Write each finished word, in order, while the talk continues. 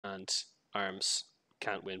and Arms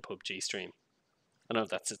can't win PUBG stream. I don't know if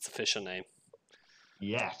that's its official name.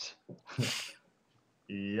 Yet.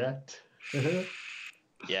 Yet.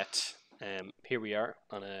 Yet. Here we are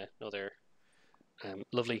on another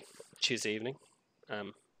lovely Tuesday evening.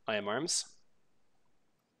 I am Arms.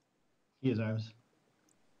 He is Arms.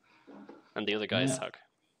 And the other guy is Hog.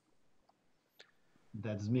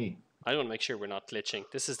 That's me. I want to make sure we're not glitching.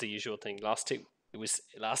 This is the usual thing. Last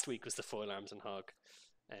week was the Foil Arms and Hog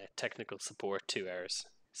technical support 2 hours.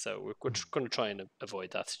 So we're going to try and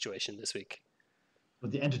avoid that situation this week.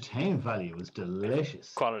 But the entertainment value was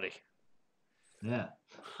delicious. Quality. Yeah.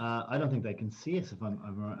 I don't think they can see us if I'm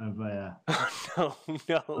No.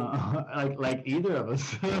 like either of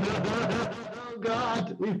us. Oh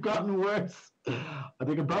God, we've gotten worse.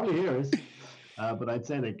 They can probably hear us, but I'd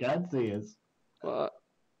say they can't see us. What?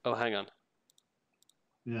 Oh, hang on.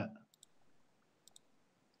 Yeah.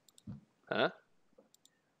 Huh?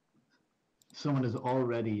 Someone is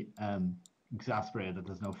already exasperated that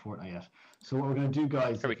there's no Fortnite yet. So what we're going to do,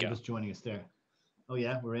 guys, if you're just joining us there. Oh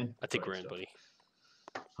yeah, we're in? I think we're in, buddy.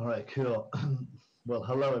 All right, cool. Well,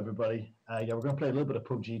 hello, everybody. We're going to play a little bit of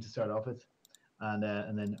PUBG to start off with. And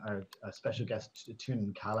then our special guest, Tiernan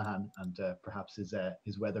O'Callaghan, and perhaps his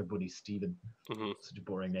weather buddy, Stephen. Mm-hmm. Such a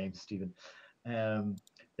boring name, Stephen. They're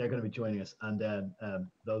going to be joining us. And then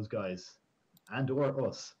those guys and or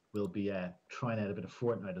us will be trying out a bit of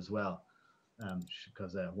Fortnite as well.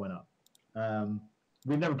 Because why not?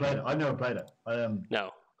 We've never played it. I've never played it.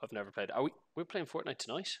 No, I've never played it. We're playing Fortnite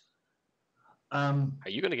tonight? Are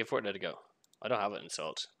you going to give Fortnite a go? I don't have it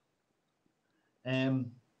installed.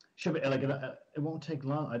 Should be like it won't take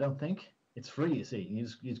long. I don't think it's free. You see, you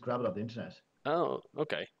just grab it off the internet. Oh,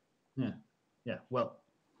 okay. Yeah. Well,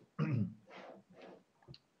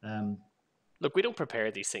 look, we don't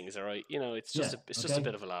prepare these things, all right. You know, it's just just a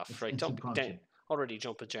bit of a laugh, right? Don't already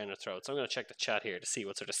jump down our throats. I'm going to check the chat here to see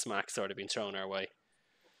what sort of smacks sort of been thrown our way.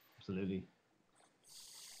 Absolutely.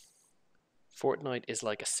 Fortnite is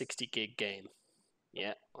like a 60 gig game.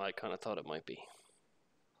 Yeah, I kind of thought it might be.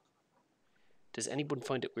 Does anyone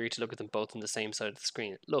find it weird to look at them both on the same side of the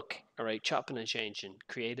screen? Look, all right, chopping and changing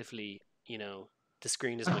creatively. You know, the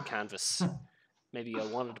screen is my canvas. Maybe I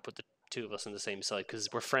wanted to put the two of us on the same side because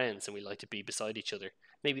we're friends and we like to be beside each other.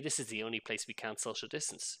 Maybe this is the only place we can't social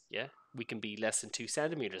distance. Yeah, we can be less than 2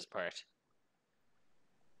 centimeters apart.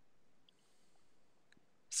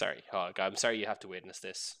 Sorry, Hog. I'm sorry you have to witness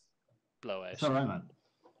this blowout. It's all right, man.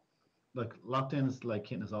 Look, lockdown is like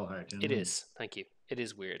hitting us all hard. You know it is. Thank you. It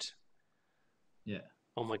is weird. Yeah.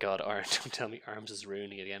 Oh my God, don't tell me Arms is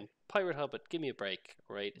ruining it again. Pirate Hobbit, give me a break.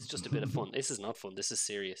 Right? It's just a bit of fun. This is not fun. This is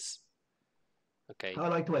serious. Okay. I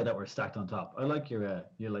like the way that we're stacked on top. I like you're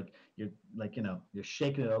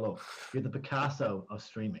shaking it all up. You're the Picasso of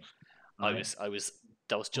streaming. That was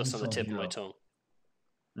just on the tip of my tongue.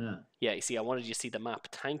 Yeah. Yeah, you see, I wanted you to see the map.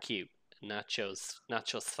 Thank you, Nachos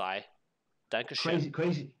Thigh.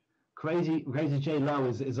 Crazy J Lo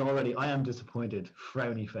is already, I am disappointed,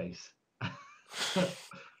 frowny face.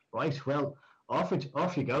 Right, well, off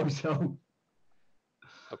you go, so.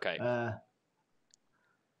 Okay. I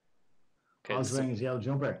was wearing his yellow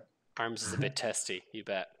jumper. Arms is a bit testy, you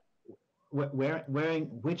bet. Wearing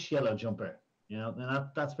which yellow jumper? You know, and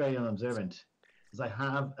that's very unobservant. Because I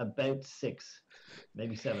have about 6,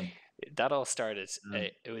 maybe 7. That all started.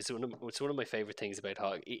 It's one of my favorite things about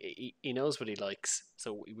Hog. He knows what he likes.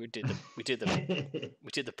 So we did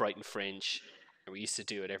the Brighton Fringe, and we used to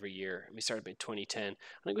do it every year. And we started in 2010. I think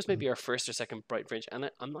it was maybe our first or second Brighton Fringe, and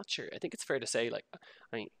I'm not sure. I think it's fair to say, like,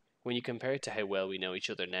 I mean, when you compare it to how well we know each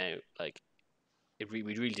other now, like, we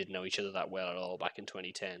really didn't know each other that well at all back in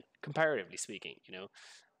 2010, comparatively speaking, you know.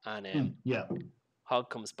 And yeah.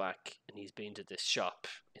 Hog comes back and he's been to this shop.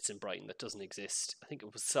 It's in Brighton that doesn't exist. I think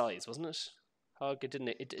it was Size, wasn't it? Hog. It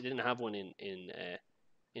didn't have one in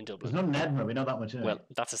Dublin. There's none in Edinburgh. We know that much. Well,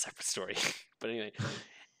 that's a separate story. But anyway,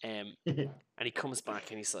 and he comes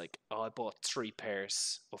back and he's like, "Oh, I bought 3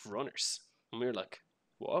 pairs of runners," and we were like,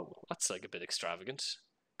 "Whoa, that's like a bit extravagant,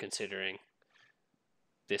 considering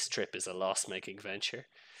this trip is a loss-making venture."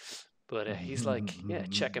 But he's like, "Yeah,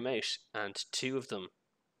 check them out," and 2 of them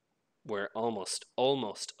were almost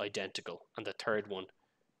identical, and the third one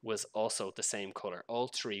was also the same color. All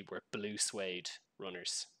 3 were blue suede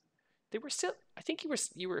runners. They were still, I think you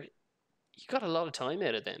got a lot of time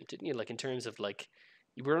out of them, didn't you? Like, in terms of, like,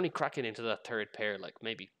 you were only cracking into that third pair like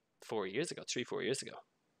maybe 4 years ago, 3-4 years ago.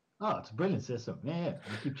 Oh, it's a brilliant system. Yeah.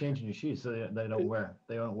 You keep changing your shoes so they don't wear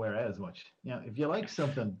out as much. You know, if you like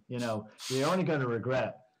something, you know, you're only going to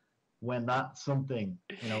regret when that something,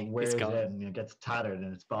 wears gone. out and gets tattered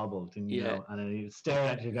and it's bobbled, and Yeah. and then you stare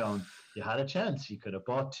at you going, you had a chance, you could have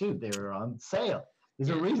bought two, they were on sale. There's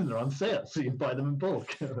a reason they're on sale, so you buy them in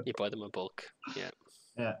bulk. You buy them in bulk. Yeah.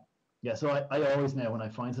 Yeah. So I always now, when I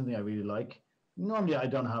find something I really like, normally I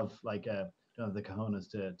don't have don't have the cojones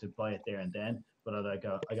to buy it there and then, but I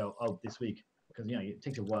go, oh, this week, because it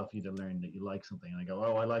takes a while for you to learn that you like something, and I go,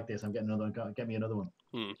 oh, I like this, I'm getting another one, get me another one,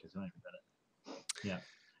 because I regret it. Yeah.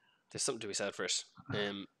 There's something to be said for it.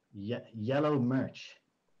 Yellow merch.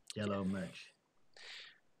 Kira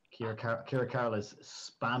Carroll is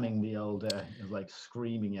spamming the old, is like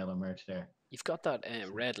screaming yellow merch there. You've got that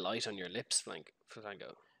red light on your lips,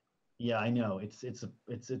 Flango. Yeah, I know. It's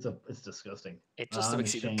disgusting. It just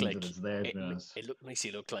makes you look like it's there, makes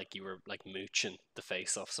you look like you were like mooching the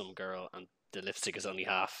face off some girl, and the lipstick is only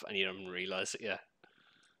half, and you don't realize it. Yeah.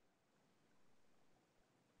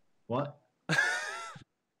 What?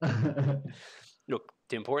 Look,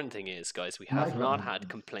 the important thing is, guys, we have not had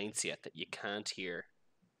complaints yet that you can't hear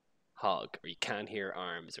Hog or you can't hear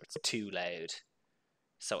Arms or it's too loud.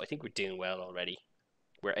 So I think we're doing well already.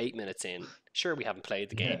 We're 8 minutes in. Sure, we haven't played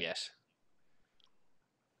the game yet,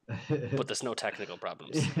 but there's no technical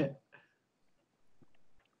problems.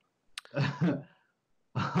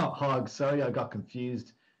 Hog, sorry, I got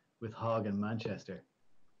confused with Hog in Manchester.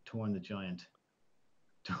 Torn the Giant.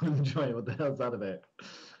 What the hell's that about?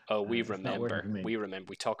 Oh, we remember.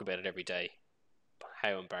 We talk about it every day.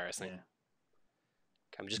 How embarrassing. Yeah.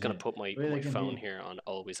 I'm just going to put my phone here on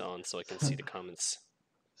always on so I can see the comments.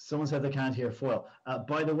 Someone said they can't hear Foil.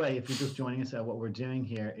 By the way, if you're just joining us, what we're doing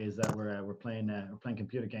here is that we're playing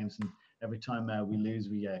computer games, and every time we lose,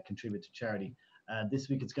 we contribute to charity. This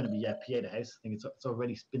week it's going to be PA the House. I think it's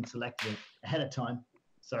already been selected ahead of time.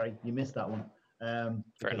 Sorry, you missed that one.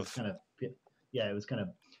 Fair enough. It was kind of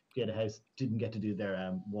PA the House didn't get to do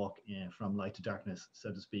their walk from light to darkness,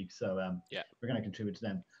 so to speak. So we're going to contribute to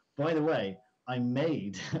them. By the way, I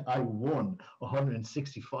won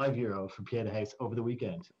 €165 for PA the House over the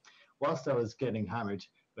weekend. Whilst I was getting hammered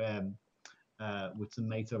with some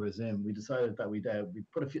mates over Zoom, we decided that we'd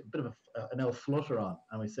put a bit of an old flutter on,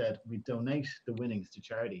 and we said we'd donate the winnings to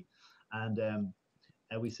charity. And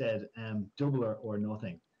we said double or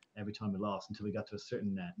nothing every time we lost until we got to a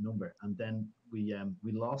certain number. And then we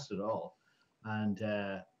lost it all. And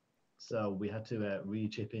so we had to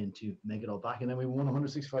re-chip in to make it all back. And then we won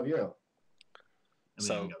 €165. And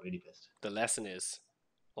we got really pissed. The lesson is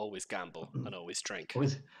always gamble and always drink.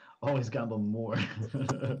 Always gamble more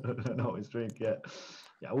and always drink. Yeah,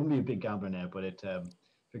 I wouldn't be a big gambler now, but if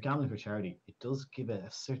you're gambling for charity, it does give it a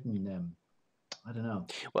certain I don't know.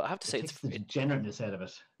 Well, I have to say, it's the degenerateness out of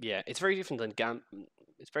it. Yeah, it's very different than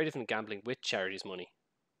It's very different gambling with charity's money.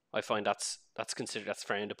 I find that's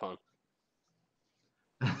frowned upon.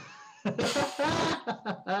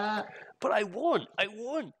 But I won.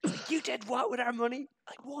 You did what with our money?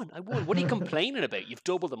 I won. What are you complaining about? You've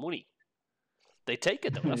doubled the money. They take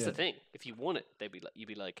it though. That's the thing. If you won it, you'd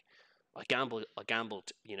be like, I gambled,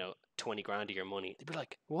 20 grand of your money. They'd be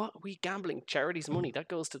like, what? Are we gambling charity's money? That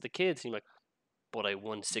goes to the kids. And you're like, but I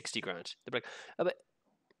won 60 grand. They'd be like,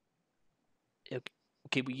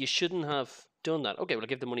 okay, well, you shouldn't have done that. Okay, well, I'll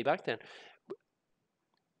give the money back then.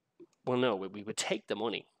 Well, no, we would take the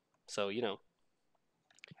money. So,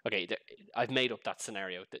 okay, I've made up that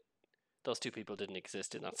scenario that those two people didn't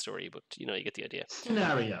exist in that story, but, you get the idea.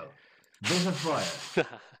 Scenario. There's a fire.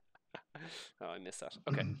 Oh, I missed that.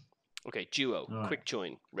 Okay. Okay, duo, right. Quick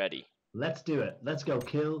join, ready. Let's do it. Let's go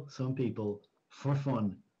kill some people for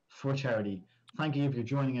fun, for charity. Thank you if you're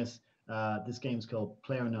joining us. This game's called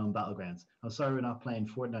PlayerUnknown Battlegrounds. I'm sorry we're not playing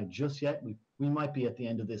Fortnite just yet. We might be at the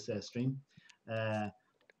end of this stream.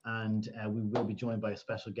 And we will be joined by a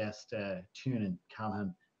special guest, Tiernan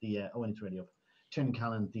O'Callaghan, it's already up. Tiernan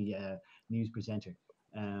O'Callaghan, the news presenter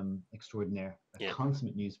extraordinaire,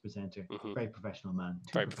 consummate news presenter, very professional man.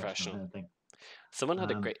 Very professional. Kind of thing. Someone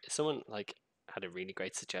had a really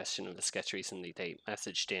great suggestion of the sketch recently. They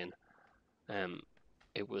messaged in.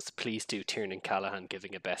 It was please do Tiernan O'Callaghan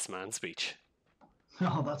giving a best man speech.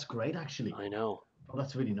 Oh, that's great, actually. I know. Oh,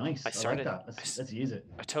 that's really nice. I like that. Let's use it.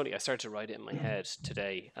 I started to write it in my head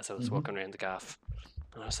today as I was walking around the gaff.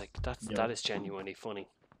 And I was like, that is genuinely funny.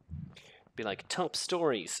 Be like, top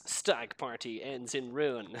stories, stag party ends in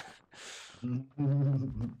ruin.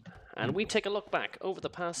 And we take a look back over the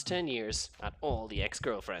past 10 years at all the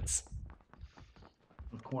ex-girlfriends.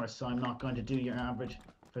 Of course, I'm not going to do your average.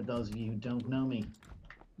 For those of you who don't know me,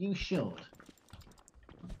 you should.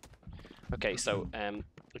 Okay, so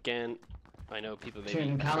again, I know people maybe...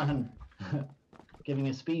 Tiernan O'Callaghan giving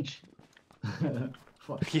a speech.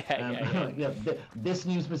 Yeah. This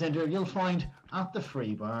news presenter you'll find at the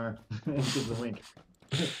free bar. Give the wink.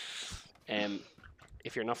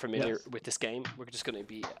 If you're not familiar Yes. with this game, we're just going to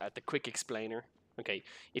be at the quick explainer. Okay,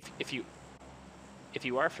 if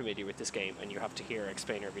you are familiar with this game and you have to hear an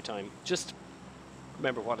explainer every time, just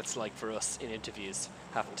remember what it's like for us in interviews,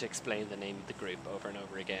 having to explain the name of the group over and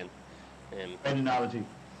over again. Great analogy.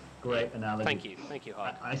 Great analogy. Thank you,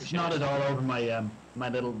 Hog. I snotted all over my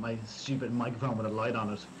my stupid microphone with a light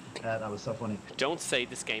on it. That was so funny. Don't say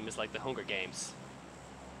this game is like the Hunger Games.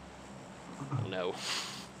 Oh, no.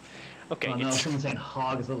 Okay. Oh no, someone's saying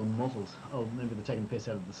Hog is a little muffled. Oh, maybe they're taking the piss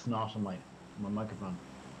out of the snot on my microphone.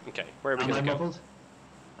 Okay, where are we going to go? Muffled?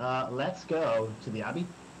 Let's go to the Abbey.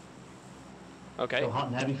 Okay. Go hot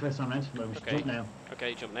and heavy first time round. We should jump now.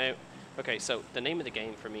 Okay, jump now. Okay, so the name of the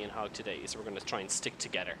game for me and Hog today is we're going to try and stick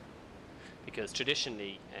together. Because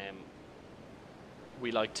traditionally,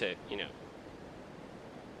 we like to,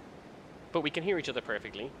 but we can hear each other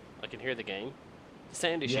perfectly. I can hear the game. The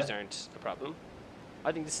sound issues aren't a problem.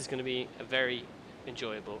 I think this is going to be a very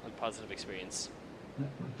enjoyable and positive experience.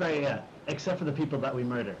 Very, except for the people that we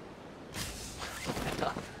murder.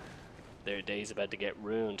 Their day's about to get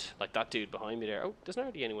ruined. Like that dude behind me there. Oh, there's not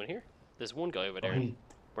really anyone here. There's one guy over there.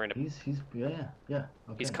 Wearing Okay.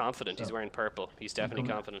 He's confident. So, he's wearing purple. He's definitely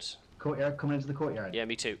confident. Courtyard, coming into the courtyard. Yeah,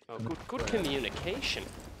 me too. Oh, good communication.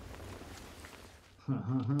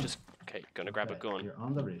 Just gonna grab a gun. You're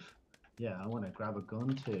on the roof. Yeah, I want to grab a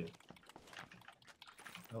gun too.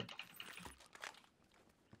 Oh.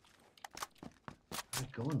 A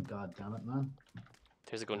gun, god damn it, man.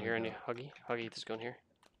 There's a gun here, Huggy. Huggy, there's a gun here.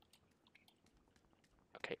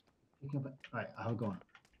 Okay. Alright, I have a gun.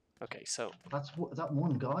 Okay, so is that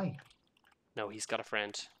one guy? No, he's got a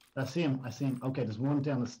friend. I see him. Okay, there's one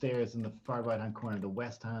down the stairs in the far right hand corner, the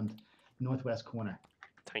northwest corner.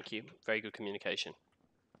 Thank you. Very good communication.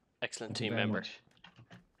 Excellent team member. Much.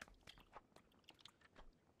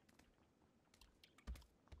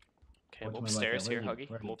 Okay, I'm upstairs here,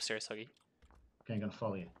 Huggy. I'm upstairs, Huggy. Okay, I'm gonna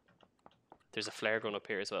follow you. There's a flare gun up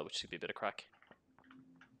here as well, which should be a bit of crack.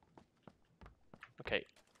 Okay.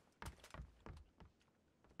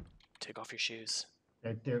 Take off your shoes.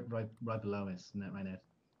 They're right below us, right now.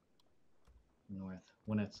 North.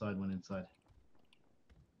 One outside, one inside.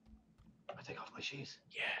 I take off my shoes.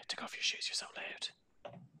 Yeah, take off your shoes, you're so loud.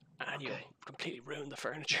 And you completely ruined the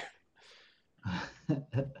furniture.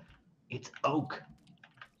 It's oak.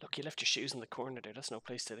 Look, you left your shoes in the corner there. That's no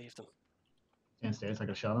place to leave them. Downstairs, I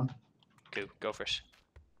got a shot on. Go for it.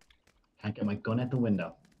 Can't get my gun at the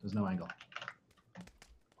window. There's no angle.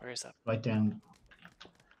 Where is that? Right down.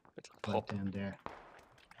 Right down there.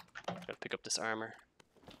 Gotta pick up this armor.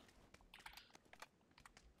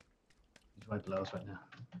 He's right below us right now.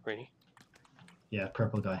 Really? Yeah,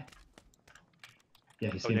 purple guy.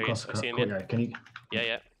 Yeah, he's seen across the courtyard. Can you?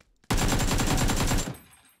 Yeah.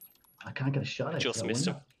 I can't get a shot at him. Just missed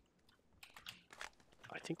him.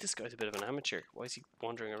 I think this guy's a bit of an amateur. Why is he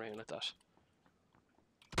wandering around like that?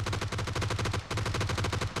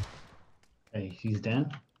 Hey, he's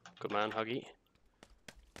down. Good man, Huggy.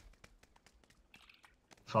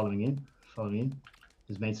 Following in.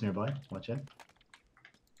 His mate's nearby. Watch out.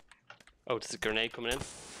 Oh, there's a grenade coming in.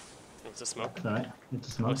 It's a smoke. Alright, it's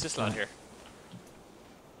a smoke. Oh, it's this lad here.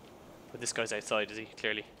 But this guy's outside, is he?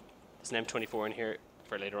 Clearly. There's an M24 in here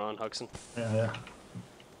for later on, Hugson. Yeah.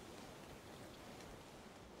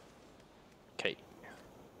 Okay.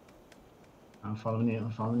 I'm following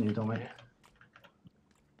you, don't worry.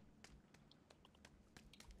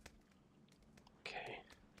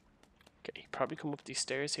 Okay, probably come up these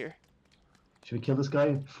stairs here. Should we kill this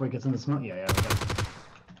guy before he gets in the smoke? Yeah.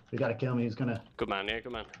 We gotta kill him. He's gonna. Good man,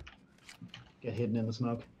 good man. Get hidden in the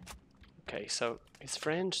smoke. Okay, so his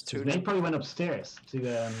friend threw. He probably went upstairs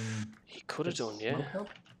to. He could have done, yeah. Help?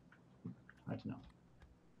 I don't know.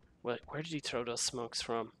 Well, where did he throw those smokes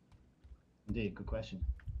from? Indeed, good question.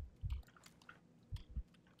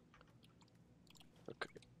 Look,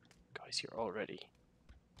 guys, you're already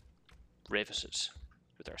riveted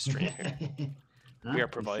with our stream here. We are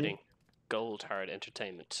providing gold hard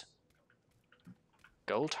entertainment.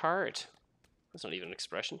 Gold hard? That's not even an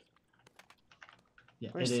expression. Yeah,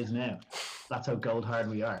 it is now. That's how gold hard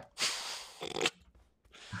we are.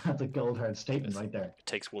 That's a gold hard statement right there. It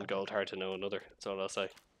takes one gold hard to know another. That's all I'll say.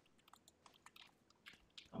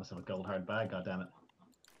 I must have a gold hard bag, goddammit.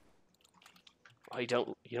 You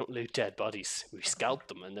don't loot dead bodies. We scalp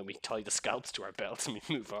them and then we tie the scalps to our belts and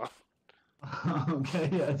we move on. Okay,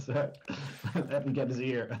 yeah, sir. Let me get his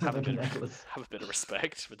ear. Have a bit of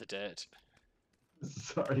respect for the dead.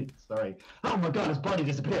 Sorry. Oh my god, his body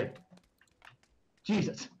disappeared.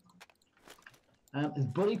 Jesus. His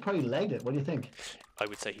buddy probably legged it. What do you think? I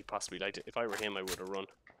would say he possibly liked it. If I were him, I would have run.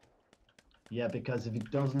 Yeah, because if he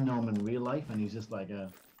doesn't know him in real life and he's just like He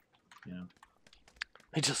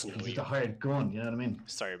doesn't know he's you. just a hired gun, you know what I mean?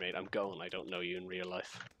 Sorry, mate, I'm going. I don't know you in real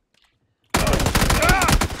life.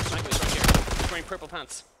 Sniper's right here. He's wearing purple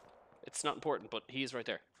pants. It's not important, but he is right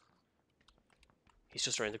there. He's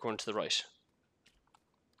just around the corner to the right.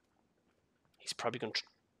 He's probably going to...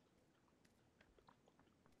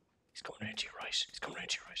 He's coming around to your right. He's coming around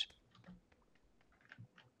to your right.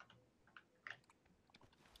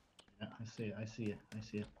 Yeah, I see it. I see it. I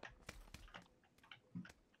see it.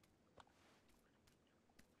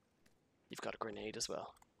 You've got a grenade as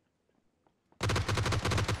well.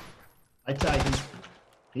 I tagged him.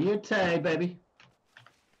 Your tag, baby.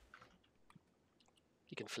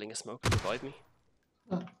 You can fling a smoke and revive me.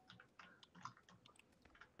 Oh.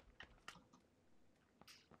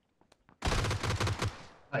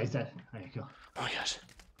 Oh, he's dead. There you go. Oh my god.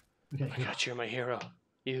 Okay. Oh my god, you're my hero.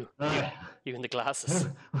 You Alright. in the glasses.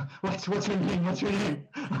 What's your name? What's your name?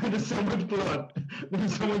 There's so much blood.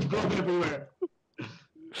 There's so much blood everywhere.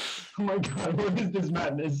 Oh my god, what is this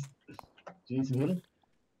madness? Do you need some healing?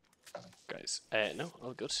 Guys, no,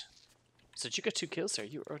 all good. So did you get 2 kills there?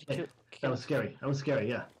 You already killed. That was scary. That was scary,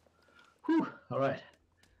 yeah. Whew, alright.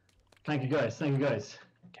 Thank you guys, thank you guys.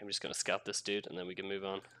 Okay, I'm just gonna scalp this dude and then we can move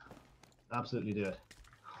on. Absolutely do it.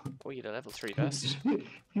 Oh, you had a level 3 vest.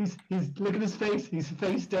 he's look at his face. He's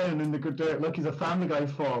face down in the good dirt. Look, he's a Family Guy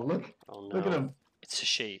fall. Look. Oh no. Look at him. It's a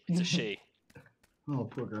she. It's a she. Oh,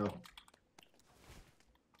 poor girl.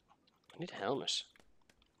 I need a helmet.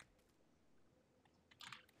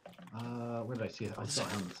 Where did I see it? I saw a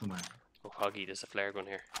helmet somewhere. Oh, Hoggy, there's a flare gun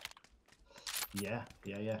here. Yeah.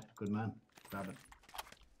 Good man. Grab it.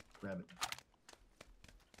 Grab it.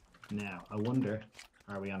 Now, I wonder,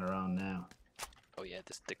 are we on our own now? Oh yeah,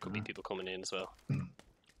 there could be people coming in as well.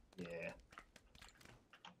 Yeah.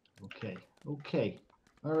 Okay.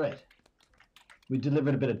 All right. We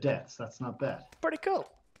delivered a bit of deaths. That's not bad. Pretty cool.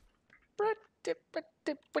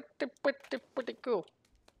 Pretty cool.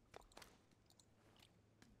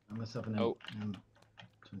 I myself an Oh.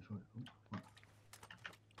 24. Oh, what?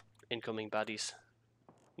 Incoming baddies.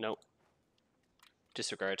 No.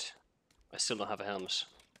 Disregard. I still don't have a helmet.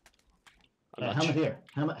 I'm not Helmet here.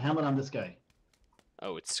 Helmet on this guy.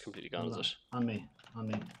 Oh, it's completely gone, is it? On me.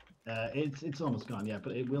 It's almost gone, yeah,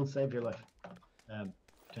 but it will save your life.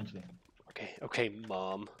 Potentially. Okay,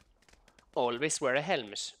 Mom. Always wear a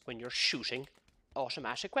helmet when you're shooting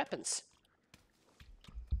automatic weapons.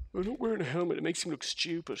 I'm not wearing a helmet, it makes him look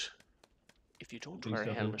stupid. If you don't wear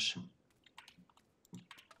a helmet.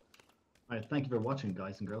 Alright, thank you for watching,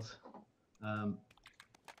 guys and girls.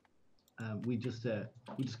 We just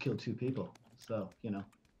killed 2 people, so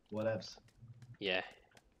whatevs. Yeah,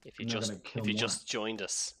 if you just joined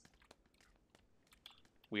us,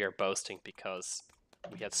 we are boasting because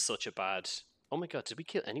we had such a bad. Oh my god, did we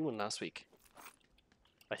kill anyone last week?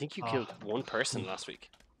 I think you killed 1 person last week.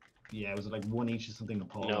 Yeah, was it like 1 each or something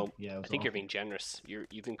appalling? No, yeah, I think you're being generous.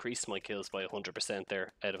 You've increased my kills by 100%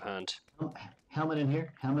 there, out of hand. Helmet in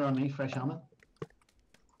here. Helmet on me. Fresh helmet.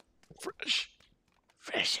 Fresh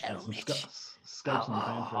helmet. Scopes on the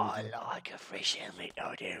ground for I like a fresh helmet,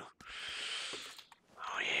 I do.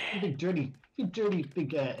 Oh yeah. Big dirty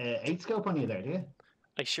big 8 scope on you there, do you?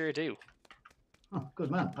 I sure do. Oh, good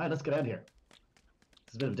man. All right, let's get out of here.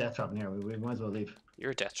 There's a bit of death trap in here. We might as well leave.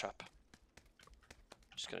 You're a death trap.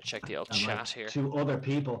 Just gonna check the old chat here. 2 other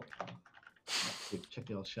people. Check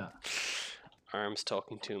the old chat. Arms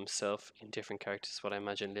talking to himself in different characters. What I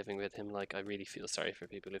imagine living with him like. I really feel sorry for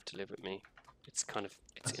people who have to live with me. It's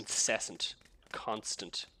incessant,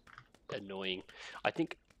 constant, annoying. I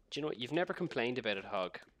think. Do you know what? You've never complained about it,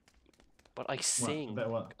 Hog. But I sing. About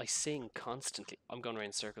what? I sing constantly. I'm going around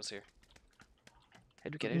in circles here. How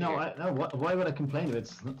do we get out of here? No. Why would I complain if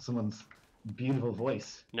it's someone's beautiful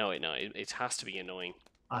voice? No, it has to be annoying.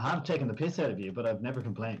 I have taken the piss out of you, but I've never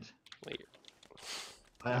complained. Wait.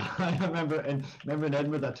 I remember in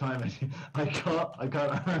Edinburgh that time. I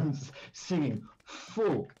got Arms singing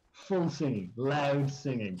full singing, loud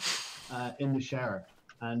singing, in the shower,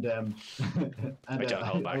 and I don't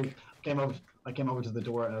hold back. I came over to the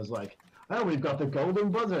door and I was like, "Oh, we've got the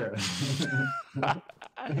golden buzzer."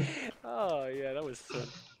 Oh yeah, that was fun.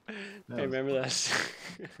 I remember that.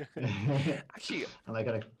 Actually, and I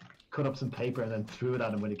got to cut up some paper and then threw it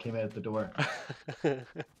at him when he came out the door.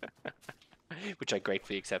 Which I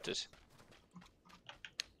gratefully accepted.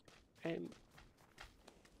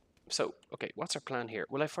 So, okay, what's our plan here?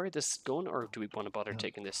 Will I fire this gun or do we want to bother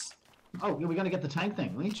taking this? Oh, we're going to get the tank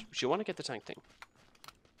thing, right? Do you want to get the tank thing?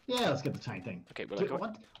 Yeah, let's get the tank thing. Okay, well,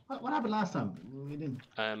 What happened last time? We didn't.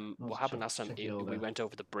 what happened last time? We went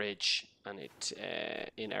over the bridge and it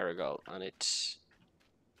in Aragol, and it.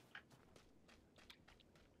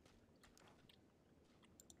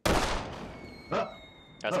 Oh,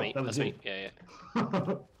 That's me. That was That's you. me. Yeah,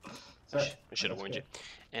 Sorry. I should have warned you.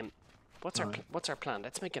 What's our plan?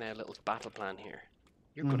 Let's make a little battle plan here.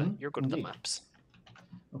 You're good at the maps.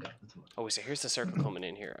 Okay. That's fine. Oh, so here's the circle coming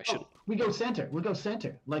in here. I should. We go center. We'll go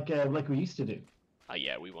center, like we used to do.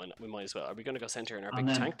 Yeah, we might as well. Are we going to go center in our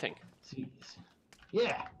big tank thing?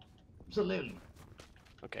 Yeah, absolutely.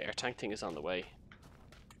 Okay, our tank thing is on the way.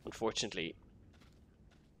 Unfortunately,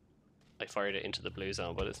 I fired it into the blue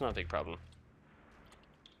zone, but it's not a big problem.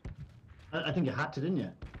 I think you had to, didn't you?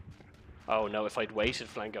 Oh no, if I'd waited,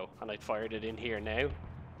 Flango, and I'd fired it in here now,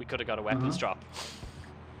 we could have got a weapons drop.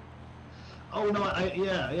 Oh no,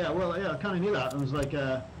 well, I kind of knew that. I was like,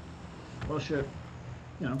 well, sure,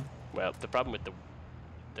 you know. Well, the problem with the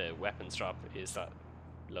weapons drop is that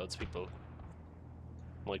loads of people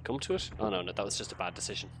might come to it. Oh no, that was just a bad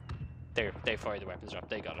decision. They fired the weapons drop.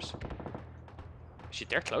 They got it. Shit,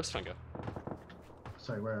 they're close, Flango.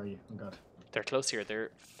 Sorry, where are you? Oh God. They're close here.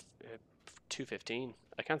 They're 215.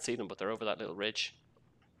 I can't see them, but they're over that little ridge.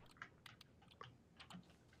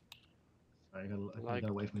 Sorry, I got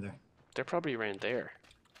away from me there. They're probably around there.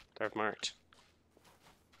 They're marked.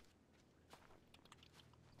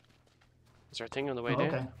 Is our thing on the way down?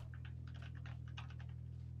 Okay.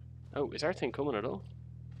 Oh, is our thing coming at all?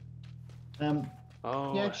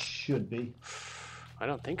 Oh. Yeah, it should be. I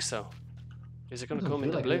don't think so. Is it going to come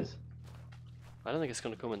in the blue? I don't think it's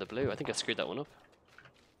going to come in the blue. I think I screwed that one up.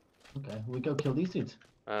 Okay, we go kill these dudes.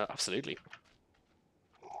 Absolutely.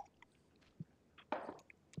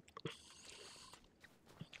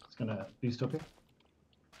 It's gonna boost up here.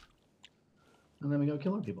 And then we go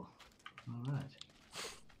kill our people. Alright.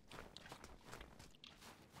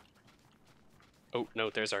 Oh, no,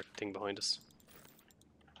 there's our thing behind us.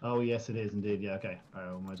 Oh, yes, it is indeed. Yeah, okay.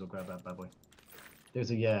 Alright, might as well grab that bad boy. There's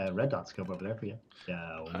a red dot scope over there for you.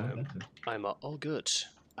 Yeah, I'm all good.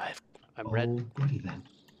 I'm oh, red. Goody then.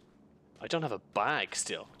 I don't have a bag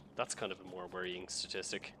still. That's kind of a more worrying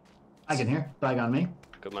statistic. Bag in here. Bag on me.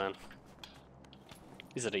 Good man.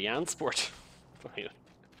 Is it a Yan sport?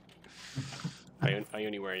 I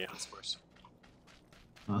only wear Yan sports.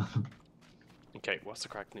 Okay, what's the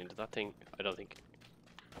crack into that thing? I don't think.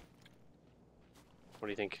 What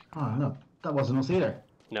do you think? Oh no, that wasn't us either.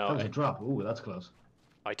 No, that was a drop. Ooh, that's close.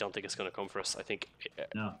 I don't think it's going to come for us. I think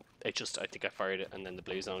no. I think I fired it and then the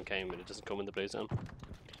blue zone came and it doesn't come in the blue zone.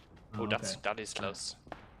 Oh, okay. that is close.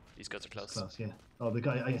 These guys are close. Close, yeah. Oh, the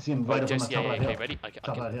guy, I see him right up on the top of that hill. Okay, ready?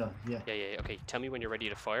 Top of that hill, yeah. Yeah. Okay, tell me when you're ready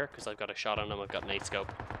to fire, because I've got a shot on him. I've got an 8 scope.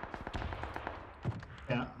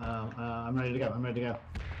 Yeah, I'm ready to go. I'm ready to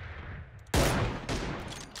go.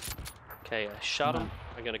 Okay, I shot him.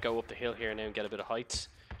 I'm going to go up the hill here now and get a bit of height.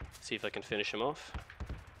 See if I can finish him off.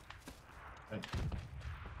 Okay.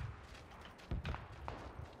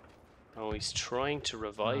 Oh, he's trying to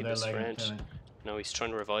revive his round. No, he's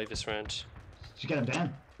trying to revive his round. Did you get him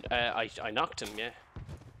down? I knocked him, yeah.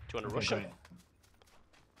 Do you want to rush him?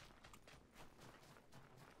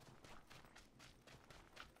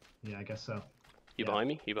 Yeah, I guess so. You behind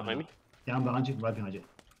me? You behind me? Yeah, I'm behind you. Right behind you.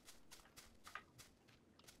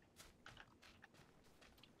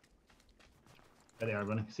 There they are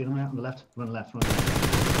running. See them out on the left? Run left, run left.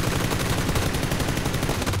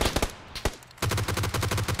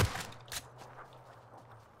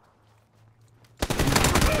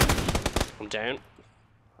 I'm down.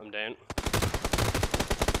 I'm down.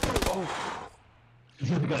 Oh!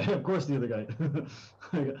 The other guy, of course the other guy.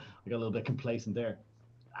 I got a little bit complacent there.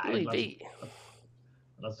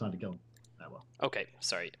 That's time to kill him. Ah, well. Okay,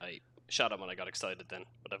 sorry. I shot him when I got excited then.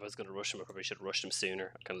 But if I was going to rush him, I probably should have rushed him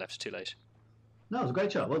sooner. I kind of left it too late. No, it was a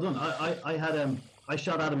great shot. Well done. I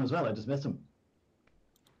shot at him as well. I just missed him.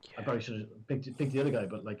 Yeah. I probably should have picked the other guy,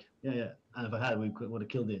 but like, yeah. And if I had, we would have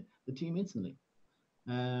killed the team instantly.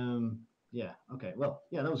 Yeah. Okay. Well,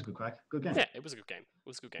 yeah, that was a good crack. Good game. Yeah, it was a good game. It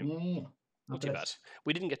was a good game. Yeah. Not too bad.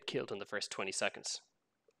 We didn't get killed in the first 20 seconds.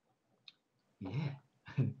 Yeah.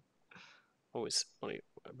 Always only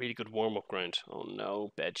a really good warm-up round. Oh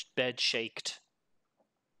no, bed shaked.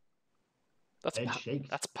 That's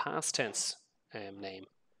past tense name.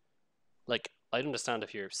 Like, I'd understand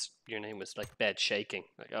if your name was like bed shaking.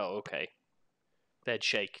 Like, oh, okay. Bed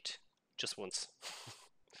shaked just once.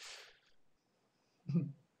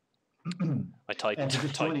 I tightened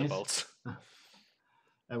the bolts.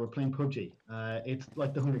 We're playing PUBG. It's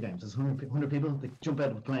like the Hunger Games. There's 100 people. They jump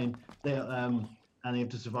out of a plane. And they have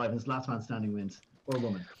to survive. And it's last man standing wins, or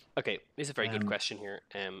woman. Okay, this is a very good question here.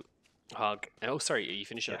 Hog. Oh, sorry, you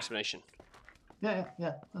finished your explanation. Yeah,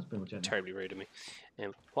 that's pretty much it. Terribly rude of me.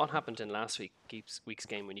 What happened in last week's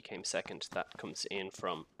game when you came second? That comes in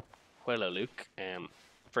from Hello Luke,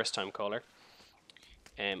 first time caller.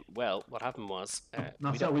 Well, what happened was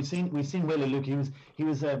we've seen Willie Luke. He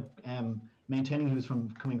was maintaining he was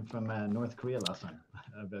coming from North Korea last time,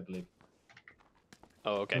 I believe.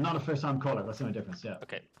 Oh, okay. But not a first time caller. That's the only difference. Yeah.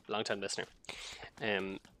 Okay, long time listener.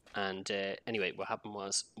 Anyway, what happened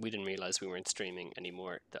was we didn't realize we weren't streaming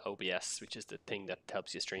anymore. The OBS, which is the thing that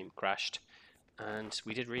helps you stream, crashed, and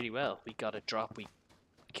we did really well. We got a drop. We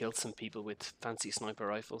killed some people with fancy sniper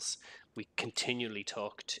rifles. We continually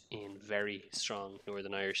talked in very strong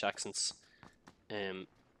Northern Irish accents. The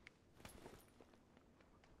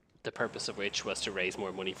purpose of which was to raise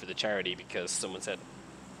more money for the charity, because someone said,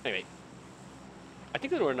 anyway, I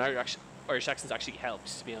think the Northern Irish accents actually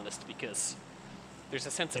helped, to be honest, because there's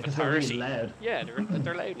a sense of authority. They're really loud. Yeah,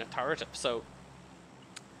 they're loud and authoritative. So,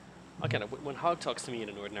 when Hog talks to me in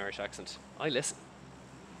a Northern Irish accent, I listen.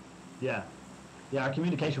 Yeah, our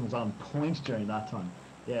communication was on point during that time.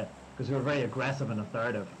 Yeah, because we were very aggressive and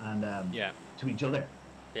authoritative, and to each other.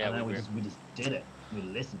 Yeah, and then we just did it. We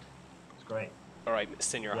listened. It's great. All right,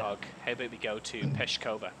 Senior Hog. How about we go to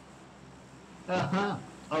Peshkova?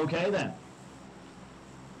 Okay then.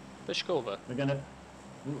 Peshkova.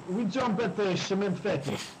 We jump at the cement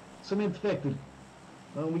factory. We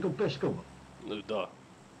go Peshkova. No, duh.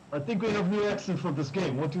 I think we have new accent for this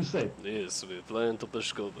game. What do you say? Yes, we're flying to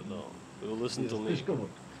Peshkova now. You'll listen to me. Peshkova.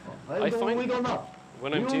 I find we go now.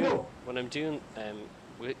 When I'm doing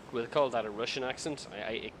we'll call that a Russian accent.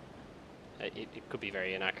 It could be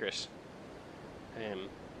very inaccurate.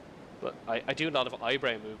 But I do a lot of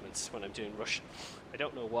eyebrow movements when I'm doing Russian. I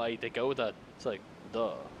don't know why they go with that. It's like,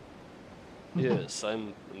 duh. Yes,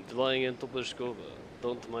 I'm flying into Peshkova.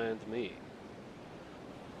 Don't mind me.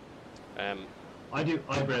 I do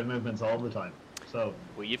eyebrow movements all the time. So.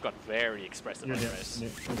 Well, you've got very expressive eyebrows.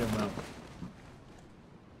 You're doing well.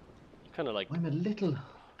 Kind of like. I'm a little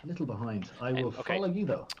behind. I will follow you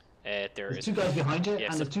though. There's 2 guys behind you,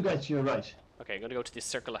 and there's 2 guys to your right. Okay, I'm going to go to this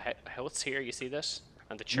circle of huts here. You see this?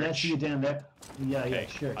 And the church. Yeah, I see you down there. Yeah,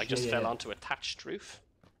 church. I just fell onto a thatched roof.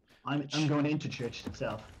 I'm going into church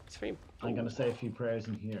itself. It's very. I'm going to say a few prayers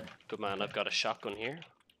in here. Good man. I've got a shotgun here.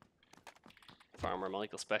 Farmer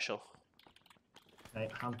Michael special. Hey,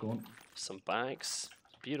 have gun. Some bags.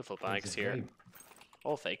 Beautiful bags here. Great.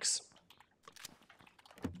 All fakes.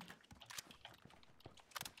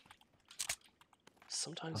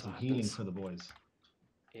 Sometimes some healing for the boys.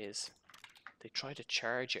 Is they try to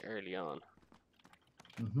charge you early on.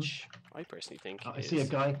 Which I personally think I see a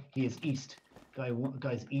guy. He is east.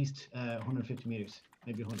 Guy's east, 150 meters,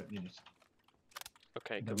 maybe 100 meters.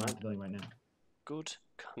 Okay, good man. Building right now. Good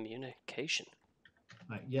communication.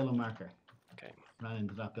 Right, yellow marker. Okay. Ran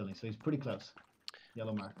into that building, so he's pretty close.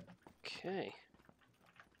 Yellow marker. Okay.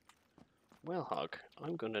 Well, Hog,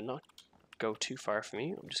 I'm going to not go too far from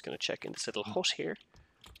you. I'm just going to check in this little hut here.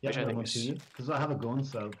 Yeah, I want to you because I have a gun,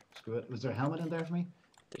 so screw it. Was there a helmet in there for me?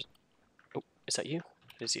 Oh, is that you?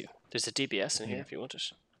 It is you. There's a DBS in here if you want it.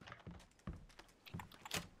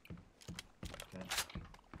 Okay.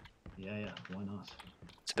 Yeah, why not?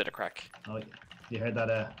 It's a bit of crack. Oh, you heard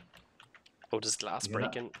that? Oh, does glass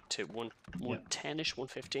break in to 110-ish,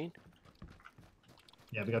 115?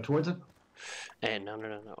 Yeah, we go towards it?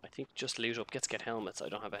 No. I think just loot up. Get helmets. I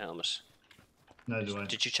don't have a helmet. No, do I.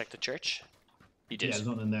 Did you check the church? You did? Yeah, there's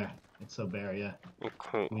nothing in there. It's so bare, yeah.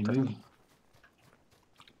 Okay. We move.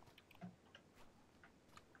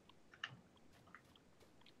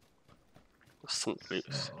 Something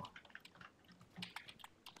loose.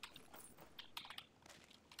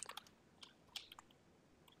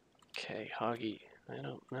 Okay, Hoggy, I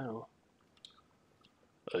don't know.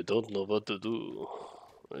 I don't know what to do.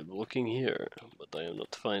 I'm looking here, but I am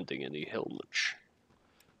not finding any helmets.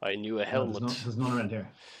 I knew a helmet. There's none around here.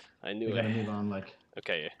 I knew. We gotta move on, like.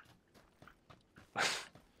 Okay.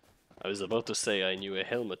 I was about to say I knew a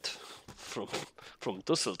helmet from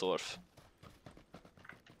Dusseldorf.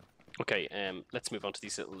 Okay, let's move on to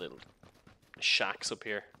these little shacks up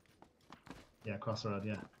here. Yeah, across the road,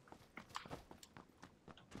 yeah.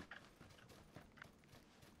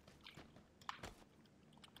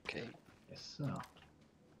 Okay. Yes, so.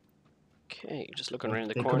 Okay, just looking around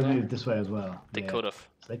the corner. corner. They could have moved this way as well. They could have.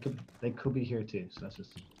 So they could be here too. So that's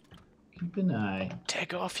just keep an eye.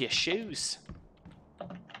 Take off your shoes.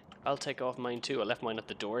 I'll take off mine too. I left mine at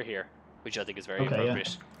the door here, which I think is very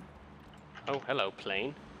appropriate. Yeah. Oh, hello,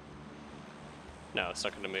 plane. No, it's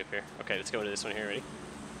not going to move here. Okay, let's go to this one here. Ready?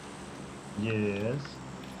 Yes.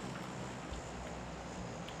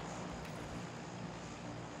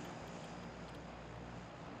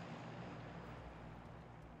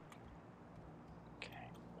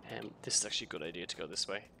 This is actually a good idea to go this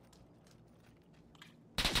way.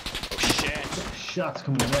 Oh shit! Shots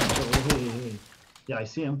coming in. Oh, hey. Yeah, I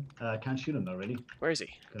see him. Can't shoot him though, really. Where is he?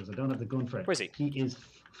 Because I don't have the gun for it. Where is he? He is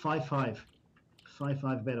 5'5". 5'5",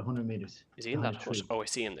 about 100 meters. Is he in that hut? Oh, I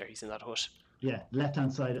see him there. He's in that hut. Yeah,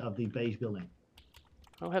 left-hand side of the beige building.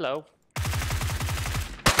 Oh, hello.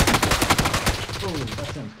 Oh, that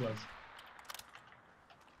sounds close.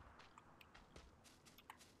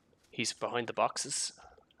 He's behind the boxes.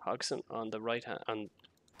 Hogson on the right hand.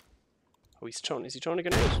 Oh, is he throwing a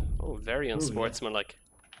grenade? Oh, very unsportsmanlike.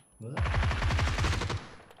 Yeah.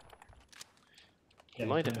 He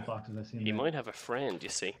might have a friend, you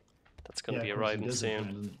see. That's going to be arriving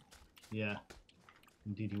soon. Yeah,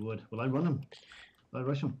 indeed he would. Will I run him? Will I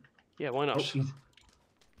rush him? Yeah, why not? Oh,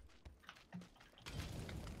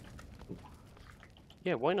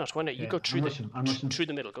 yeah, why not? Why not? Okay, you go through through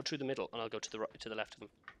the middle. Go through the middle, and I'll go to the right, to the left of him.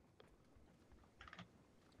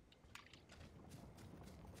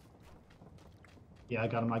 Yeah, I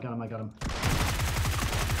got him. Got him.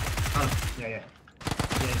 Yeah.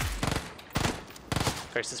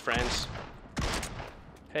 There's his friend.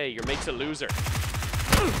 Hey, your mate's a loser.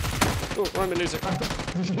 Oh, I'm a loser.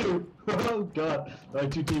 Oh god.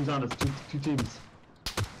 Right, 2 teams on us. Two teams.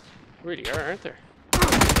 Really are, aren't there?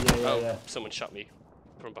 Yeah. Someone shot me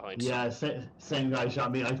from behind. Yeah, same guy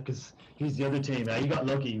shot me because he's the other team. He got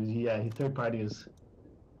lucky. He third party is.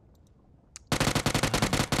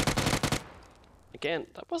 Again,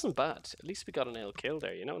 that wasn't bad. At least we got an ale kill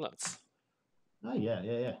there, you know, lads. Oh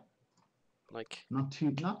yeah. Like, not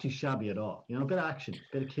too shabby at all. You know, a bit of action,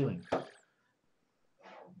 bit of killing.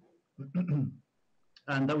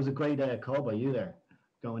 And that was a great call by you there,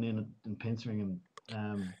 going in and pincering him.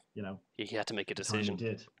 You know, he had to make a decision. He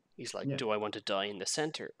did. He's like, do I want to die in the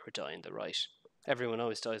center or die in the right? Everyone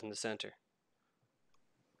always dies in the center.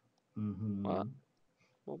 Well.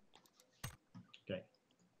 Okay.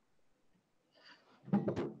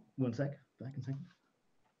 1 sec. Back in a second.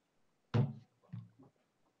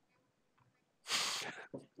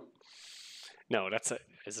 No,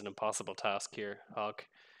 is an impossible task here, Hog.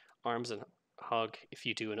 Arms and Hog, if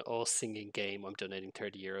you do an all-singing game, I'm donating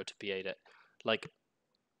 €30 to PAHn. Like,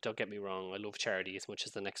 don't get me wrong, I love charity as much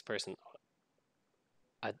as the next person.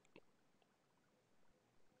 I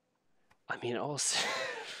mean, also...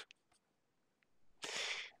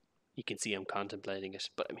 You can see I'm contemplating it,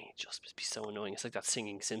 but I mean, it just must be so annoying. It's like that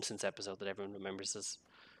singing Simpsons episode that everyone remembers as...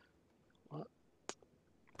 What?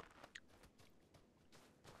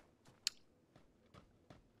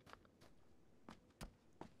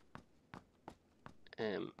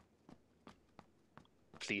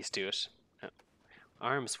 Please do it.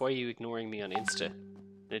 Arms, why are you ignoring me on Insta?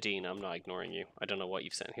 Nadine, I'm not ignoring you. I don't know what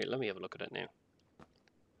you've sent here. Let me have a look at it now.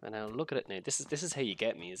 And I'll look at it now. This is how you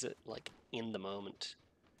get me, is it? Like, in the moment.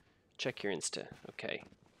 Check your Insta. Okay.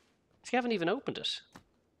 So you haven't even opened it.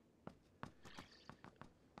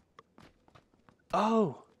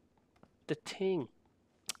 Oh! The thing.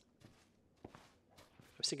 I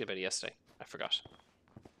was thinking about it yesterday. I forgot.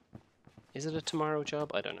 Is it a tomorrow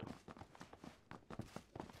job? I don't know.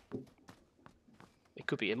 It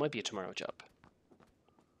could be. It might be a tomorrow job.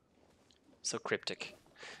 So cryptic.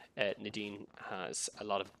 Nadine has a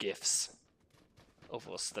lot of GIFs of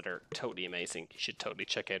us that are totally amazing. You should totally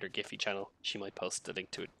check out her Giphy channel. She might post the link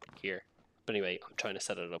to it here. But anyway, I'm trying to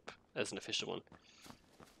set it up as an official one.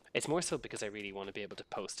 It's more so because I really want to be able to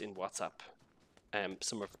post in WhatsApp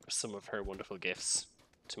some of her wonderful GIFs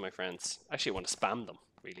to my friends. Actually, I want to spam them,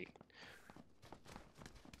 really.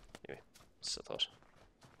 Anyway, just a thought.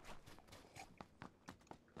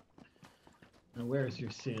 And where is your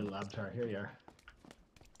seal avatar? Here you are.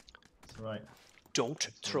 That's right. Don't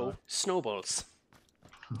throw snowballs.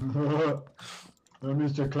 Oh,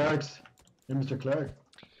 Mr. Clark's. Hey, Mr. Clark.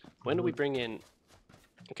 When do we bring in...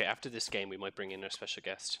 Okay, after this game, we might bring in our special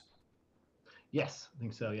guest. Yes, I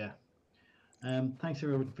think so, yeah. Thanks,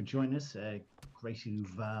 everyone, for joining us. Gracie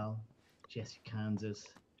Duval, Jesse Kansas,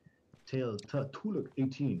 Tuluk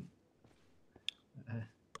 18.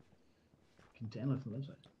 Can download from the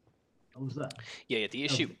website. What was that? Yeah, the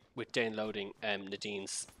issue with downloading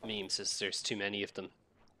Nadine's memes is there's too many of them.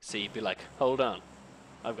 So you'd be like, hold on,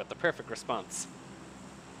 I've got the perfect response.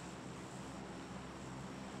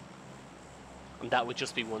 And that would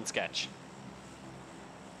just be one sketch.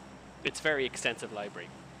 It's a very extensive library.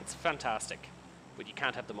 It's fantastic, but you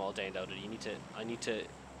can't have them all downloaded. I need to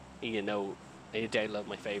download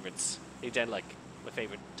my favorites. I need to download like my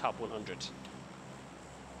favorite top 100.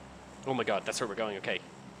 Oh my god, that's where we're going. Okay.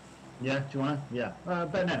 Yeah, do you want to? Yeah.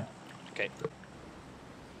 Bet now. Okay.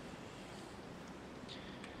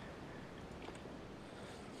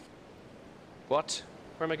 What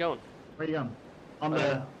Where am I going? Where are you going?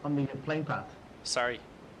 On the plane path. Sorry.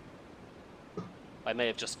 I may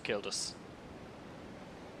have just killed us.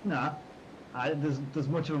 Nah. There's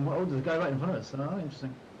much of them. Oh, there's a guy right in front of us. Oh,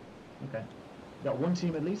 interesting. Okay. Got one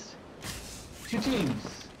team at least. 2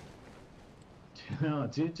 teams. Oh,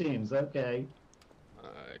 2 teams. Okay.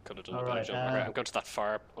 I could have done All a better right, jump. Okay, I'm going to that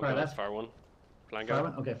far. I'm going to that far one. Far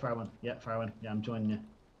one? Okay, far one. Yeah, far one. Yeah, I'm joining you.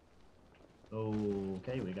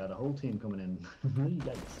 Okay, we got a whole team coming in.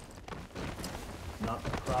 Yikes. Not a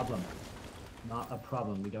problem. Not a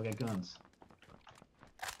problem. We go get guns.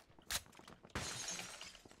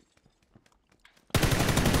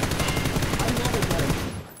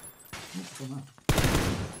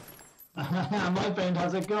 My friend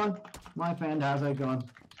has a gun. My friend has a gun.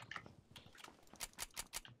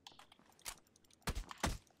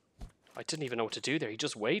 I didn't even know what to do there. He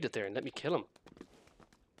just waited there and let me kill him.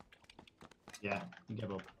 Yeah, you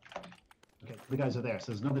give up. Okay, the guys are there.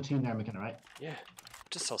 So there's another team there, McKenna, right? Yeah.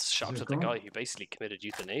 Just so shocked at the guy who basically committed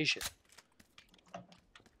euthanasia. What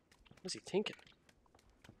was he thinking?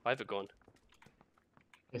 I have a gun.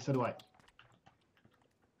 Okay, so do I.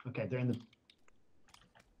 Okay, they're in the...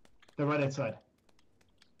 They're right outside.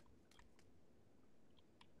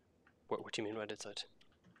 What do you mean right outside?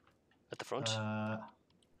 At the front?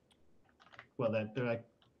 Well, they're like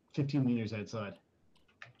 15 meters outside.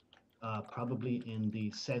 Probably in the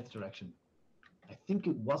south direction. I think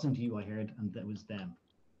it wasn't you I heard, and that was them.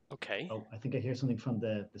 Okay. Oh, I think I hear something from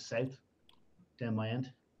the south, down my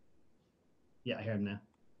end. Yeah, I hear them now.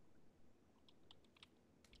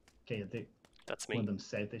 Okay, that's me. One of them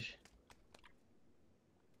southish.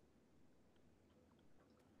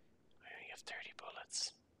 I only have 30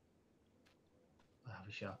 bullets. I have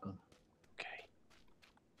a shotgun. Okay.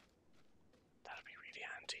 That'll be really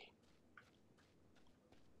handy.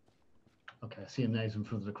 Okay, I see him now. He's in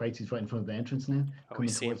front of the crates. He's right in front of the entrance now. Oh, coming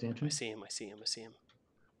towards the entrance. I see him.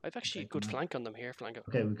 I've actually good flank on them here.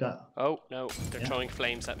 Okay, we've got... Oh, no. They're throwing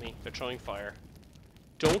flames at me. They're throwing fire.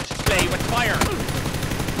 Don't play with fire!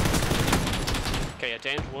 Okay, I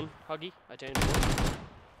downed one, Hoggy. I downed one.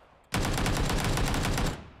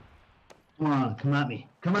 Come on, come at me.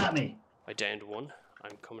 Come at me! I downed one.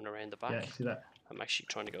 I'm coming around the back. Yeah, see that? I'm actually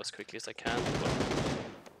trying to go as quickly as I can, but...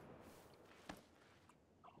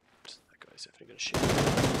 that guy's definitely going to shoot.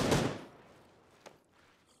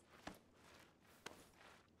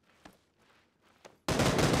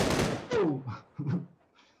 Oh!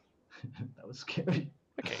 That was scary.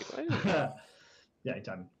 Okay, yeah,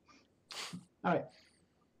 time. All right.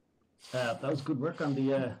 That was good work on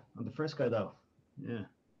the first guy, though. Yeah.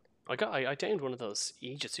 I downed one of those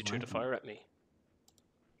Aegis who threw the fire at me.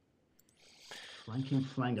 Flanking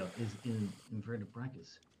flango is in inverted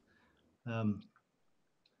brackets.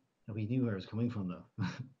 We knew where it was coming from, though.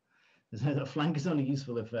 A flank is only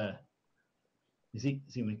useful if you see,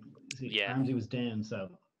 yeah. Armsy was down,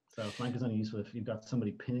 so flank is only useful if you've got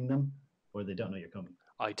somebody pinning them or they don't know you're coming.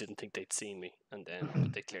 I didn't think they'd seen me, and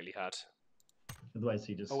then they clearly had. Otherwise,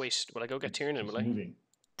 he just... Oh wait, will I go get Tiernan, will I? Moving.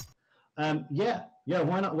 Yeah,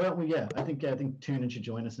 why not? Well, yeah, I think Tiernan should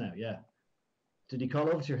join us now, yeah. Did he call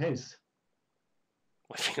over to your house?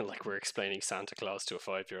 I feel like we're explaining Santa Claus to a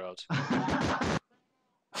 5-year-old.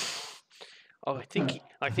 Oh, I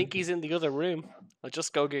think he's in the other room. I'll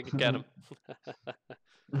just go get him.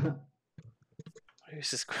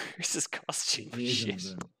 Where's his costume?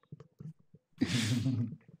 Shit.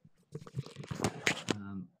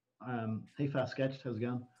 Hey, Fast Sketch, how's it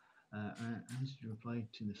going? Answer your reply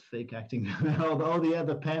to the fake acting.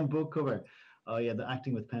 The pen book cover. Oh yeah, the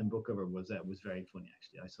acting with pen book cover was very funny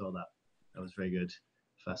actually. I saw that. That was very good.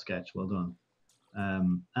 Fast Sketch, well done.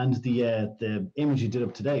 And the image you did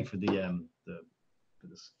up today for the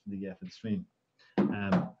stream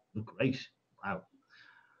looked great. Wow.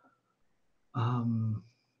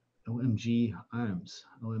 OMG arms.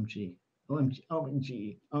 OMG.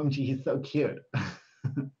 He's so cute.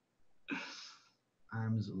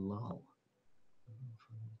 Arms lol.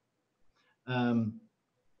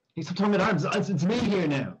 He's talking about arms. It's me here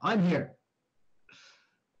now. I'm here.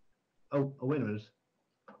 Oh, wait a minute.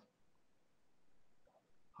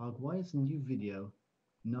 Hog, why is the new video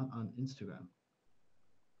not on Instagram?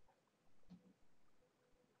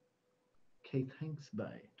 Okay, thanks.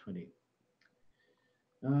 Bye. 20.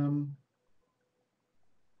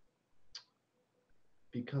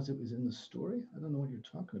 Because it was in the story? I don't know what you're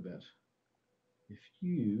talking about. If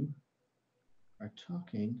you are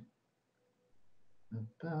talking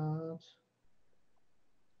about...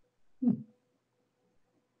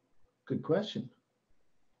 Good question.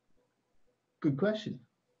 Good question.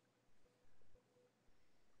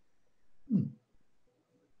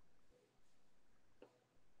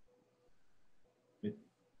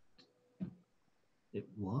 It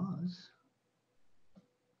was.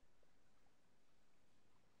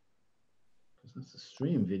 Because that's the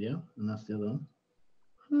stream video, and that's the other one.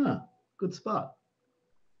 Huh. Good spot.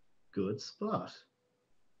 Good spot.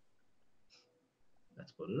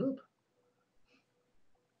 Let's put it up.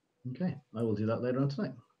 Okay, I will do that later on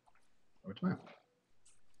tonight. Or tomorrow.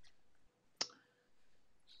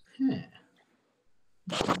 Yeah.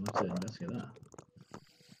 Let's investigate that.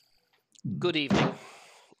 Good evening.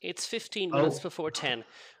 It's 15 minutes before 10.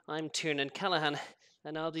 I'm Tiernan O'Callaghan,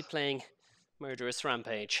 and I'll be playing Murderous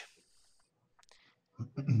Rampage.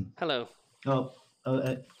 Hello.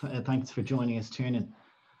 Thanks for joining us, Tiernan.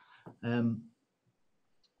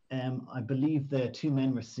 I believe the two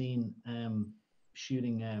men were seen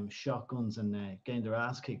shooting shotguns and getting their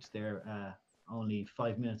ass kicked there only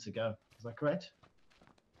 5 minutes ago. Is that correct?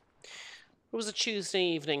 It was a Tuesday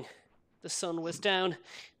evening. The sun was down.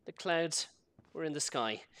 The clouds were in the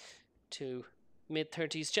sky. Two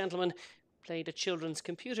mid-30s gentlemen played a children's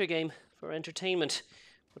computer game for entertainment.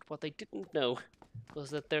 But what they didn't know was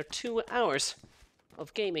that their 2 hours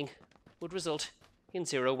of gaming would result in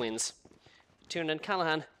 0 wins. Tiernan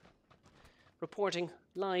O'Callaghan reporting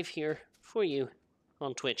live here for you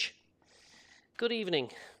on Twitch. Good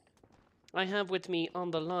evening. I have with me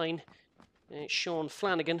on the line Sean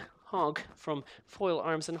Flanagan, Hog, from Foil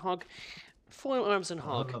Arms and Hog. Foil Arms and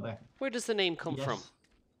Hog, where does the name come from?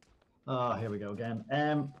 Oh, here we go again.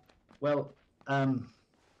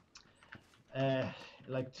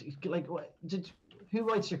 Who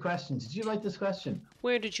writes your questions? Did you write this question?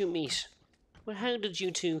 Where did you meet? Well, how did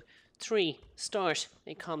you three start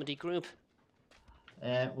a comedy group?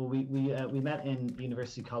 We met in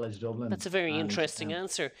University College Dublin. That's a very interesting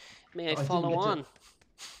answer. May I follow on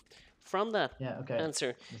from that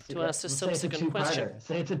answer to ask a subsequent question?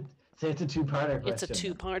 Say it's a two-parter question. It's a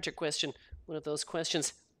two-parter question. One of those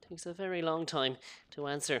questions takes a very long time to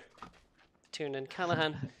answer. Tiernan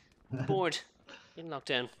O'Callaghan, bored in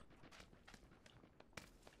lockdown.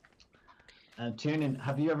 Tiernan,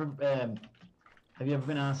 have you ever been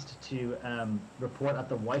asked to report at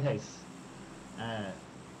the White House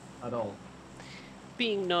at all?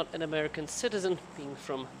 Being not an American citizen, being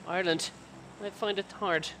from Ireland, I find it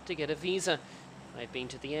hard to get a visa. I've been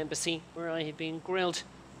to the embassy where I have been grilled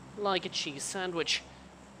like a cheese sandwich.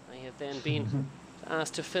 I have then been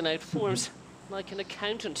asked to fill out forms like an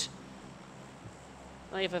accountant.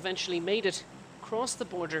 I have eventually made it across the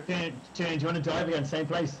border. Tiernan, do you want to dive again? Same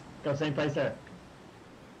place. Go same place there.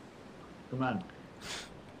 Come on.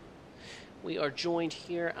 We are joined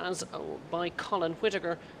here by Colin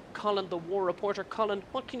Whittaker. Colin, the war reporter. Colin,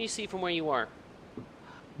 what can you see from where you are?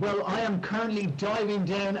 Well, I am currently diving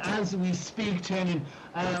down as we speak, Tiernan.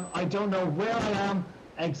 I don't know where I am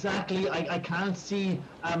exactly. I can't see.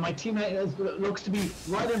 My teammate looks to be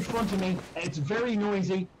right in front of me. It's very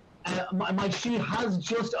noisy. My chute has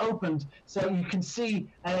just opened, so you can see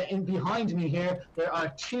in behind me here, there are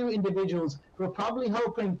 2 individuals who are probably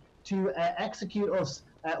hoping to execute us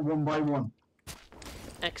one by one.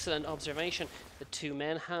 Excellent observation. The 2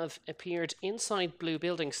 men have appeared inside blue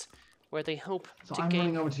buildings where they hope to I'm gain...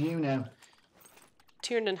 running over to you now.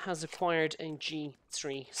 Tiernan has acquired a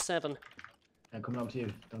G37. I'm coming over to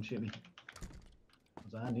you. Don't shoot me.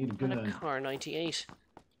 I need a gun. And a Car 98.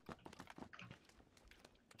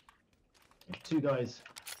 2 guys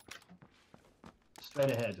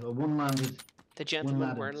straight ahead. Well, one landed. The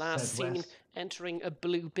gentlemen were last seen entering a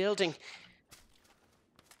blue building.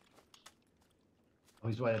 Oh,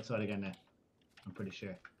 he's right outside again now. I'm pretty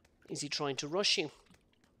sure. Is he trying to rush you?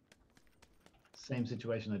 Same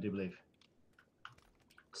situation, I do believe.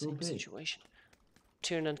 Same situation.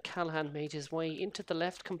 Tiernan O'Callaghan made his way into the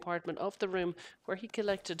left compartment of the room where he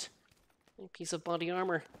collected a piece of body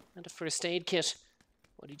armor and a first aid kit.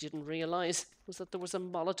 What he didn't realise was that there was a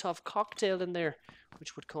Molotov cocktail in there,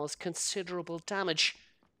 which would cause considerable damage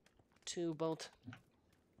to both.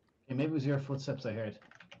 Okay, maybe it was your footsteps I heard.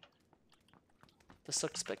 The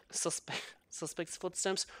suspect's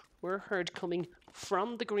footsteps were heard coming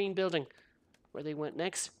from the green building. Where they went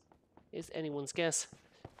next is anyone's guess.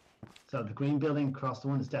 So the green building across the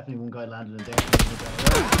one is definitely one guy landed in there.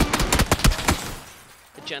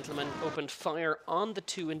 The gentleman opened fire on the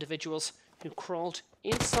 2 individuals who crawled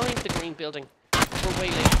inside the green building and were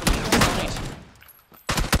waylaid from the inside.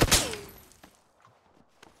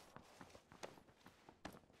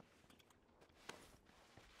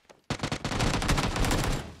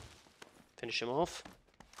 Finish him off.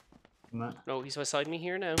 No, he's beside me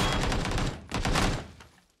here now.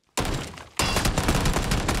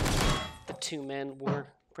 The 2 men were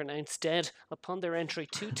pronounced dead upon their entry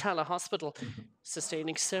to Tala Hospital,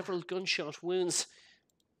 sustaining several gunshot wounds.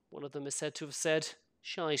 One of them is said to have said,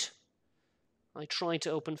 "Shite. I tried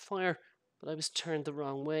to open fire, but I was turned the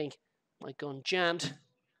wrong way. My gun jammed.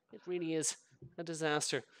 It really is a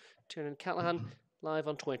disaster." Tiernan O'Callaghan, live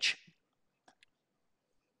on Twitch.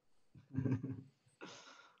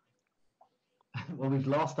 Well, we've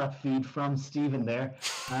lost that feed from Stephen there,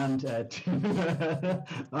 and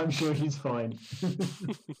I'm sure he's fine.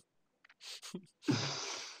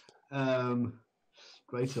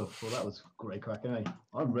 Great stuff. Well, that was great crack. Anyway,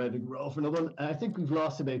 I'm ready to roll for another one. I think we've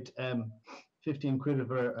lost about 15 quid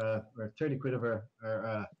of our, or 30 quid of our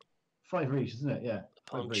 5 each, isn't it? Yeah.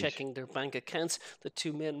 Upon checking their bank accounts, the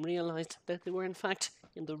two men realised that they were in fact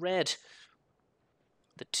in the red.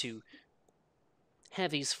 The two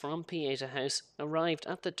heavies from Pieta House arrived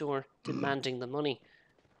at the door demanding the money.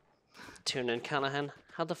 Tiernan O'Callaghan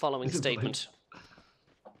had the following statement.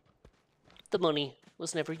 "The money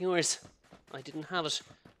was never yours. I didn't have it.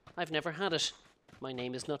 I've never had it. My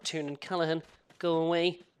name is not Tiernan O'Callaghan. Go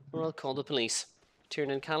away or I'll call the police."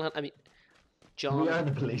 Tiernan O'Callaghan, I mean, John. We are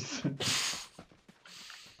the police.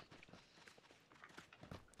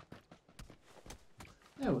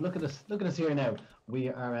 Now, look at us. Look at us here now. We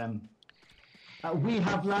are. We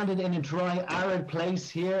have landed in a dry, arid place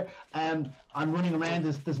here. I'm running around.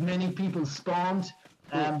 There's many people spawned.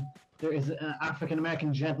 There is an African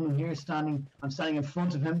American gentleman here standing. I'm standing in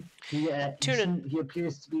front of him. He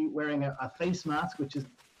appears to be wearing a face mask, which is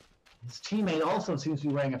his teammate also seems to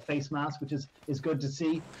be wearing a face mask, which is good to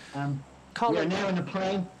see. We are now in a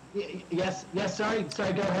plane. Yes. Sorry.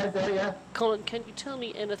 Go ahead there. Yeah. Colin, can you tell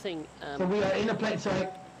me anything? So we are in a plane. Sorry.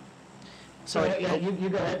 Yeah, you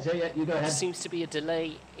go ahead. So, yeah, you go ahead. There seems to be a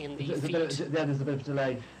delay in the feed. There's a bit of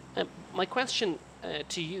delay. My question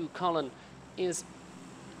to you, Colin, is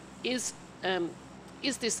this an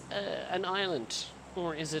island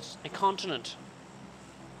or is it a continent?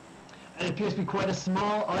 It appears to be quite a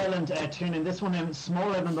small island, Tiernan. This one is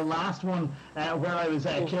smaller than the last one where I was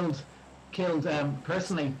killed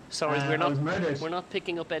personally. Sorry, I was murdered. We're not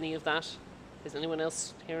picking up any of that. Is anyone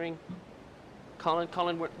else hearing? Colin,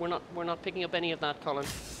 we're not picking up any of that, Colin.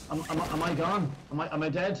 Am I gone? Am I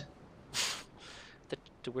dead?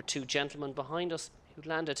 There were two gentlemen behind us who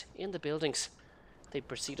landed in the buildings. They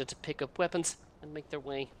proceeded to pick up weapons and make their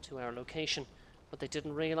way to our location. What they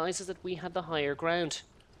didn't realise is that we had the higher ground.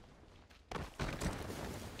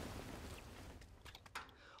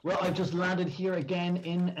 Well, I've just landed here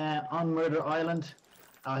again on Murder Island.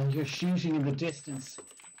 I hear shooting in the distance.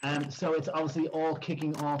 So it's obviously all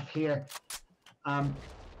kicking off here. I'm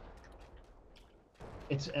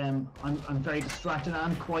very distracted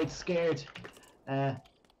and quite scared. But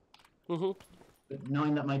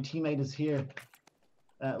knowing that my teammate is here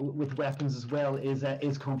with weapons as well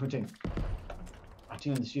is comforting. Back to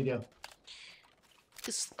you in the studio.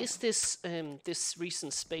 Is this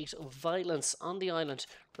recent spate of violence on the island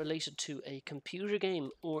related to a computer game,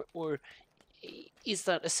 or is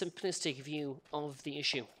that a simplistic view of the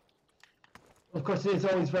issue? Of course, it is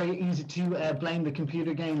always very easy to blame the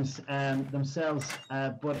computer games themselves,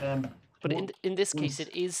 but in this case,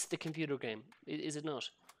 it is the computer game, is it not?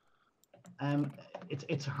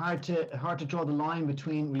 It's hard to draw the line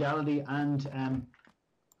between reality and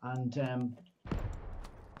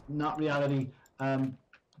not reality.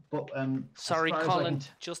 Sorry, Colin.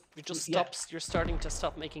 You're starting to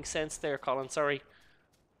stop making sense there, Colin. Sorry.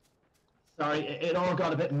 Sorry, it all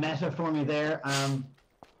got a bit meta for me there.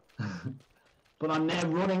 But I'm now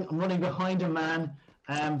running. I'm running behind a man.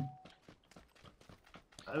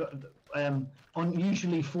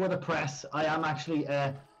 Unusually for the press, I am actually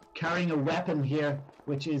carrying a weapon here,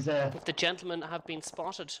 which is. The gentlemen have been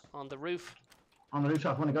spotted on the roof. On the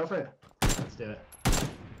rooftop. Want to go for it? Let's do it.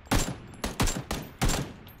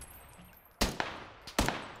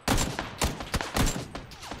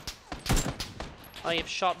 I have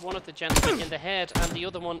shot one of the gentlemen in the head and the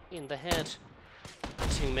other one in the head. The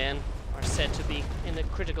two men are said to be in a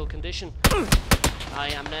critical condition.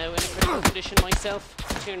 I am now in a critical condition myself.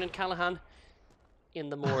 Tiernan O'Callaghan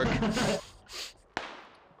in the morgue.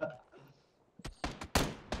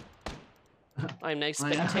 I'm now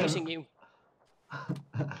spectating you.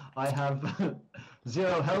 I have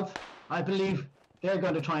 0 health. I believe they're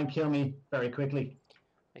going to try and kill me very quickly.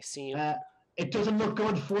 I see you. It doesn't look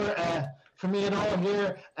good for me at all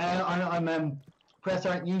here. Press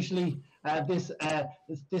aren't usually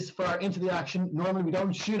this far into the action. Normally we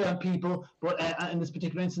don't shoot at people, but in this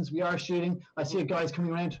particular instance we are shooting. I see a guy's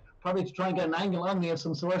coming around, probably to try and get an angle on me of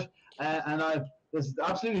some sort, and there's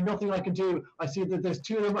absolutely nothing I can do. I see that there's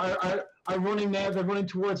two of them are running now. They're running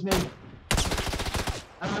towards me, and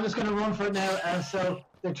I'm just going to run for it now. So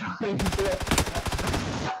they're trying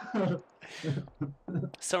to.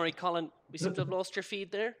 Sorry, Colin. We seem to have lost your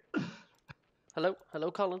feed there. Hello,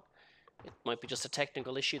 Colin. It might be just a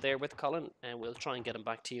technical issue there with Colin, and we'll try and get him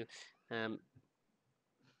back to you.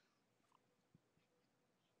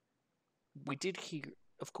 We did hear,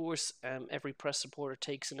 of course, every press reporter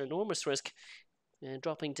takes an enormous risk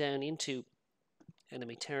dropping down into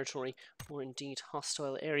enemy territory or indeed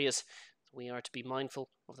hostile areas. We are to be mindful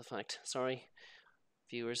of the fact. Sorry,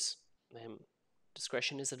 viewers,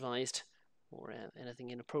 discretion is advised, or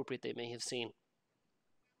anything inappropriate they may have seen.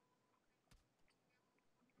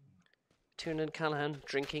 Tiernan O'Callaghan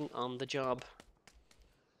drinking on the job.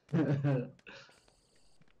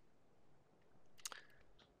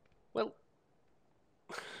 Well,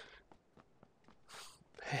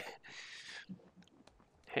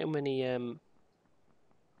 how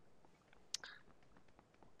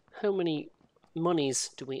many monies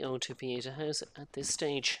do we owe to FAHs at this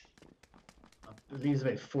stage? I believe it's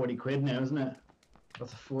about 40 quid now, isn't it?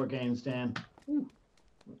 That's 4 games down. Ooh.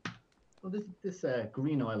 Well, this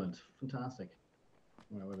green island, fantastic.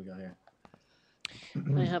 What have we got here?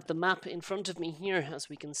 I have the map in front of me here. As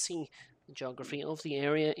we can see, the geography of the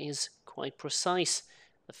area is quite precise.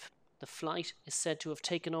 The flight is said to have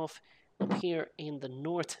taken off up here in the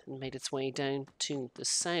north and made its way down to the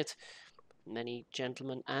south. Many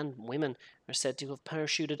gentlemen and women are said to have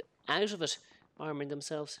parachuted out of it, arming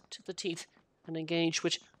themselves to the teeth, an engage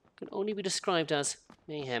which can only be described as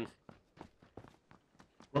mayhem.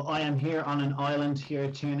 Well, I am here on an island here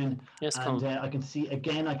at Tiernan, yes, and I can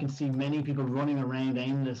see many people running around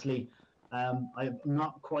aimlessly. I'm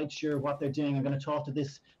not quite sure what they're doing. I'm going to talk to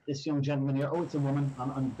this young gentleman here. Oh, it's a woman.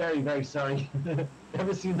 I'm very, very sorry.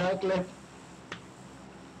 Ever seen that clip?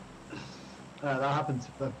 That happens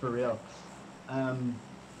for real.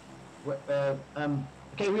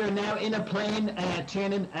 Okay, we are now in a plane,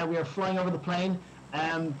 Tiernan. We are flying over the plane.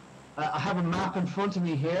 I have a map in front of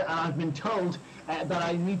me here, and I've been told that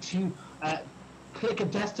I need to click a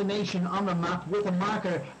destination on the map with a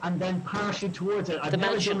marker and then parachute towards it. I've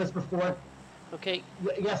never done this before. Okay.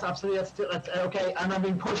 Yes, absolutely. That's okay. And I've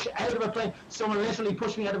been pushed out of a plane. Someone literally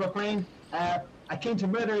pushed me out of a plane. I came to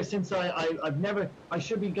murder since I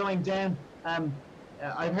should be going down.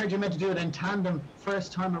 I've heard you're meant to do it in tandem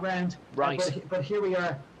first time around. Right. But here we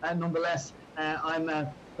are, nonetheless.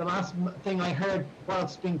 The last thing I heard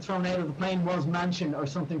whilst being thrown out of the plane was mansion or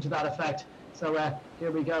something to that effect. So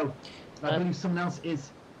here we go. I believe someone else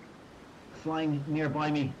is flying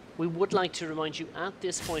nearby me. We would like to remind you at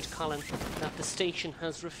this point, Colin, that the station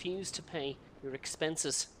has refused to pay your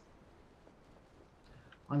expenses.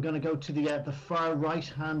 I'm going to go to the far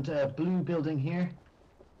right-hand blue building here.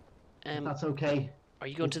 If that's okay. Are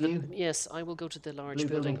you going to the... Yes, I will go to the large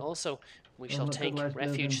building also. We shall take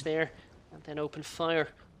refuge there and then open fire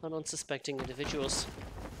on unsuspecting individuals.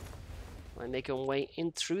 I make my way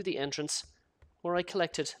in through the entrance where I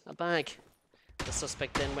collected a bag. The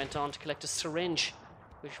suspect then went on to collect a syringe,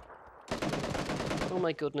 which... Oh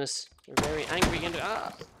my goodness, you're very angry and...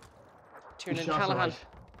 Tiernan O'Callaghan,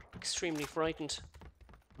 extremely frightened.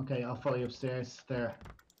 Okay, I'll follow you upstairs there.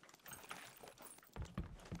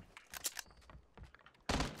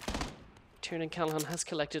 Tiernan O'Callaghan has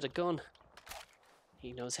collected a gun.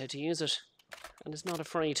 He knows how to use it and is not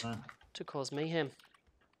afraid to cause mayhem.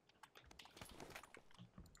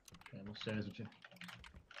 Okay, I'm upstairs with you.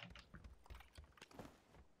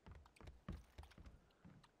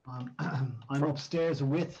 I'm upstairs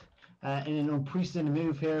with, in an unprecedented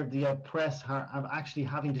move here, the press are actually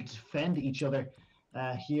having to defend each other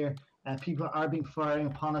here. People are being firing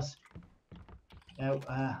upon us.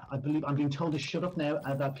 I believe I'm being told to shut up now,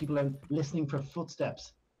 that people are listening for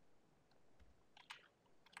footsteps.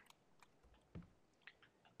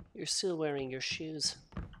 You're still wearing your shoes.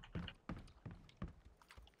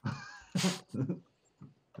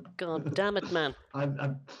 God damn it, man.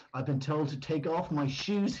 I've been told to take off my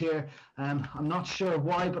shoes here. I'm not sure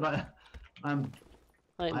why, but I'm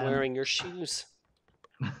wearing your shoes.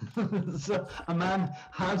 So a man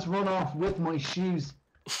has run off with my shoes.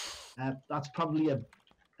 That's probably a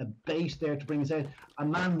bait there to bring us out. A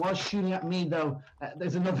man was shooting at me though.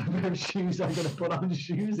 There's another pair of shoes. I'm going to put on the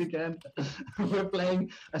shoes again. We're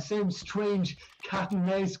playing a same strange cat and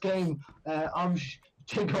mouse game.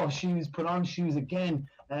 Take off shoes, put on shoes again.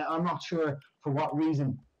 I'm not sure for what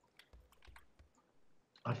reason.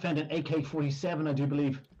 I found an AK-47, I do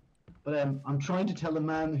believe. But I'm trying to tell the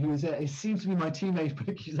man who is, it seems to be my teammate,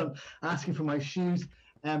 but he's asking for my shoes,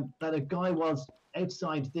 that a guy was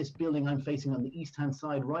outside this building I'm facing on the east-hand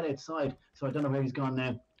side, right outside. So I don't know where he's gone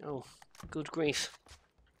now. Oh, good grief.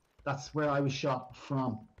 That's where I was shot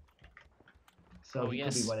from. So he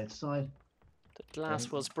could be right outside. The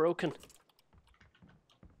glass was broken.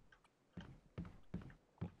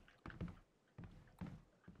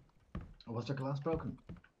 Was their glass broken?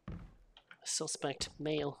 Suspect,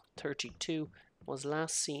 male, 32, was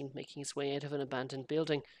last seen making his way out of an abandoned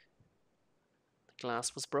building. The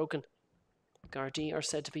glass was broken. Gardaí are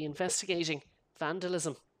said to be investigating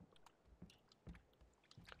vandalism.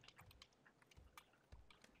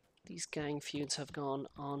 These gang feuds have gone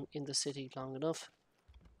on in the city long enough.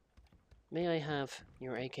 May I have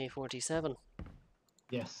your AK-47?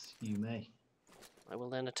 Yes, you may. I will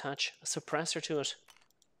then attach a suppressor to it.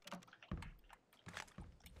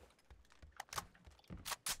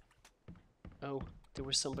 Oh, there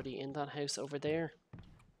was somebody in that house over there.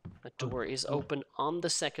 That door is open on the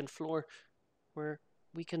second floor, where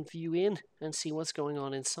we can view in and see what's going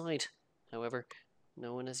on inside. However,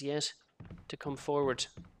 no one has yet to come forward.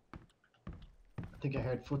 I think I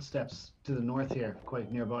heard footsteps to the north here,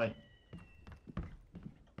 quite nearby.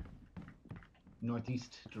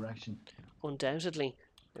 Northeast direction. Undoubtedly,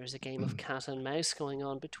 there's a game of cat and mouse going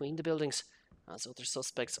on between the buildings, as other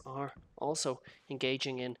suspects are also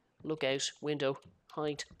engaging in look out, window,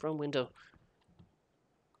 hide from window.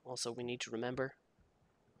 Also, we need to remember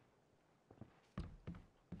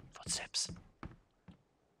footsteps.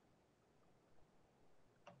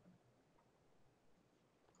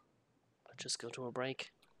 Let's just go to a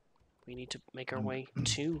break. We need to make our way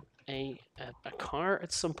to a car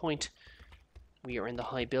at some point. We are in the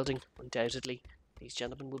high building, undoubtedly. These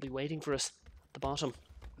gentlemen will be waiting for us at the bottom.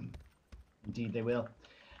 Indeed they will.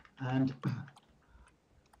 And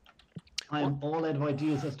I'm all out of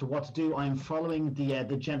ideas as to what to do. I'm following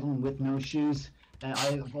the gentleman with no shoes. I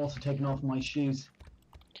have also taken off my shoes.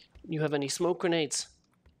 You have any smoke grenades?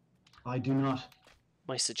 I do not.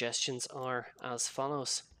 My suggestions are as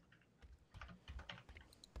follows.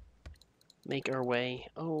 Make our way.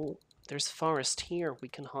 Oh, there's forest here we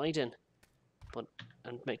can hide in.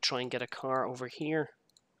 And try and get a car over here.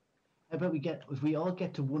 How about if we all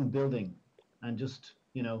get to one building and just,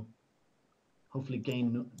 you know, hopefully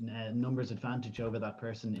gain numbers advantage over that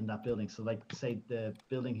person in that building. So, like, say the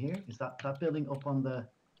building here, is that building up on the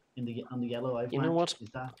yellow I've marked? You know what? Is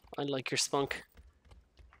that? I like your spunk.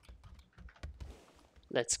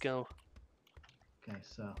 Let's go. Okay,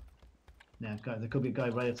 so now there could be a guy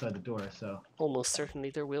right outside the door. So almost certainly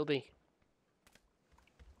there will be.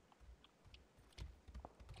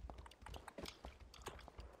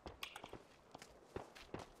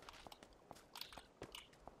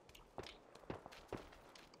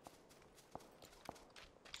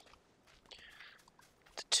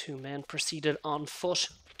 Two men proceeded on foot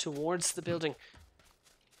towards the building.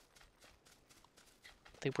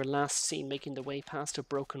 They were last seen making their way past a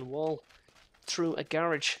broken wall, through a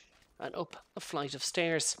garage, and up a flight of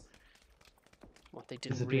stairs. What they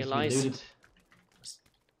didn't realise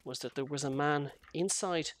was that there was a man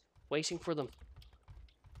inside waiting for them,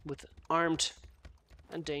 with armed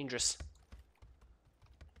and dangerous.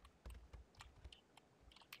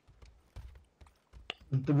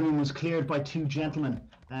 The room was cleared by two gentlemen.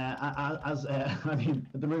 I mean,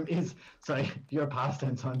 the room is, sorry, you're past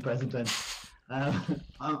tense, I'm present tense.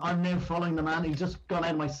 I'm now following the man. He's just gone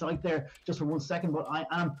out of my sight there just for 1 second, but I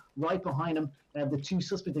am right behind him. The two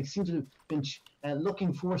suspects, they seem to have been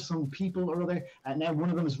looking for some people or other. Now one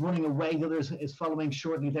of them is running away, the other is following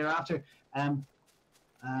shortly thereafter. I'm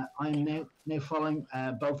now following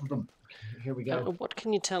both of them. Here we go. What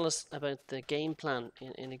can you tell us about the game plan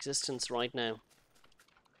in existence right now?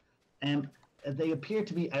 They appear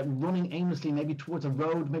to be running aimlessly, maybe towards a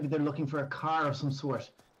road. Maybe they're looking for a car of some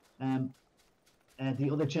sort. The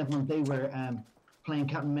other gentleman they were playing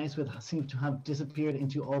cat and mouse with seems to have disappeared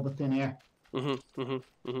into all but thin air. But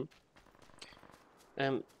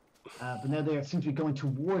now they seem to be going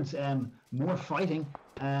towards more fighting.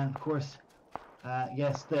 Of course,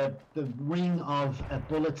 yes, the ring of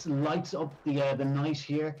bullets lights up the night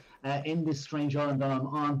here in this strange island that I'm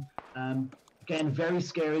on. Again, very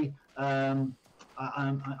scary. One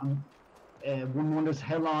wonders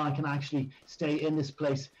how long I can actually stay in this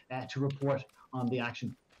place to report on the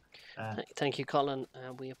action. Thank you, Colin.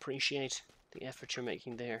 We appreciate the effort you're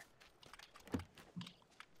making there.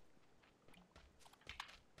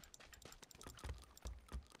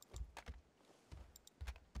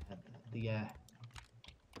 They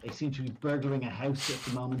seem to be burglaring a house at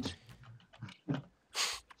the moment.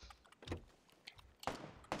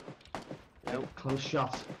 Close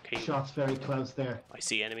shots. Okay. Shots very close there. I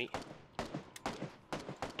see enemy.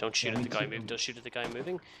 Don't shoot at the guy moving. Don't shoot at the guy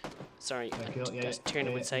moving. Sorry, as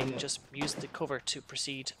Tiernan would say, just use the cover to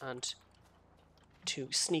proceed and to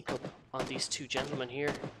sneak up on these two gentlemen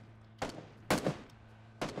here.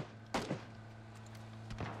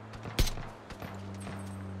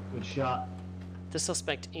 Good shot. The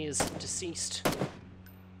suspect is deceased.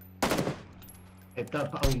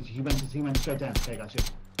 He went straight down. Okay, got you.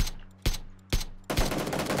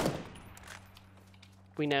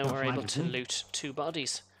 We now are able to loot 2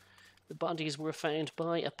 bodies. The bodies were found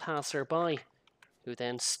by a passerby, who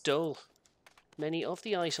then stole many of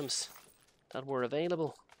the items that were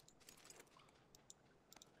available.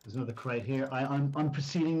 There's another crate here. I'm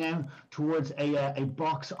proceeding now towards a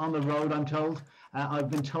box on the road, I'm told.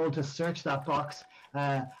 I've been told to search that box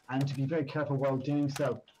and to be very careful while doing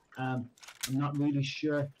so. I'm not really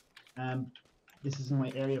sure. This is in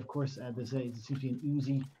my area, of course. There seems to be an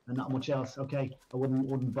Uzi and not much else. Okay, I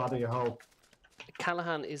wouldn't bother your hole.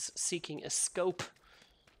 Callaghan is seeking a scope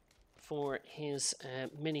for his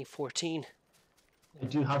Mini 14. I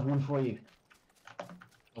do have one for you.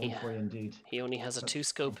 One for you indeed. He only has a 2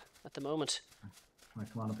 scope at the moment. Right,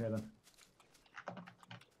 come on up here then.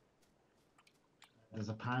 There's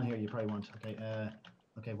a pan here you probably want. Okay,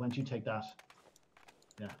 okay, why don't you take that?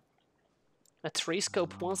 Yeah. A 3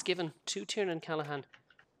 scope was given to Tiernan Callaghan.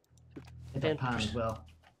 Take that pan as well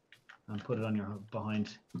and put it on your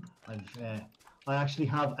behind. I actually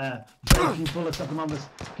have very few bullets at the moment.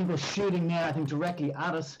 People shooting now, I think, directly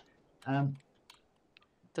at us.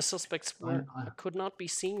 The suspects could not be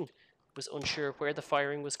seen. Was unsure where the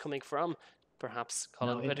firing was coming from. Perhaps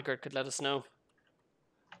Colin Whittaker could let us know.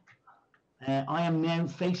 I am now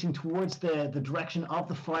facing towards the direction of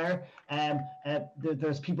the fire.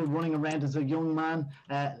 There's people running around. As a young man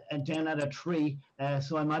down at a tree,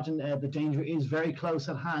 so I imagine the danger is very close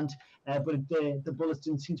at hand. But the bullets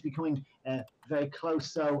didn't seem to be coming very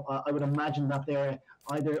close, so I would imagine that they're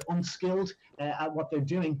either unskilled at what they're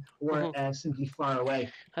doing or simply far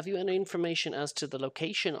away. Have you any information as to the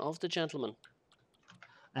location of the gentleman?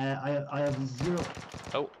 I have 0.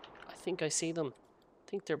 Oh, I think I see them. I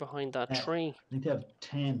think they're behind that tree. I think they have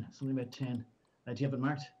 10, something about 10. Do you have it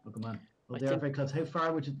marked? Oh, come on. Oh, they are very close. How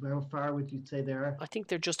far would you say they are? I think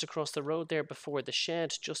they're just across the road there before the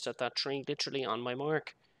shed, just at that tree, literally on my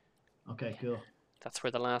mark. Okay, cool. That's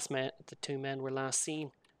where the 2 men were last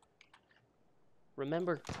seen.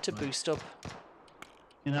 Remember to boost up.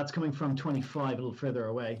 And that's coming from 25, a little further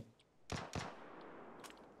away.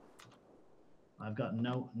 I've got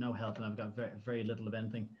no health, and I've got very little of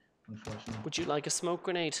anything, unfortunately. Would you like a smoke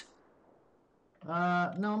grenade?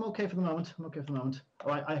 No, I'm okay for the moment.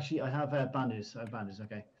 Oh, I have bandages.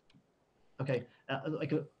 Okay. Okay.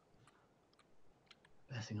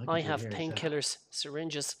 I have painkillers,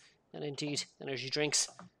 syringes, and indeed energy drinks.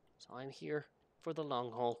 So I'm here for the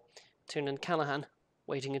long haul. Tiernan Callaghan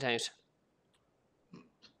waiting it out.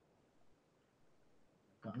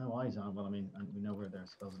 Got no eyes on. Well, I mean, and we know where they're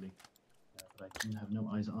supposedly, but I do have no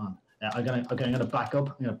eyes on. I'm gonna back up.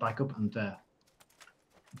 I'm gonna back up and there.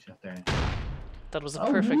 That was a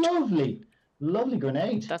perfect. Lovely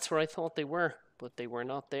grenade. That's where I thought they were, but they were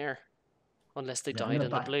not there, unless they died in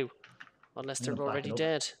the blue, unless they're already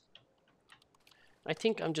dead. I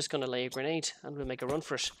think I'm just gonna lay a grenade and we'll make a run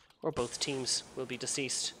for it, or both teams will be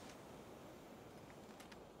deceased.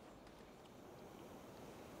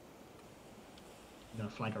 You're gonna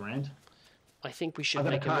flank around? I think we should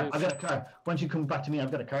make a move. I've got a car. Why don't you come back to me?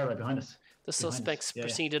 I've got a car right behind us. The suspects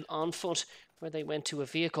proceeded on foot, where they went to a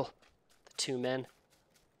vehicle. The 2 men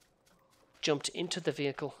jumped into the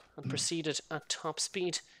vehicle and proceeded at top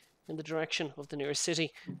speed in the direction of the nearest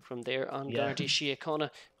city. From there on, Gardaí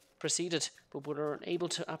Síochána proceeded, but were unable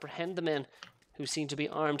to apprehend the men, who seemed to be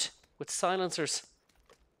armed with silencers,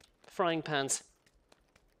 frying pans,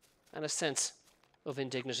 and a sense of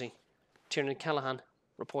indignity. Tiernan Callaghan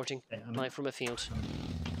reporting live from a field.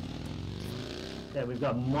 Yeah, we've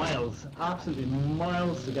got miles, absolutely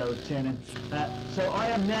miles to go, Tiernan. So I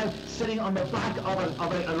am now sitting on the back of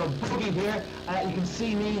a buggy here. You can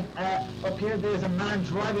see me up here. There's a man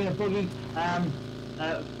driving a buggy,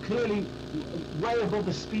 clearly way above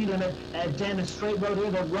the speed limit down a straight road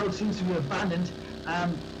here. The road seems to be abandoned.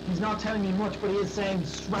 He's not telling me much, but he is saying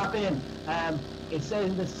strap in. It's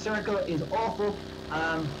saying the circle is awful.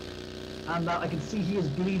 And I can see he is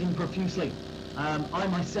bleeding profusely. I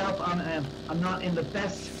myself, I'm not in the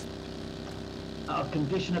best of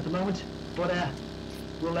condition at the moment, but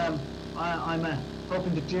I'm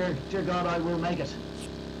hoping that dear God I will make it.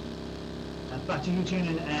 Back to you,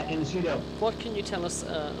 Tiernan, in the studio. What can you tell us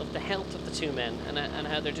of the health of the 2 men and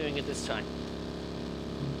how they're doing at this time?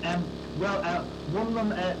 Well, one of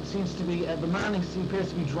them seems to be, the man who appears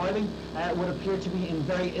to be driving would appear to be in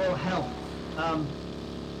very ill health.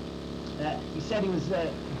 He said he was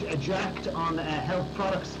jacked on health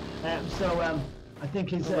products, so I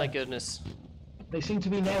think his... oh my goodness. They seem to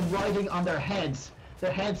be now riding on their heads.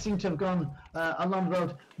 Their heads seem to have gone along the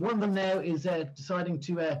road. One of them now is deciding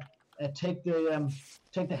to take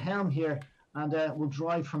the helm here and we'll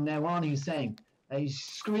drive from now on, he's saying. He's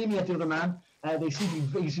screaming at the other man. They seem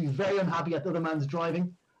to be very unhappy at the other man's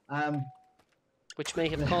driving. Which may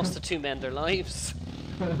have cost the two men their lives.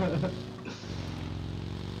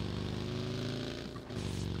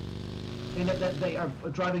 In that they are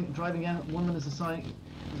driving in. One of them is a sign.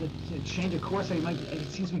 A change of course.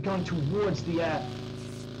 It seems to be going towards the.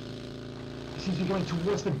 Seems to be going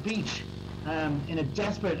towards the beach, in a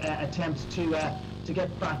desperate attempt to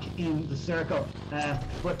get back in the circle.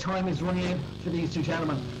 But time is running out for these two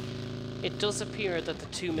gentlemen. It does appear that the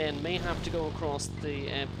two men may have to go across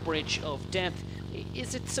the Bridge of Death.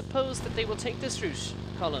 Is it supposed that they will take this route,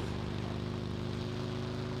 Colin?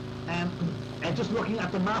 Just looking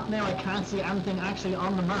at the map now, I can't see anything actually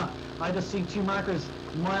on the map. I just see two markers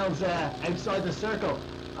miles outside the circle.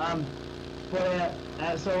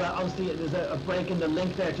 So obviously there's a break in the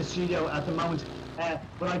link there to studio at the moment.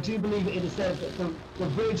 But I do believe it is the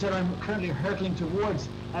bridge that I'm currently hurtling towards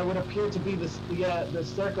would appear to be the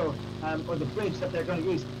circle or the bridge that they're going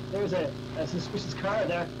to use. There's a suspicious car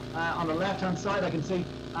there on the left-hand side, I can see,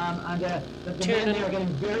 and the men there are getting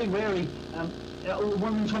very wary.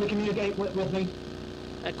 One of them trying to communicate with me.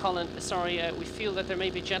 Colin, sorry, we feel that there may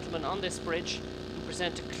be gentlemen on this bridge who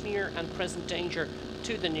present a clear and present danger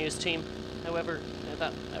to the news team. However,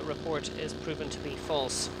 that report is proven to be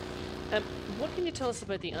false. What can you tell us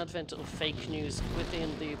about the advent of fake news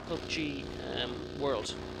within the PUBG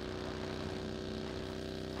world?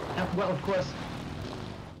 Well, of course.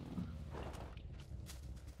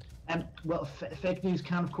 Fake news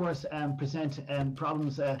can, of course, present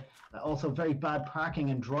problems. Also, very bad parking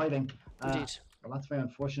and driving. Indeed. Well, that's very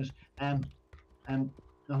unfortunate. Not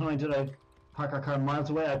only did I park our car miles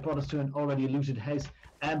away, I brought us to an already looted house.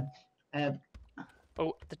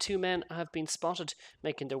 Oh, the two men have been spotted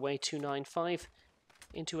making their way 295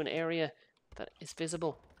 into an area that is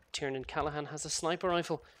visible. Tiernan O'Callaghan has a sniper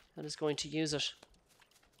rifle and is going to use it.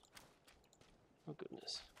 Oh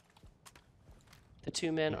goodness. The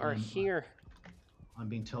two men are here. I'm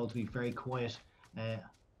being told to be very quiet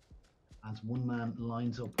as one man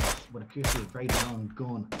lines up what appears to be a very long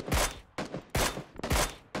gun.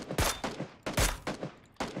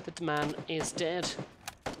 The man is dead.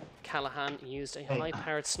 O'Callaghan used a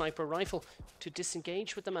high-powered sniper rifle to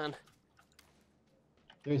disengage with the man.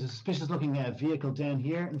 There's a suspicious-looking vehicle down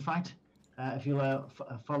here, in fact, if you'll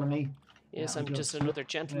follow me. Yes, I'm just another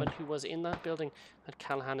gentleman who was in that building that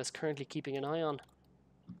O'Callaghan is currently keeping an eye on.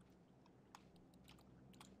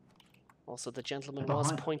 Also, the gentleman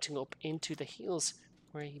was pointing up into the hills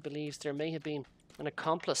where he believes there may have been an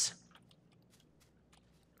accomplice.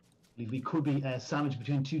 We could be sandwiched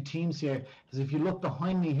between two teams here, because if you look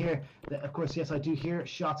behind me here, of course, yes, I do hear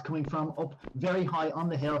shots coming from up very high on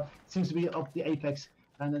the hill. It seems to be up the apex,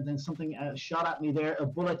 and then something shot at me there. A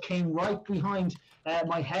bullet came right behind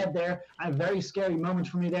my head there. A very scary moment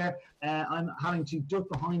for me there. I'm having to duck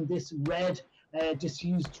behind this red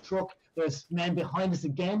disused truck. There's men behind us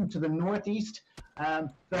again to the northeast,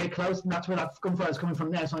 very close, and that's where that gunfire is coming from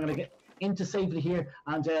now. So I'm going to get into safety here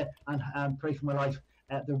and pray for my life.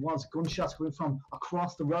 There was gunshots coming from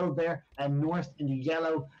across the road there, north in the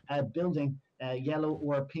yellow building, yellow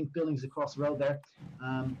or pink buildings across the road there.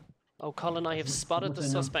 Oh, Colin, I have spotted the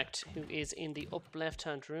suspect who is in the up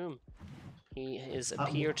left-hand room. He is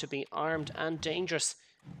appeared to be armed and dangerous.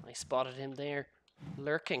 I spotted him there,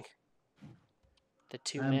 lurking. The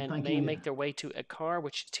two men may make their way to a car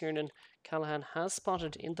which Tiernan O'Callaghan has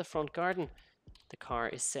spotted in the front garden. The car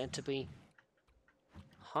is said to be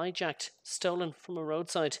hijacked, stolen from a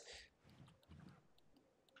roadside.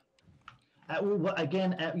 Well,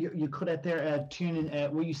 again, you cut out there,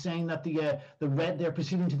 Tiernan. Were you saying that the red, they're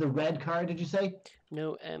proceeding to the red car? Did you say?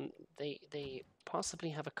 No, they possibly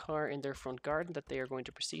have a car in their front garden that they are going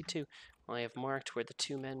to proceed to. I have marked where the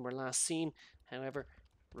two men were last seen. However,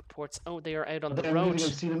 reports. Oh, they are out on the road.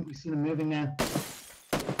 We see them moving now.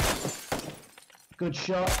 Good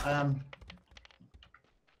shot. I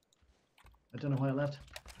don't know why I left.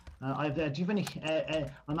 Do you have any?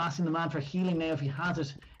 I'm asking the man for healing now. If he has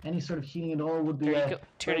it, any sort of healing at all would be. There you go.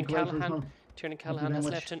 Tiernan O'Callaghan has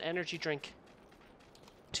left an energy drink.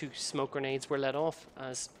 2 smoke grenades were let off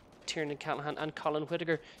as Tiernan O'Callaghan and Colin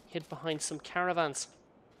Whittaker hid behind some caravans.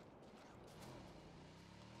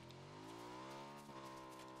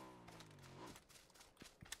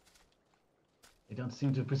 They don't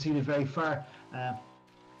seem to have proceeded very far.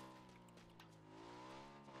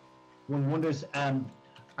 One wonders,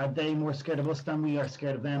 are they more scared of us than we are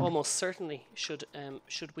scared of them? Almost certainly. Should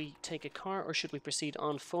we take a car or should we proceed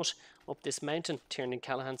on foot up this mountain? Tiernan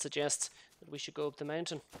O'Callaghan suggests that we should go up the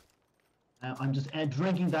mountain. I'm just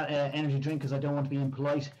drinking that energy drink because I don't want to be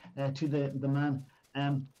impolite to the man.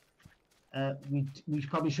 We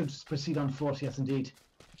probably should proceed on foot. Yes, indeed.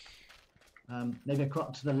 Maybe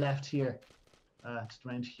across to the left here. Just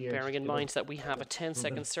around here. Bearing in mind that we have a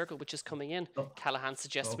 10-second circle which is coming in, Callaghan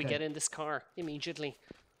suggests we get in this car immediately.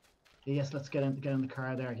 Yes, let's get in the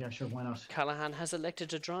car there. Yeah, sure, why not? Callaghan has elected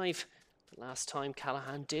to drive. The last time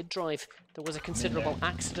Callaghan did drive, there was a considerable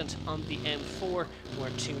accident on the M4 where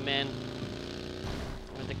two men,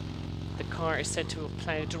 where the car is said to have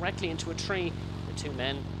ploughed directly into a tree. The two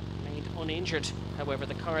men remained uninjured. However,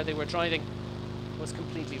 the car they were driving was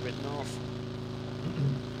completely written off.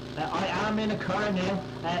 I am in a car now.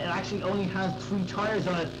 It actually only has 3 tires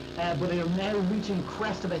on it, but they are now reaching the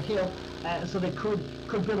crest of a hill, so they could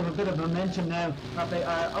build up a bit of momentum now. They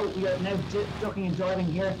are, we are now ducking and diving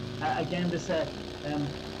here. Again, this I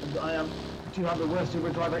do have the worst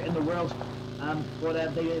Uber driver in the world,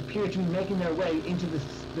 but they appear to be making their way into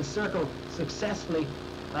the circle successfully.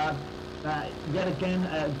 Yet again,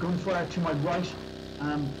 gunfire to my right.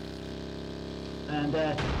 And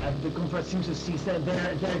the gunfire seems to cease there.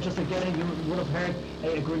 Just again, you would have heard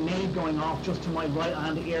a grenade going off just to my right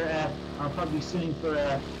hand ear. I'll probably be suing for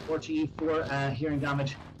RTE for hearing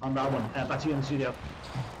damage on that one. Back to you in the studio.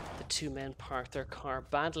 The two men parked their car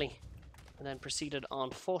badly and then proceeded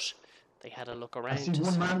on foot. They had a look around. I see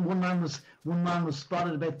one man was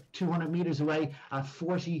spotted about 200 meters away at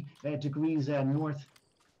 40 degrees north,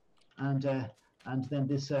 and then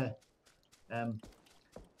this a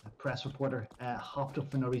press reporter hopped up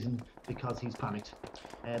for no reason because he's panicked.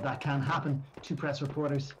 That can happen to press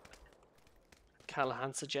reporters.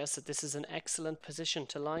 Callaghan suggests that this is an excellent position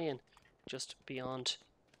to lie in, just below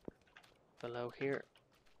here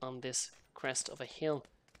on this crest of a hill.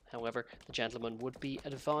 However, the gentleman would be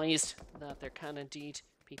advised that there can indeed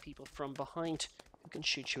be people from behind who can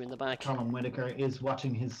shoot you in the back. Colin Whitaker is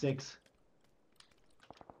watching his 6.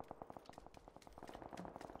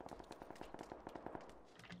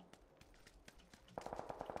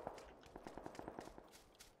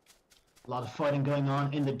 A lot of fighting going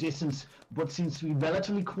on in the distance, but seems to be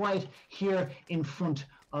relatively quiet here in front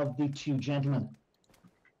of the two gentlemen.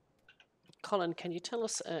 Colin, can you tell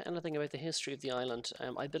us anything about the history of the island?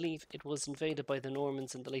 I believe it was invaded by the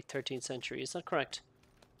Normans in the late 13th century, is that correct?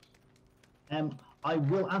 I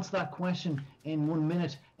will answer that question in 1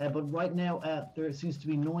 minute, but right now there seems to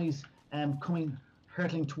be noise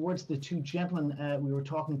hurtling towards the two gentlemen we were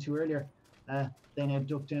talking to earlier. They now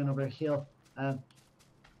duck down over a hill. Of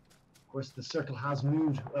course, the circle has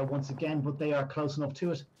moved once again, but they are close enough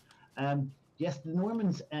to it. Yes, the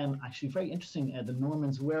Normans, actually very interesting, the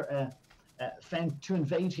Normans were found to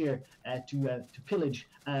invade here, to pillage,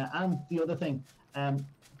 and the other thing,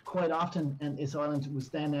 quite often this island was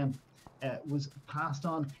then was passed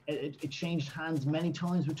on. It changed hands many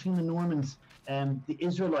times between the Normans, the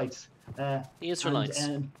Israelites. The Israelites?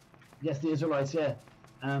 Yes, the Israelites, yeah.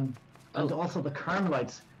 And also the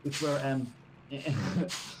Carmelites, which were...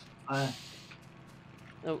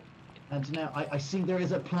 And now I see there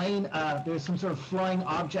is a plane, there's some sort of flying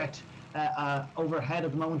object overhead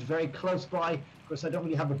at the moment, very close by. Of course, I don't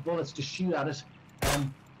really have the bullets to shoot at it.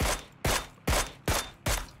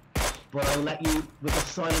 But I'll let you, with the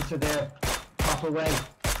silencer there, pop away.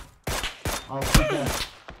 I'll keep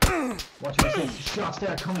watch your 6 shots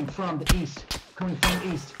there coming from the east.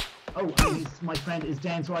 Oh, and my friend is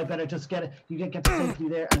down, so I better just get it. You get safely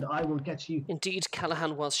there, and I will get you. Indeed,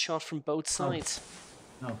 Callaghan was shot from both sides.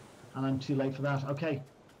 No, and I'm too late for that. Okay.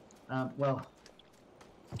 Well,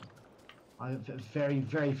 I have very,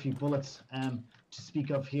 very few bullets to speak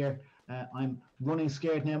of here. I'm running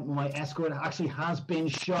scared now. My escort actually has been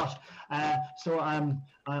shot, so I'm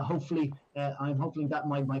hopefully that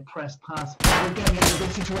my press pass. We're getting into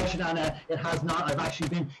this situation, and it has not. I've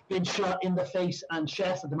actually been shot in the face and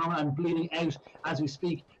chest. At the moment, I'm bleeding out as we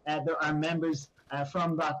speak. There are members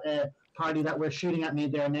from that party that were shooting at me.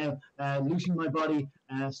 They're now looting my body,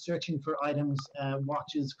 searching for items,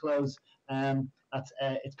 watches, clothes.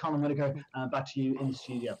 It's Colin Whitaker. Back to you in the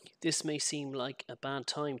studio. This may seem like a bad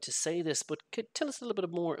time to say this, but could tell us a little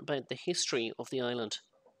bit more about the history of the island?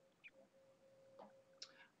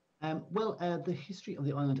 Well, the history of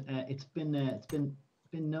the island, it's been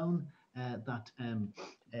known that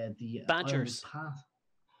the Badgers.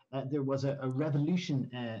 There was a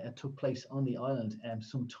revolution took place on the island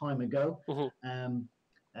some time ago. Mm-hmm.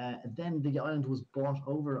 Then the island was bought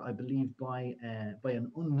over, I believe, by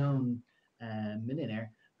an unknown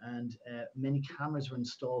millionaire, and many cameras were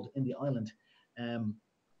installed in the island.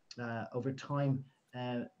 Over time,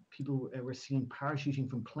 people were seen parachuting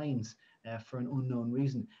from planes for an unknown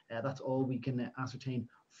reason. That's all we can ascertain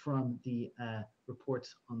from the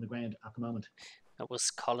reports on the ground at the moment. That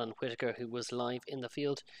was Colin Whitaker, who was live in the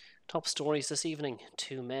field. Top stories this evening.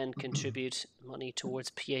 2 men contribute money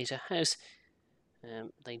towards Pieta House.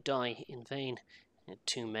 They die in vain.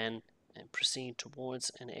 2 men proceed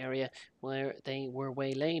towards an area where they were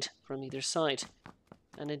waylaid from either side.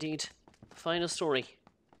 And indeed, the final story,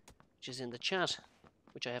 which is in the chat,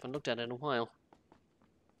 which I haven't looked at in a while.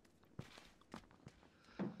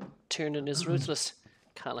 Tiernan is ruthless.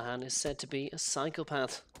 Callaghan is said to be a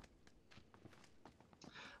psychopath.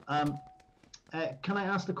 Can I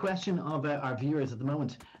ask the question of our viewers at the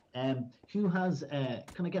moment? Who has,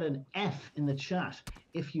 can I get an F in the chat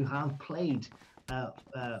if you have played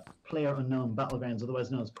PlayerUnknown Battlegrounds,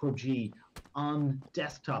 otherwise known as PUBG, on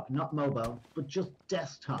desktop, not mobile, but just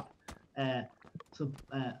desktop? So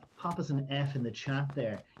pop us an F in the chat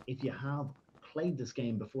there if you have played this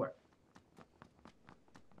game before.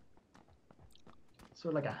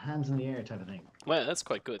 Sort of like a hands in the air type of thing. Well, that's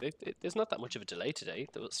quite good. There's not that much of a delay today.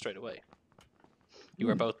 That was straight away. You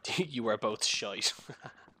were both you were both shite.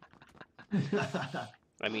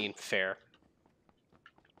 I mean, fair.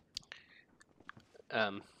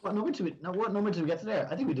 What number did we get to there?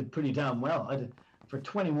 I think we did pretty damn well. I did for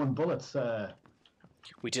 21 bullets.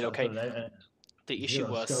 We did okay. The issue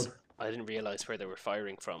was scope. I didn't realize where they were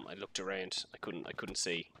firing from. I looked around. I couldn't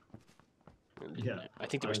see. Yeah, I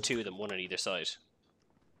think there was 2 of them, one on either side.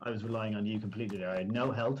 I was relying on you completely there. I had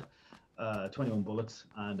no health, 21 bullets,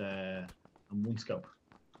 and 1 scope.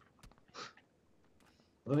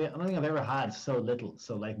 I don't think I've ever had so little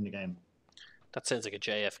so late in the game. That sounds like a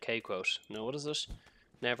JFK quote. No, what is it?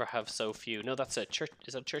 Never have so few. No, that's a Church.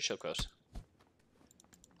 Is that a Churchill quote?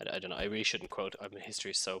 I don't know. I really shouldn't quote. My history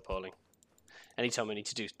is so appalling. Anytime I need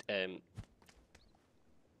to do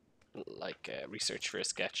research for a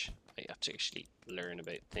sketch, I have to actually learn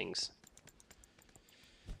about things.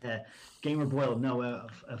 Gamer Boyle, no,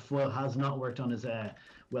 Foil has not worked on his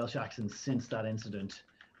Welsh accent since that incident,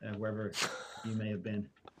 wherever you may have been.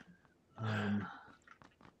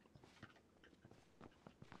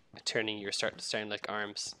 Turning, you're starting to sound like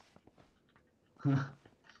Arms.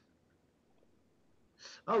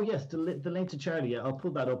 Oh yes, the link to Charlie. Yeah, I'll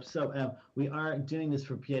pull that up. So we are doing this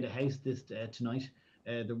for Pieta House this tonight.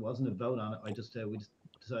 There wasn't a vote on it. we just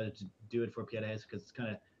decided to do it for Pieta House because it's kind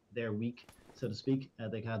of their week, so to speak.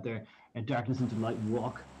 They had their Darkness into Light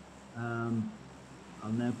walk. I'll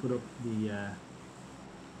now put up the.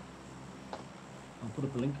 I'll put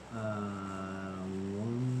up the link.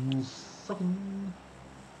 1 second.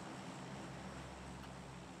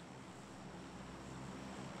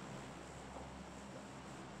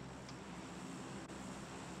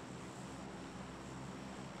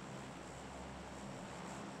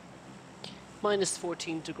 Minus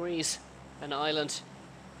 14 degrees, an island,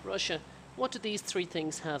 Russia. What do these 3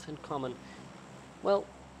 things have in common? Well,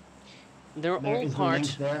 they're all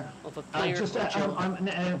part of a player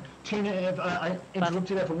Tina, if I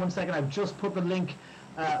interrupt you there for 1 second, I've just put the link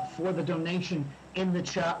for the donation in the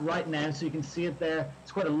chat right now, so you can see it there.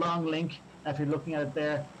 It's quite a long link if you're looking at it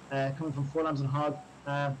there, coming from Foil Arms Hog.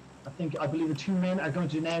 I believe the 2 men are going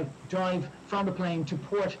to now drive from the plane to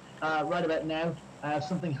port right about now.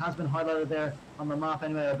 Something has been highlighted there on the map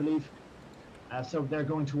anyway, I believe. So they're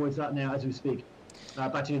going towards that now as we speak.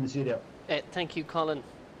 Back to you in the studio. Thank you, Colin.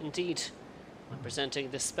 Indeed, I'm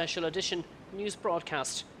presenting this special edition news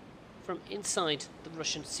broadcast from inside the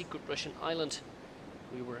secret Russian island.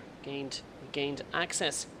 We gained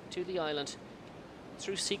access to the island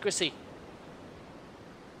through secrecy.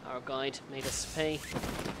 Our guide made us pay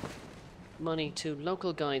money to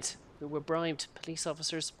local guides who were bribed, police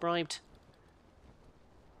officers bribed.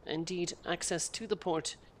 Indeed, access to the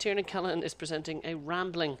port. Tiernan O'Callaghan is presenting a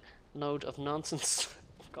rambling load of nonsense.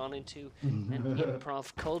 Gone into an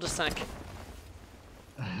improv cul-de-sac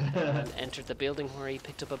and entered the building where he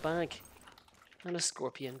picked up a bag and a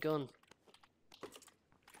scorpion gun.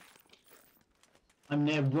 I'm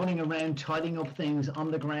now running around tidying up things on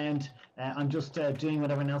the ground. I'm just doing what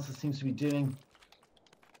everyone else seems to be doing.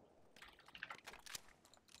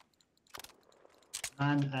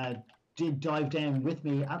 And did dive down with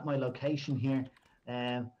me at my location here.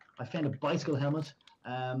 I found a bicycle helmet.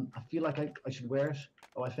 I feel like I should wear it.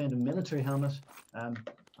 Oh, I found a military helmet. That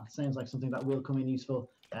sounds like something that will come in useful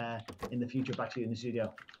in the future. Back to you in the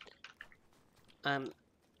studio.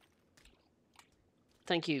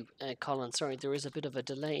 Thank you, Colin. Sorry, there is a bit of a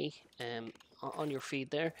delay on your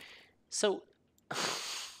feed there. So,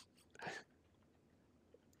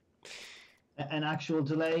 an actual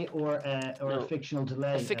delay or a fictional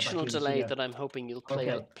delay? A fictional delay that I'm hoping you'll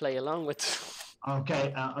play along with.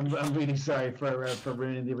 Okay, I'm really sorry for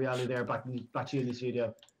ruining the reality there. Back to you in the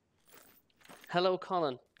studio. Hello,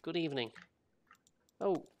 Colin. Good evening.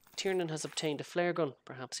 Oh, Tiernan has obtained a flare gun.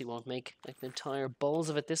 Perhaps he won't make like an entire balls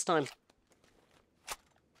of it this time.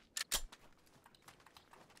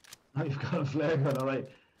 Oh, you've got a flare gun, all right.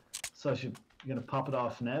 So you're gonna pop it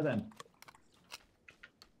off now then?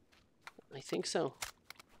 I think so.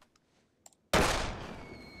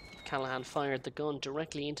 Callaghan fired the gun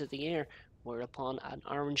directly into the air, whereupon an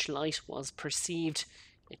orange light was perceived.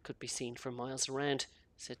 It could be seen for miles around,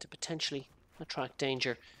 said to potentially attract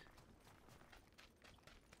danger.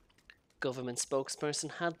 Government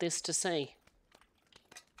spokesperson had this to say.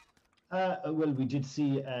 Well, we did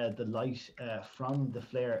see the light from the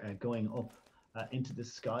flare going up into the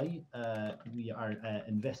sky. We are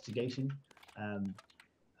investigating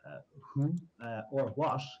who or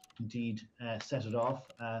what indeed set it off.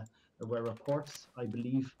 There were reports, I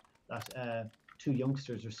believe, that two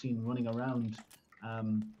youngsters are seen running around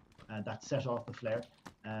that set off the flare.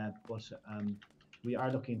 But we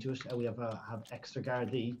are looking into it. We have extra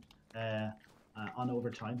Gardaí on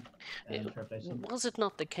overtime. Was it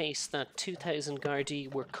not the case that 2,000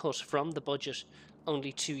 Gardaí were cut from the budget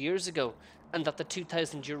only 2 years ago, and that the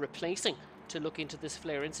 2,000 you're replacing to look into this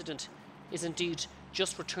flare incident is indeed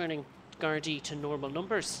just returning Gardaí to normal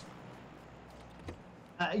numbers?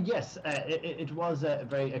 Yes, it was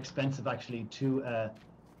very expensive actually to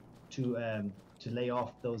lay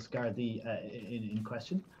off those Gardaí in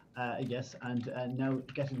question. Yes, and now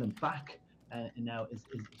getting them back now is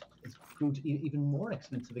proved even more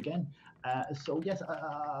expensive again. So yes,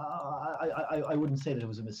 I wouldn't say that it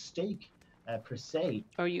was a mistake per se.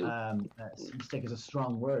 Are you? Mistake is a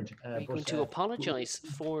strong word. Are you going to apologise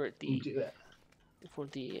for the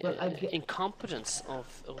incompetence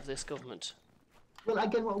of this government? Well,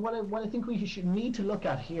 again, what I think we need to look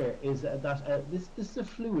at here is that this is a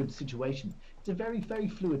fluid situation. It's a very, very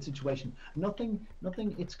fluid situation. Nothing.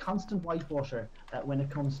 It's constant whitewater when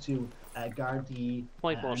it comes to Gardaí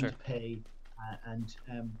and pay and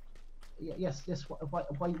yes,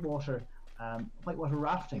 whitewater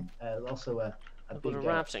rafting. Also a big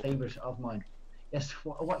favourite of mine. Yes,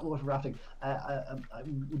 whitewater rafting. I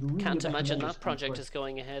would really can't imagine that project is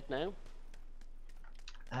going ahead now.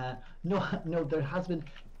 No, there has been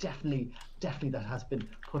definitely that has been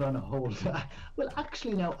put on a hold. Well,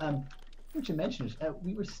 actually, now, once you mention it,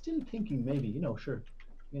 we were still thinking maybe,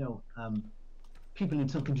 people need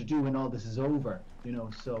something to do when all this is over,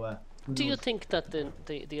 So, do you think that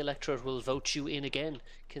the electorate will vote you in again,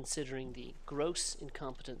 considering the gross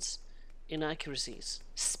incompetence, inaccuracies,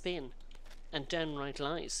 spin, and downright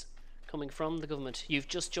lies coming from the government? You've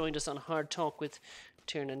just joined us on Hard Talk with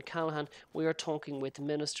Tiernan O'Callaghan. We are talking with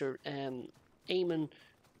Minister Tiernan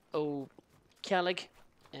O'Callaghan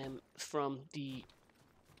from the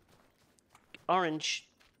Orange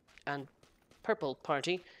and Purple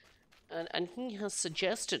Party, and he has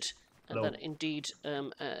suggested that indeed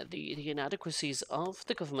the inadequacies of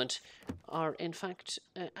the government are in fact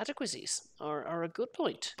adequacies, are a good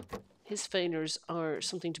point. His failures are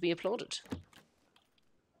something to be applauded.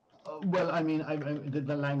 Well, I mean,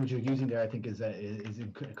 the language you're using there, I think, is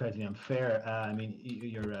incredibly unfair. I mean,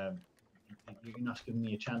 you're not giving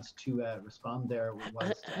me a chance to respond there.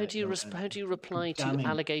 How do you reply to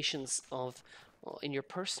allegations of, in your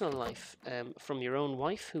personal life, from your own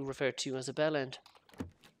wife, who referred to you as a bell end?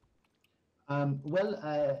 Well,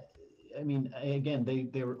 I mean, again,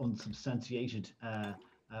 they were unsubstantiated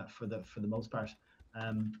for the most part.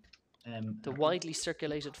 The widely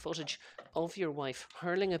circulated footage of your wife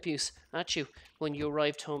hurling abuse at you when you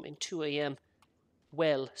arrived home in 2 a.m.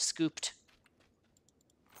 well scooped.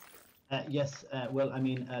 Yes, well, I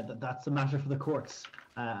mean, that's a matter for the courts,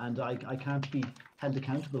 and I can't be held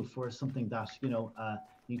accountable for something that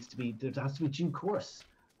needs to be. There has to be due course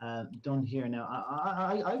done here now.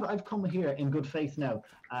 I've come here in good faith now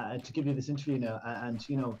to give you this interview now, and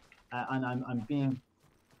and I'm being,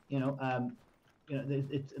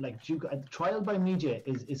 it's like trial by media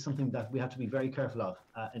is something that we have to be very careful of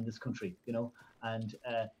in this country, and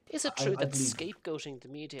is it true that scapegoating the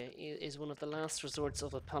media is one of the last resorts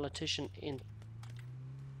of a politician in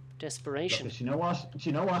desperation? Look, you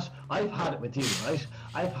know what? I've had it with you, right?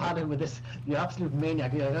 I've had it with this, you absolute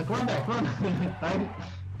maniac. You're like, go on there, come on. Right?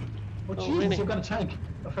 Oh, Jesus, really? You've got a tank.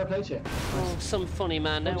 Fair play to you. Oh, some funny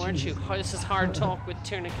man now, aren't you? This is Hard Talk with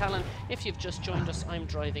Tiernan O'Callaghan. If you've just joined us, I'm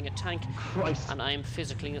driving a tank. Christ. And I'm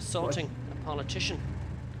physically assaulting a politician.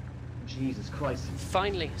 Jesus Christ.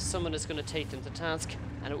 Finally, someone is going to take them to task,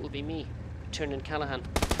 and it will be me, Tiernan O'Callaghan.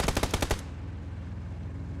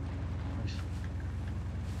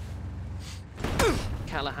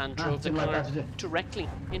 O'Callaghan drove the car directly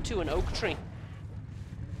into an oak tree.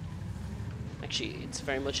 Actually, it's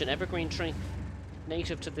very much an evergreen tree,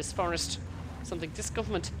 native to this forest, something this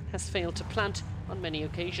government has failed to plant on many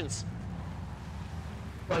occasions.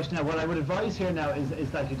 Right, now what I would advise here now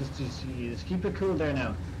is that you just keep it cool there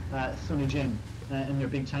now, Sonny Jim, in your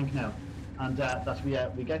big tank now, and that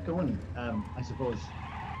we get going, I suppose.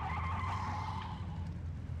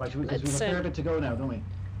 Right, because we have a fair bit to go now, don't we?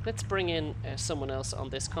 Let's bring in someone else on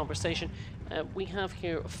this conversation. We have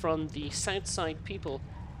here from the Southside People,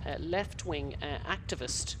 left-wing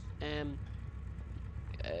activist,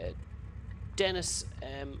 Dennis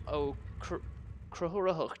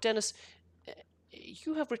O'Callaghan. Dennis,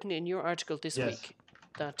 you have written in your article this week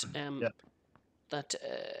that that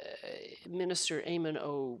Minister Tiernan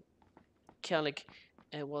O'Callaghan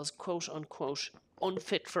was quote-unquote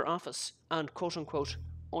unfit for office and quote-unquote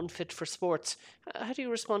unfit for sports. How do you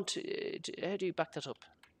respond to how do you back that up?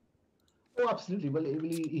 Oh, absolutely. Well,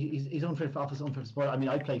 he's unfit for office, unfit for sport. I mean,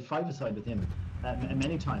 I played five-a-side with him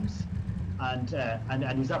many times, and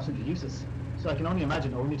he's absolutely useless. So I can only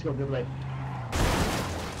imagine. Oh, we need to go the other way.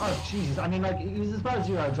 Oh, Jesus! I mean, like he's as bad as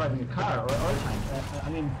you are driving a car or a tank. I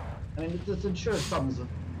mean, there's insurance problems.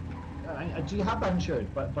 Do you have that insured,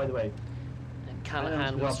 by the way?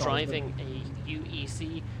 Callaghan was driving a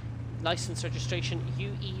UEZ license registration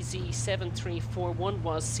UEZ 7341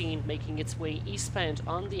 was seen making its way eastbound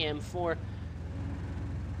on the M4,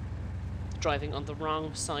 driving on the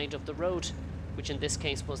wrong side of the road, which in this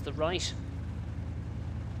case was the right.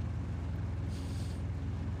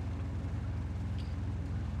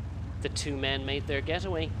 The two men made their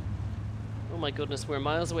getaway. Oh my goodness, we're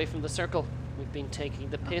miles away from the circle. We've been taking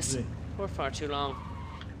the piss for far too long.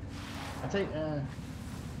 I'd say,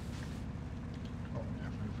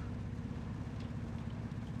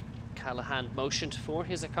 Callaghan motioned for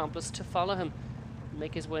his accomplice to follow him and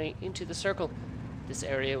make his way into the circle. This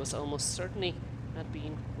area was almost certainly had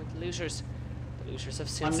been with looters. The looters have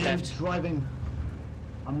since left.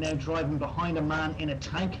 I'm now driving behind a man in a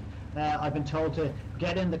tank. I've been told to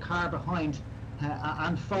get in the car behind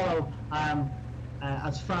and follow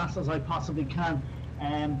as fast as I possibly can.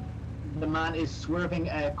 The man is swerving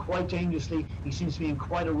quite dangerously. He seems to be in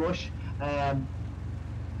quite a rush.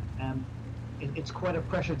 It's quite a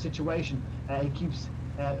pressured situation. He keeps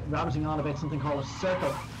rabbiting on about something called a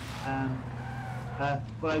circle. But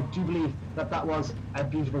I do believe that was a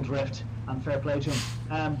beautiful drift, and fair play to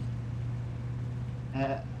him.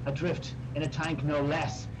 A drift in a tank, no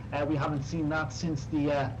less. We haven't seen that since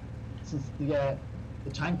the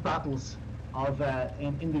tank battles of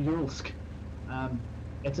in the Uralsk.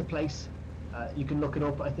 It's a place you can look it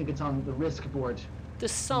up. I think it's on the risk board. The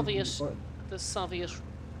Soviet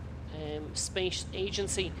space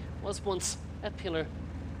agency was once a pillar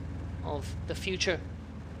of the future.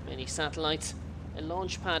 Many satellites, a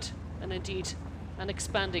launch pad, and indeed an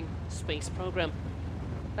expanding space program.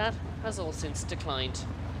 That has all since declined.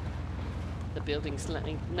 The buildings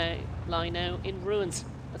lie now in ruins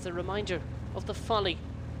as a reminder of the folly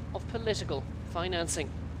of political financing.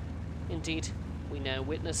 Indeed, we now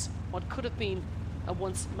witness what could have been a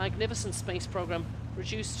once magnificent space program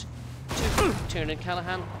reduced to Tiernan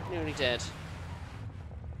O'Callaghan nearly dead.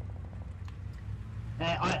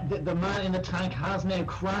 The man in the tank has now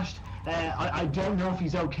crashed. I don't know if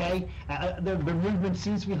he's okay. The movement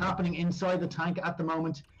seems to be happening inside the tank at the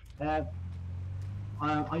moment.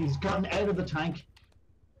 He's gotten out of the tank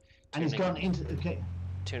and he's gone into... Okay.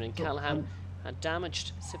 Tiernan O'Callaghan had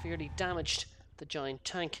severely damaged the giant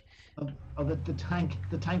tank.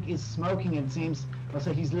 The tank is smoking, it seems.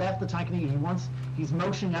 So he's left the tank and he's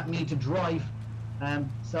motioning at me to drive.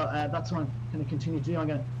 So that's what I'm going to continue doing.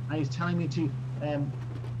 And he's telling me to...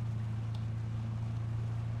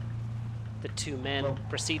 The two men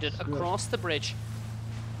proceeded across the bridge,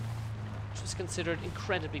 which was considered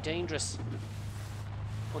incredibly dangerous.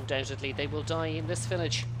 Undoubtedly, they will die in this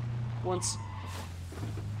village once.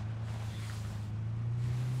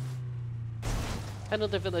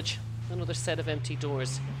 Another village, another set of empty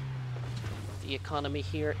doors. The economy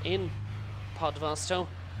here in Podvosto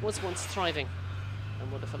was once thriving. A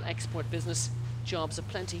wonderful export business, jobs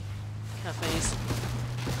aplenty, cafes.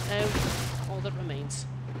 Now, all that remains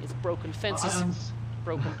is broken fences,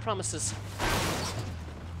 broken promises,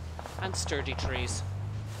 and sturdy trees.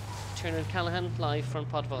 Tiernan O'Callaghan live from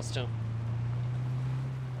Podvosto.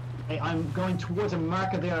 Hey, I'm going towards a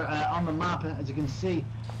marker there on the map, as you can see.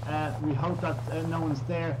 We hope that no one's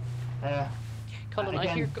there. Colin, again,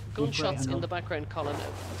 I hear gunshots in the background, Colin.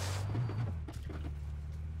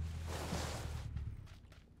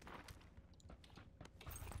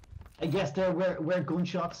 Yes, there were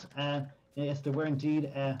gunshots. Yes, there were indeed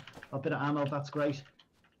a bit of ammo. That's great.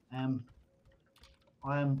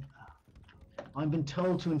 I've been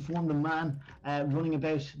told to inform the man running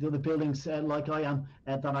about the other buildings like I am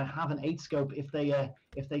that I have an 8-scope if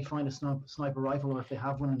they find a sniper rifle, or if they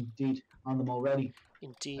have one indeed on them already.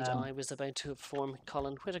 Indeed, I was about to inform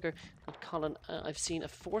Colin Whittaker that Colin, I've seen a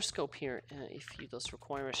 4-scope here if you thus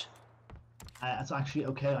require it. It's actually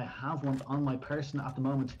okay. I have one on my person at the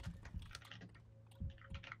moment.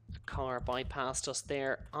 Car bypassed us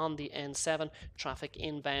there on the N7. Traffic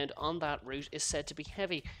inbound on that route is said to be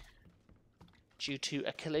heavy due to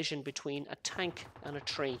a collision between a tank and a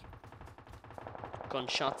tree.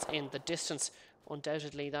 Gunshots in the distance.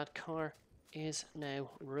 Undoubtedly that car is now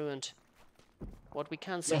ruined. What we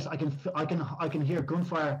can see... Yes, I can hear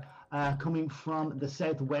gunfire coming from the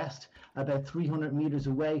southwest, about 300 meters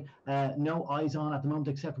away. No eyes on at the moment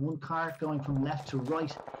except one car going from left to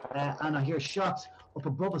right, and I hear shots up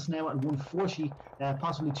above us now at 140,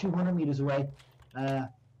 possibly 200 meters away,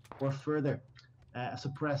 or further. A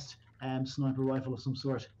suppressed sniper rifle of some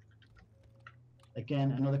sort.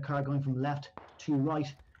 Again, another car going from left to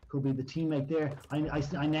right. Could be the teammate there.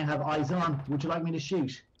 I now have eyes on. Would you like me to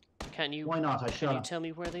shoot? Can you? Why not? Can you tell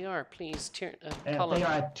me where they are, please? Colin. They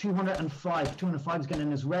are at 205. 205 is getting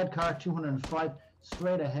in his red car. 205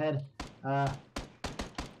 straight ahead. About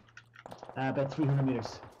 300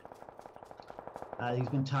 meters. He's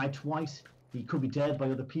been tagged twice. He could be dead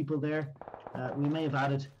by other people there. I may have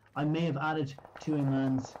added to a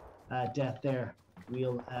man's death there.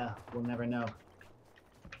 We'll never know.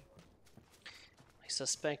 I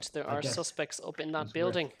suspect there are suspects up in that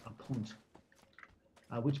building. A punt.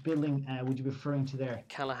 Which building would you be referring to there?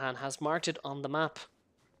 Callaghan has marked it on the map.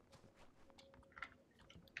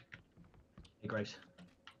 Okay, great.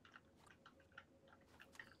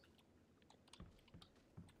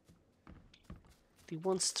 The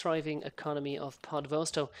once thriving economy of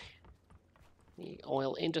Podvosto, the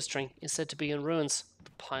oil industry, is said to be in ruins.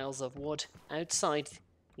 The piles of wood outside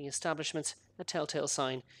the establishments, a telltale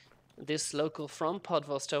sign. This local from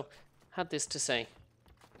Podvosto had this to say.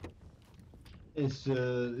 It's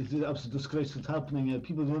an absolute disgrace what's happening.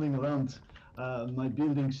 People running around my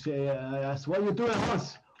building say, I ask, what are you doing,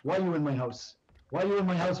 house? Why are you in my house? Why are you in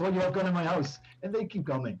my house? Why do you have a gun in my house? And they keep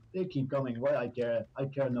coming. They keep coming. Why I care? I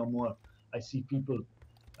care no more. I see people.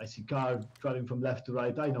 I see cars driving from left to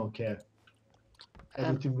right. I don't care.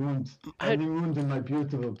 Everything ruined. Everything ruined in my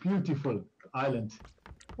beautiful, beautiful island.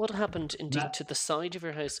 What happened indeed to the side of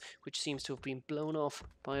your house, which seems to have been blown off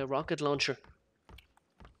by a rocket launcher?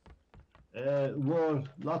 War,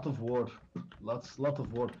 lot of war, lot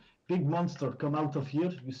of war. Big monster come out of here.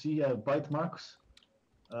 You see bite marks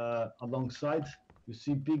alongside. You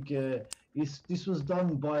see big. This was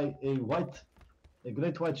done by a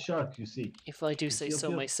great white shark. You see. If I do say so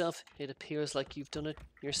myself, it appears like you've done it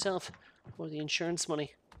yourself for the insurance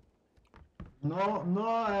money. No,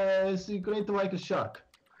 it's a great white shark.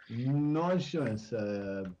 No insurance.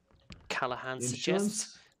 Callaghan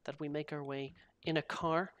suggests that we make our way in a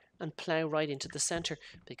car and plough right into the centre,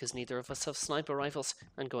 because neither of us have sniper rifles,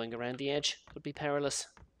 and going around the edge would be perilous.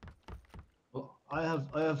 Well, I have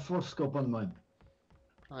 4-scope on mine.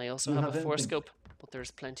 I also have a 4-scope, but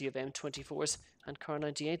there's plenty of M24s and Car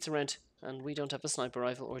 98s around, and we don't have a sniper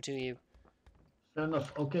rifle, or do you? Fair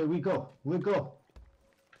enough. Okay, we go.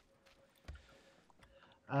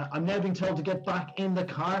 I'm now being told to get back in the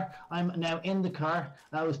car. I'm now in the car.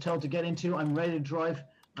 I was told to get into. I'm ready to drive.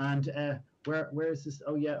 And where is this?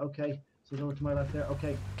 Oh yeah, okay. So it's over to my left there.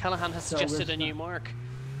 Okay. Callaghan has suggested a new mark.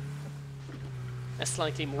 A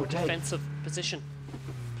slightly more defensive position.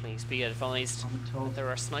 Please be advised that there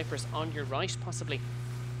are snipers on your right, possibly.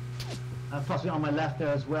 Possibly on my left there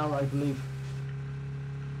as well, I believe.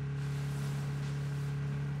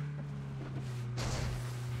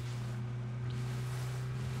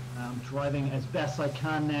 I'm driving as best I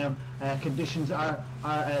can now. Conditions are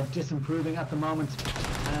disimproving at the moment.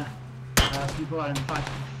 People are in fact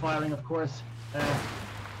firing, of course.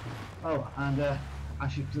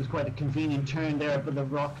 Actually there's quite a convenient turn there, but the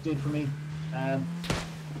rock did for me. And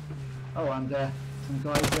some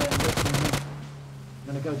guys I'm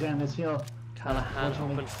gonna go down this hill.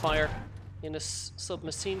 Callaghan opened fire in a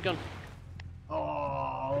submachine gun.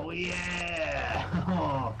 Oh yeah!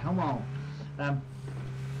 Oh, come on.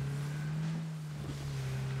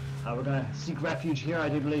 We're gonna seek refuge here, I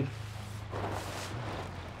do believe.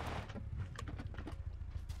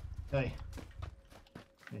 Okay,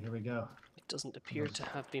 here we go. It doesn't appear to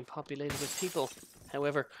have been populated with people.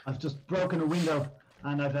 However, I've just broken a window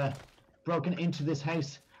and I've broken into this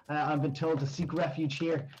house. I've been told to seek refuge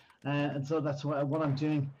here, and so that's what I'm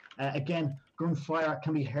doing. Again, gunfire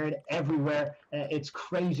can be heard everywhere. It's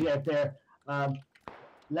crazy out there,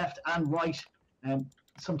 left and right.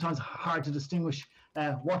 Sometimes hard to distinguish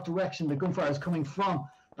what direction the gunfire is coming from.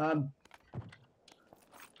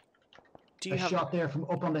 Shot there from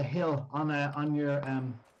up on the hill on your.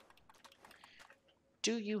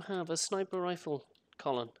 Do you have a sniper rifle,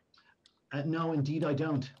 Colin? No, indeed I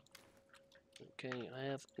don't. Okay, I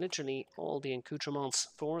have literally all the accoutrements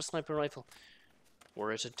for a sniper rifle.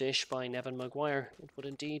 Were it a dish by Nevin Maguire, it would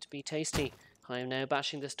indeed be tasty. I am now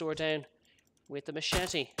bashing this door down with the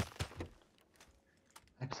machete.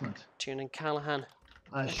 Excellent. Tiernan O'Callaghan.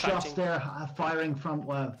 Shots there firing from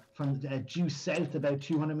due south about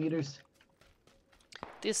 200 meters.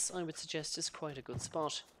 This, I would suggest, is quite a good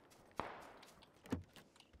spot.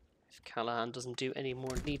 If Callaghan doesn't do any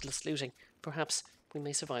more needless looting, perhaps we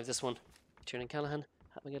may survive this one. Tiernan O'Callaghan,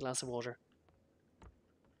 having a glass of water.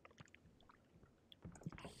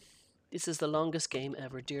 This is the longest game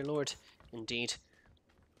ever, dear Lord. Indeed.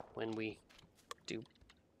 When we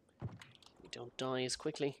don't die as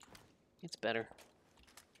quickly, it's better.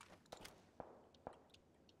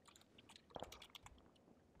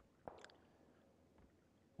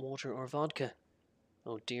 Water or vodka?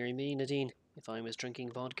 Oh dearie me, Nadine. If I was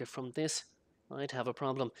drinking vodka from this, I'd have a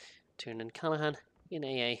problem. Tiernan O'Callaghan in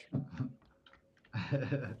AA.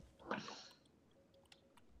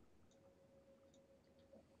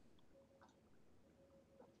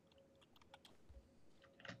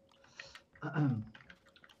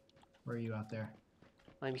 Where are you out there?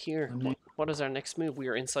 I'm here. What is our next move? We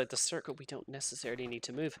are inside the circle. We don't necessarily need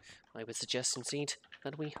to move. I would suggest indeed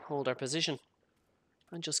that we hold our position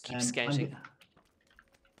and just keep scouting.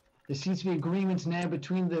 There seems to be agreement now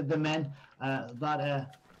between the men that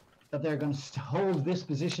they're going to hold this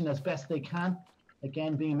position as best they can.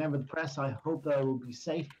 Again, being a member of the press, I hope that I will be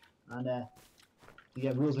safe and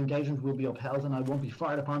the rules of engagement will be upheld and I won't be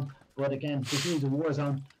fired upon. But again, this is a war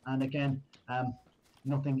zone, and again,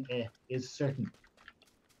 nothing is certain.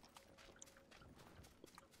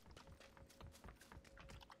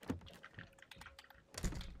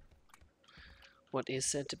 What is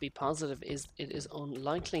said to be positive is it is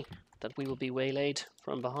unlikely that we will be waylaid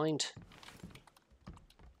from behind.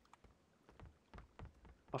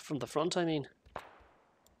 Or from the front, I mean.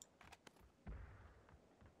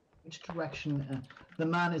 Which direction? The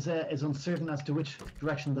man is uncertain as to which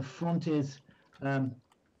direction the front is.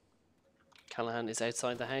 Callaghan is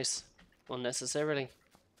outside the house unnecessarily.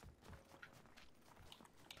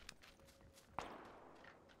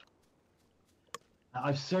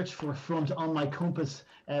 I've searched for a front on my compass,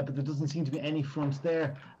 but there doesn't seem to be any front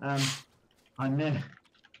there.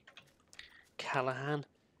 Callaghan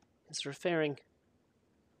is referring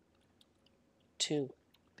to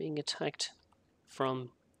being attacked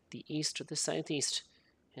from the east or the southeast.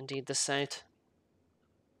 Indeed, the south.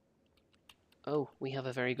 Oh, we have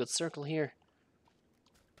a very good circle here.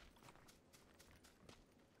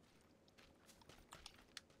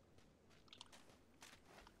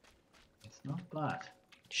 It's not bad.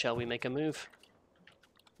 Shall we make a move?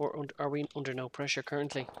 Or are we under no pressure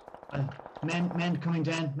currently? Men coming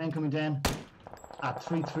down at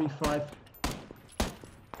 335.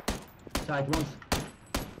 Tagged once.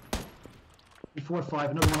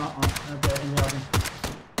 345, another one on there in the oven.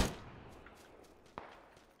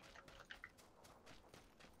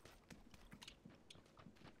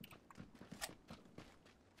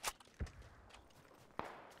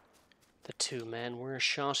 The two men were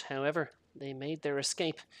shot, however, they made their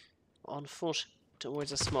escape on foot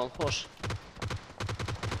towards a small hut.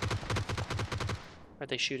 Are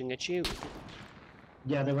they shooting at you?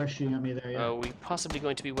 Yeah, they were shooting at me there, yeah. Oh, we possibly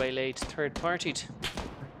going to be waylaid, third-partied.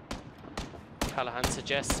 Callaghan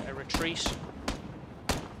suggests a retreat.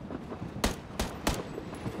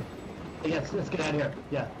 Yes, let's get out of here,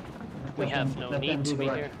 yeah. We have no need to be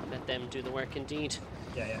here. Let them do the work indeed.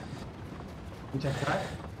 Yeah. We check the car?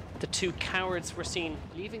 The two cowards were seen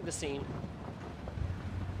leaving the scene.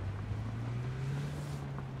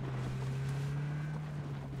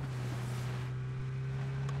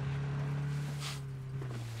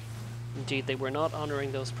 Indeed, they were not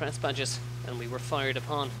honouring those press badges, and we were fired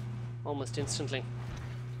upon almost instantly.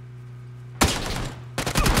 The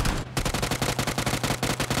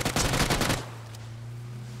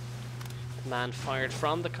man fired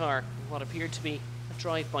from the car what appeared to be a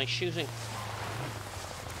drive-by shooting.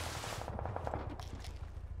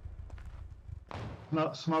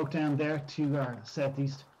 Smoke down there to our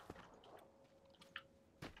southeast.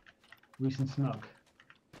 Recent smoke.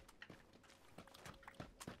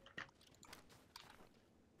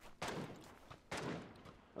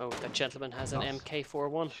 Oh, that gentleman has an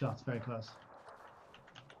MK41. Shots very close.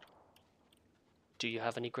 Do you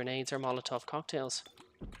have any grenades or Molotov cocktails?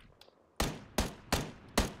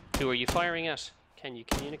 Who are you firing at? Can you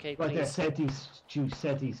communicate, Right there, please? southeast, due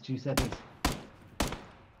southeast, due southeast.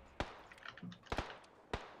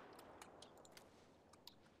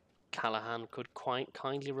 Callaghan could quite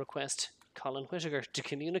kindly request Colin Whittaker to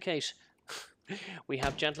communicate. We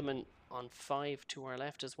have gentlemen on 5 to our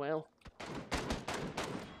left as well.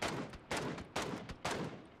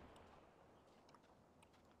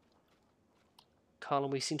 Colin,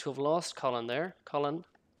 we seem to have lost Colin there. Colin?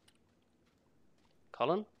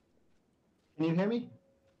 Colin? Can you hear me?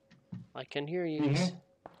 I can hear you. Can you hear?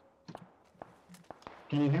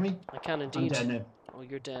 Can you hear me? I can I'm indeed. dead now. Oh,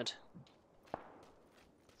 you're dead.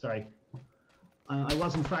 Sorry. I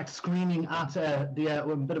was in fact screaming at a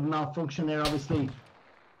bit of malfunction there, obviously.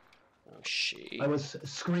 Oh, shit. I was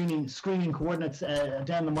screaming coordinates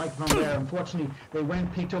down the microphone there. Unfortunately, they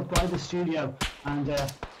weren't picked up by the studio, and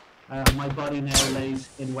my body now lays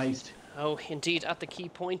in waste. Oh, indeed, at the key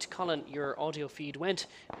point, Colin, your audio feed went,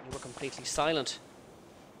 and you were completely silent.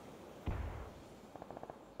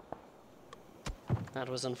 That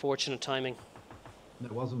was unfortunate timing.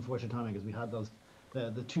 It was unfortunate timing because we had those.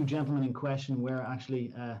 The two gentlemen in question were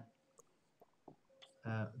actually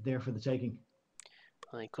there for the taking.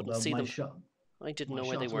 I couldn't see them. I didn't know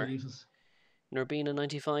where they were.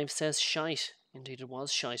 Nurbina95 says shite. Indeed, it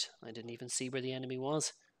was shite. I didn't even see where the enemy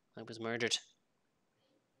was. I was murdered.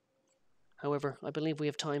 However, I believe we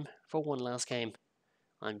have time for one last game.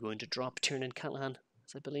 I'm going to drop Tiernan O'Callaghan,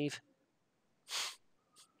 as I believe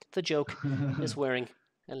the joke is wearing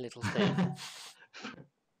a little thin.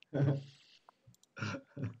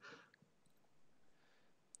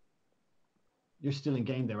 You're still in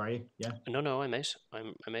game there, are you? Yeah. No, I'm out.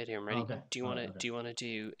 I'm out here. I'm ready. Okay. Do you want to? Okay. Do you want to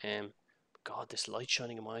do? God, this light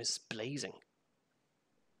shining in my eyes is blazing.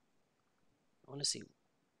 I want to see.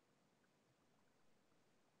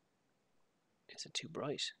 Is it too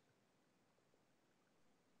bright?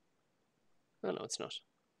 Oh no, it's not.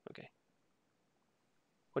 Okay.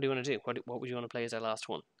 What do you want to do? What would you want to play as our last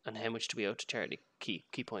one? And how much do we owe to charity? Key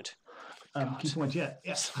point. Key point. Yeah.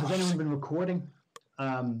 Yes. Has anyone been recording?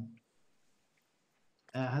 Has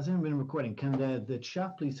anyone been recording? Can the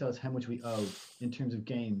chat please tell us how much we owe in terms of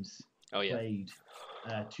games played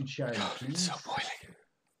to charity? It's so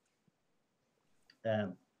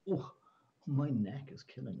boiling. Oh, my neck is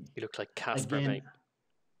killing me. You look like Casper, mate.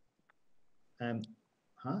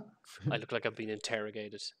 Huh? I look like I've been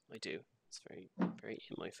interrogated. I do. It's very, very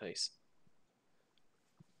in my face.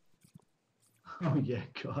 Oh yeah,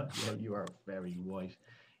 God, yeah, you are very white.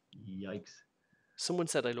 Yikes. Someone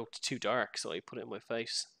said I looked too dark, so I put it in my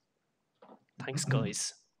face. Thanks,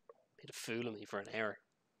 guys. Made a fool of me for an hour.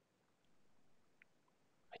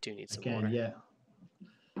 I do need some water. Yeah.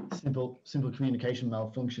 Simple communication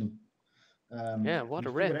malfunction. Yeah, what a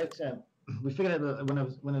rip. We figured out when I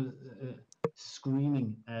was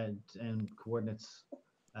screaming down coordinates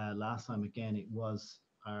last time. Again, it was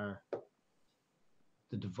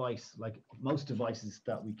the device. Like most devices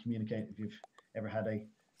that we communicate, if you've ever had a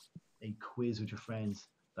quiz with your friends,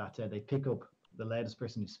 that they pick up the loudest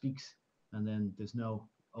person who speaks, and then there's no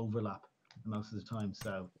overlap most of the time.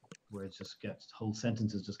 So where it just gets whole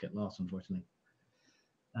sentences just get lost, unfortunately.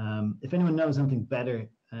 If anyone knows anything better,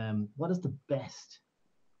 what is the best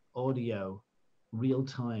audio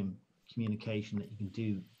real-time communication that you can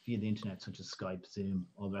do via the internet, such as Skype, Zoom,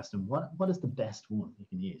 all the rest of them? What is the best one you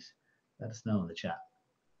can use? Let us know in the chat.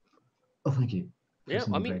 Oh, thank you. Yeah,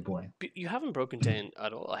 I mean, you haven't broken down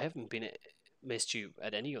at all. I haven't missed you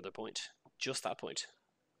at any other point. Just that point.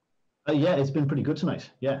 Yeah, it's been pretty good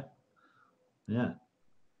tonight. Yeah.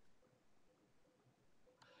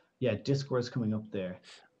 Yeah, Discord's coming up there.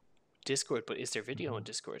 Discord, but is there video on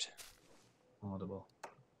Discord? Audible.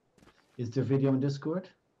 Is there video on Discord?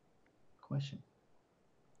 Question.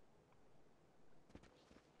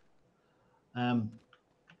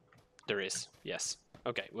 There is, yes.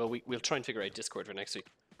 Okay, well, we'll try and figure out Discord for next week.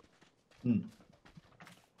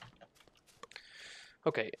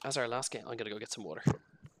 Okay, as our last game, I'm going to go get some water.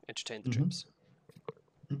 Entertain the troops.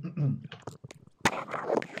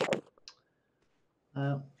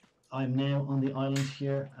 I'm now on the island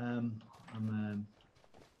here.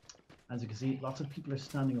 As you can see, lots of people are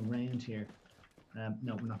standing around here.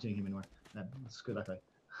 No, we're not doing him anymore. Screw that guy.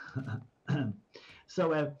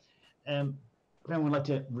 So, if anyone would like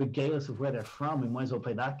to regale us with where they're from, we might as well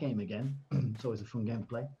play that game again. It's always a fun game to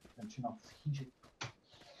play. And turn off this heating.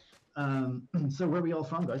 So, where are we all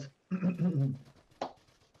from, guys?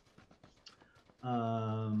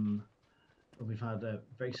 We've had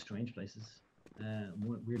very strange places,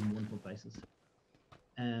 weird and wonderful places.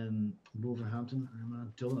 Wolverhampton,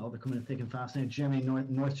 Dublin. Oh, they're coming in thick and fast now. Germany,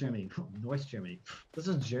 North Germany, North Germany. This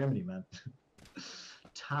is Germany, man.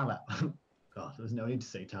 Tala. God, there's no need to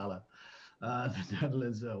say Tala. The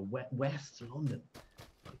Netherlands, West London.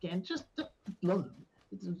 Again, just London.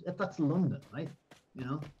 If that's London, right? You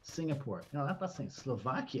know, Singapore. No, that's saying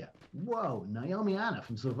Slovakia. Whoa, Naomi Anna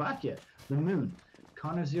from Slovakia. The Moon.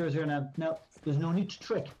 Connor 00 now. No, there's no need to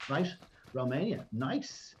trick, right? Romania,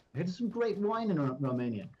 nice. I heard some great wine in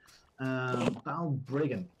Romania.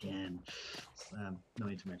 Balbriggan again. No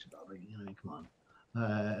need to mention Balbriggan. You know, I mean, come on.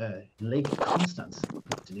 Lake Constance. I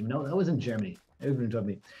didn't even know that was in Germany. Everyone told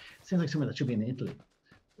me. It seems like somewhere that should be in Italy,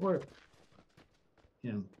 or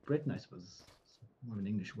you know, Britain. I suppose it's more of an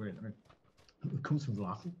English word. Or it comes from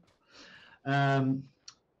Latin.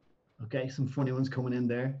 Okay, some funny ones coming in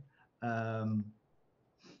there.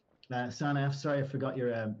 Sanaf, sorry I forgot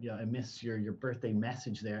your I missed your birthday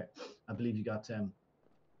message there. I believe you got some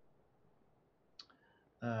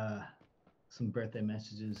birthday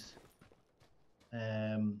messages.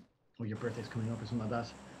 Or your birthday's coming up or something like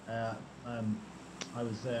that. I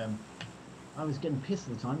was getting pissed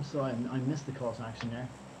at the time, so I missed the call to action there.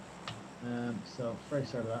 So very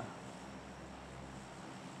sorry about that.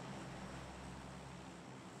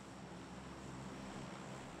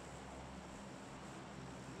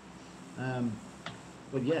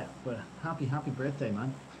 But yeah, but happy birthday,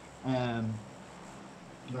 man.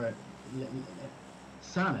 All right,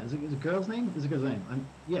 Sana, is it a girl's name? Is it a girl's name?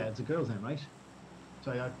 Yeah, it's a girl's name, right?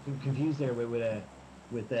 Sorry, I'm confused there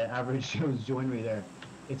with the average Joe's joinery there.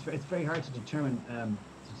 It's very hard to determine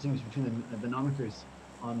to distinguish between the nomenclatures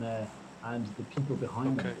on and the people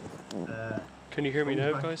behind them. Can you hear me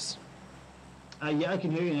now, guys? Yeah, I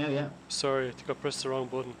can hear you now. Yeah. Sorry, I think I pressed the wrong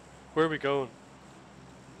button. Where are we going?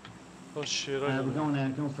 Oh shit! We're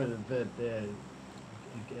going for the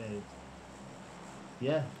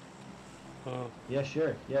yeah. Oh. Yeah,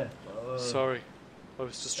 sure. Yeah. Sorry, I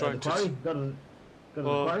was distracted. The quarry? Go to the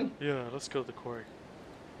quarry? Yeah, let's go to the quarry.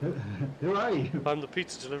 Who are you? I'm the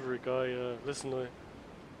pizza delivery guy. Listen,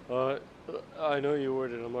 I know you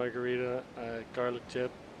ordered a margarita, garlic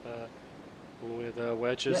dip, with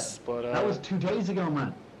wedges, yeah, but that was 2 days ago,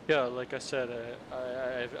 man. Yeah, like I said,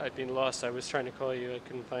 I've been lost. I was trying to call you, I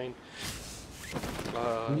couldn't find.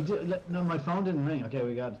 No, my phone didn't ring. Okay,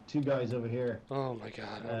 we got 2 guys over here. Oh my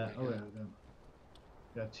god.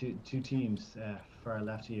 We got two teams far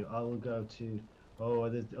left of you. I will go to.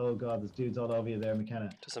 Oh god, there's dudes all over you there,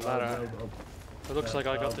 McKenna. Doesn't matter. It looks like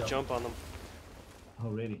I got the jump on them. Oh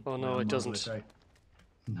really? Oh no, it doesn't. Sorry.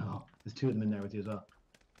 No, there's 2 of them in there with you as well.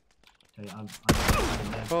 Okay, I'm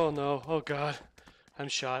oh no! Oh god, I'm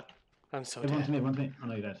shot. I'm so dead. Run to me. Oh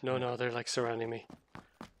no, you're dead. No, they're like surrounding me.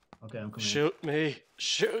 Okay, I'm coming. Shoot me!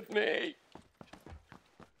 Shoot me!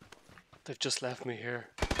 They've just left me here.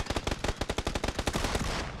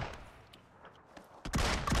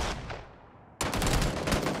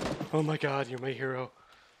 Oh my god, you're my hero.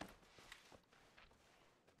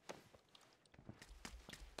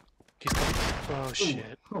 He's got... Oh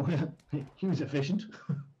shit. Oh, he was efficient.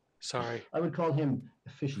 Sorry. I would call him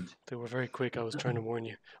efficient. They were very quick, I was trying to warn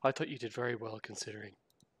you. I thought you did very well considering.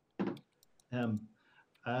 Yeah,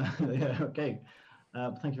 okay.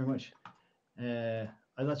 Thank you very much. I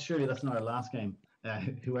thought surely that's not our last game,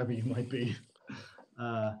 whoever you might be.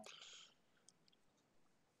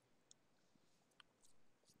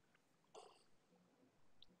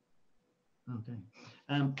 Okay.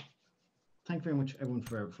 Thank you very much, everyone,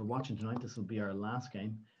 for watching tonight. This will be our last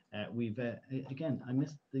game. We've again, I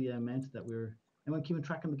missed the amount that we're. Anyone keeping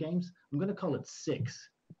track of the games? I'm going to call it 6.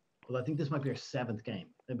 Well, I think this might be our 7th game.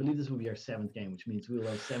 I believe this will be our 7th game, which means we'll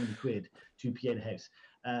have 70 quid to Pieta House.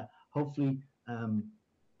 Hopefully,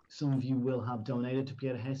 some of you will have donated to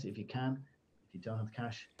Pieta House if you can. If you don't have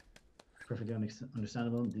cash, perfectly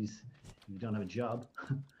understandable. If you don't have a job,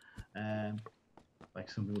 like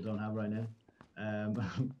some people don't have right now,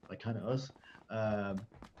 like kind of us.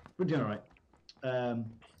 We're doing all right.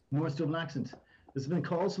 North Dublin accent. There's been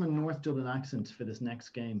calls from a North Dublin accent for this next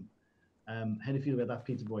game. How do you feel about that,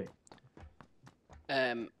 Pizza Boy?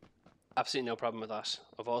 Absolutely no problem with that.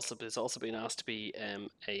 It's also been asked to be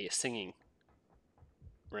a singing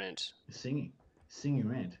round. Singing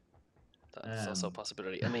round. That's also a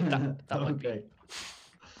possibility. I mean, that might be.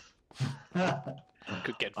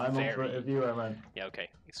 Could get very. Up for it if you are, man. Yeah, okay.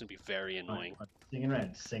 It's gonna be very annoying. Singing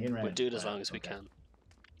round. We'll do it as long as we can.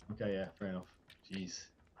 Okay, yeah, fair enough. Jeez.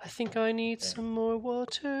 I think I need some more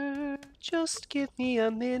water. Just give me a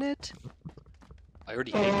minute. I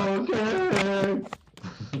already hate that. Okay.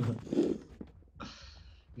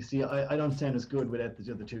 You see, I don't sound as good without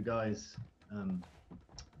the other 2 guys.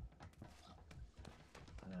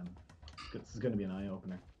 This is going to be an eye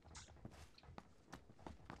opener.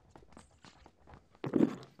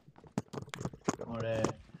 Or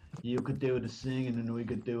you could do the singing and we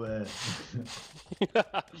could do a.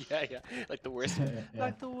 yeah, like the worst,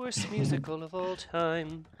 like the worst musical of all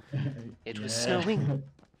time. It was snowing.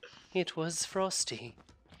 It was frosty.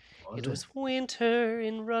 It was winter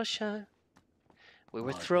in Russia. We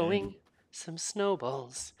were throwing some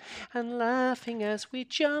snowballs and laughing as we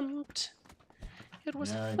jumped. It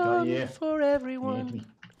was fun for everyone.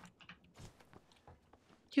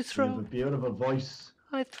 You throw. You have a beautiful voice.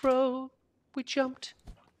 I throw. We jumped.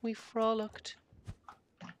 We frolicked.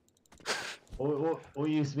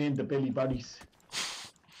 We used to be in the Billy Barrys.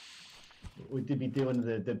 We did be doing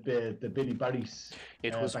the Billy Barrys.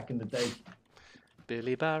 It was back in the day.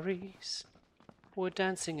 Billy Barrys were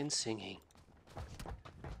dancing and singing.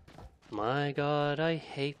 My God, I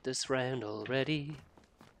hate this round already.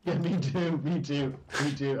 Yeah, me too.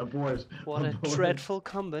 I'm bored. What a dreadful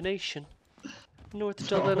combination. North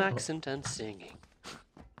Dublin accent and singing.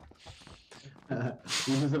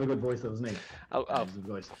 He does have a good voice, doesn't he? Oh. Good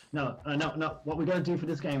voice. No. What we're going to do for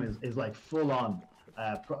this game is like full on,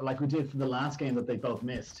 like we did for the last game that they both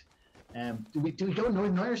missed. Do we go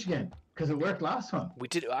Northern Irish again? Because it worked last time. We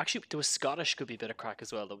did. Actually, there was Scottish could be a bit of crack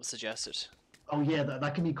as well that was suggested. Oh yeah,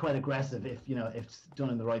 that can be quite aggressive if if it's done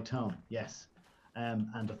in the right tone. Yes,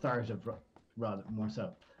 and authoritative rather more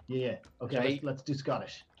so. Yeah. Okay, right. let's do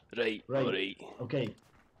Scottish. Right. Okay.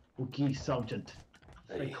 Okay, Sergeant.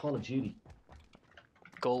 It's like Call of Duty.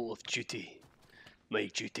 Call of Duty. My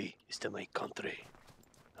duty is to my country.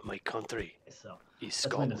 And my country is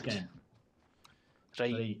Scotland. Let's win this game.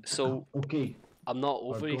 Right. So okay. I'm not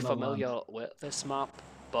overly familiar with this map,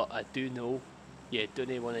 but I do know you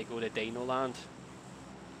don't want to go to Dino Land.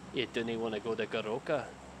 You don't want to go to Garoka.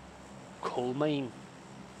 Coal mine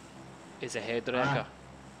is a head wrecker.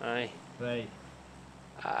 Aye. Right.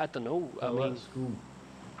 I don't know. I mean,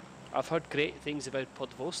 I've heard great things about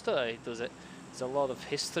Podvosta. There's a lot of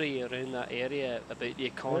history around that area about the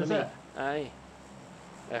economy. Aye.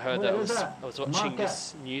 I heard that. I was watching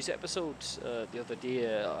this news episode the other day.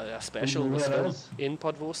 A special was filmed in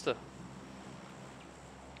Podvosta.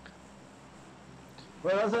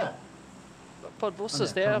 Where is it?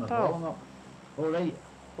 Podvosta's there, pal. All right.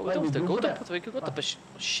 Well, we don't have to go to we could go to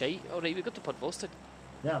shite. All right, we got to Podvosta.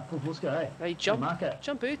 Yeah, Podvosta, aye. Right, jump out.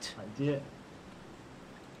 Idea.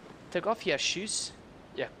 Take off your shoes.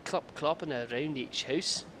 You're clopping around each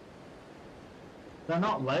house. They're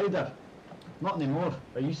not louder. Not anymore.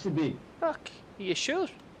 They used to be. Fuck, are you sure?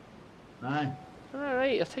 Aye.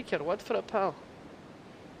 Alright, I'll take your word for it, pal.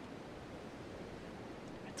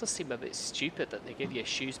 It does seem a bit stupid that they give you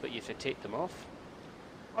shoes but you have to take them off.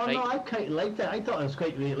 Oh right. No, I quite liked it. I thought it was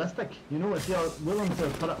quite realistic. You know, if you're willing to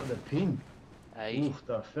put up with a pain. Aye. Oof,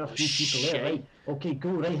 there are fair few people there, right? Okay, go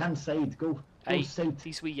right hand side, go south.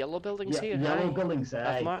 These wee yellow buildings here. Yellow buildings,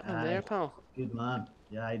 aye. I've marked them there, pal. Good man.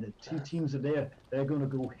 Yeah, the two teams are there. They're going to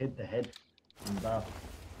go head to head. And that.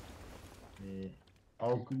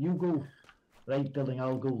 You go right building,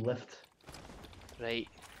 I'll go left. Right.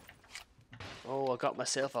 Oh, I got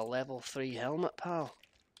myself a level 3 helmet, pal.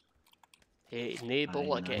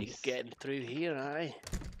 Enable getting through here, aye.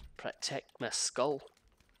 Protect my skull.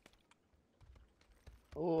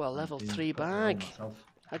 Oh, a level 3 bag.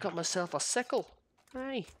 I got myself a sickle.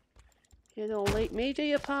 Aye. You don't like me, do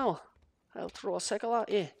you, pal? I'll throw a sickle at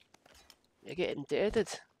you. You're getting deaded.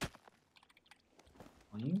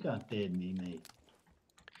 Well, you got dead me, mate.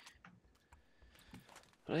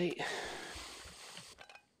 Right.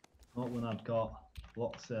 Not when I've got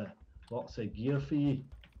lots of gear for you.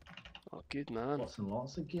 Oh, good man.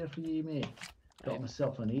 Lots of gear for you, mate. Got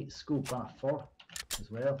myself an 8 scope R4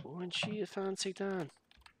 as well. Aren't you a fancy Dan?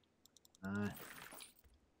 Aye.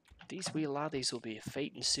 These wee laddies will be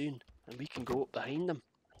fighting soon, and we can go up behind them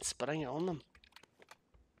and spring on them.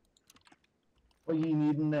 What are you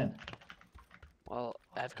needing then? Well,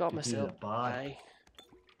 I've got myself a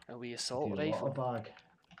wee assault rifle. Bag.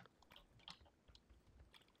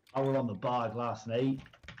 I was on the bag last night.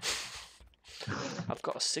 I've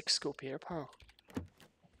got a 6 scope here, pal.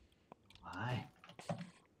 Aye.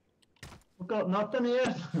 We've got nothing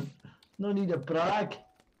here. No need to brag.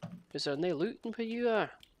 Is there no looting where you are?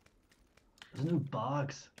 There's no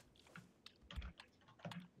bags.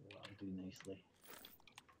 That'll do nicely.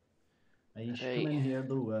 You should come in here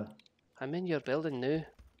though. I'm in your building now.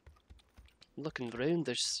 I'm looking round.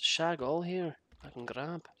 There's shag all here. I can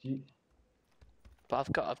grab. But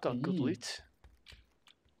I've got good loot.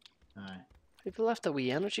 Aye. Have you left a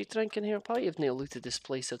wee energy drink in here, pal? You've no looted this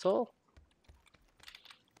place at all.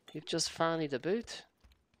 You've just fannied about.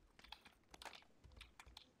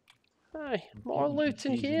 Aye, more loot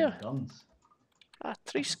in Confusing here. Guns. Ah,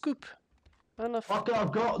 3 scoop. And a Fuck,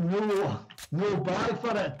 I've got no bag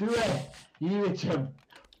for it, do I? You with your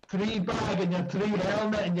 3 bag and your 3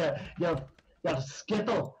 helmet and your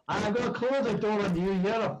skittle. I'm gonna close the door on you.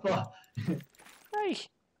 You're a fuck. Aye,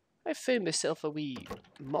 I found myself a wee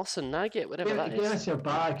moss and nugget, whatever that Give is. us your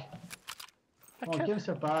bag. I Give us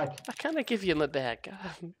your bag. can't give you my bag.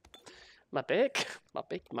 My bag? My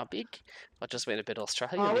big? I just went a bit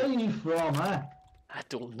Australian. Oh, where are you from, huh? I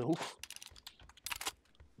don't know.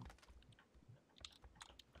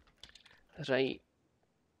 Right.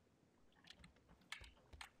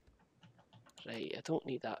 Right, I don't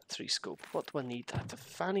need that 3 scope. What do I need? I have to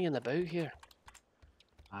fannying about here.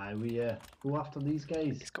 Aye, we go after these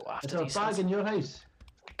guys. Let's go after Is there a these bag guys. in your house?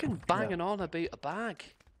 Fucking banging on about a bag.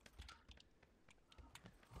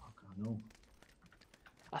 Oh, God, no.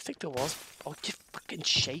 I think there was. Oh, you fucking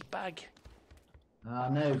shite bag. Ah,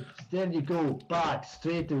 no. There you go. Bag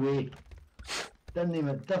straight away. Didn't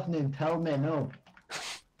even tell me, no.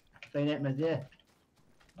 Find it, miss, yeah.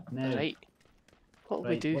 No. Right. What do we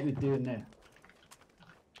Right, do? what we doing now?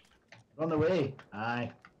 Run away.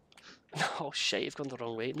 Aye. Oh shit, you've gone the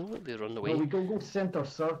wrong way. No, we run away. No, we go centre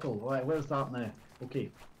circle. Right, where's that now? Okay.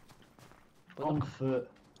 On foot.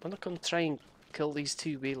 We're not going to try and kill these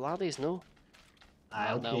 2 wee laddies, no?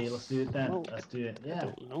 Aye, No. okay, let's do it then. Well, Let's do it. I Yeah.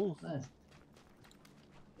 don't know. Nice.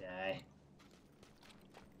 Yeah.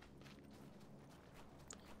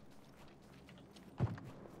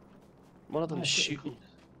 One of them Aye, shooting.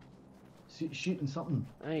 Shooting something.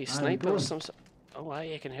 Aye, go sniper on. of some sort. Oh,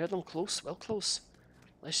 aye, I can hear them close, well close.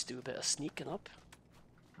 Let's do a bit of sneaking up.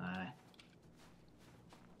 Aye.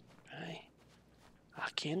 Aye. I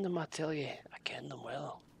ken them, I tell you. I ken them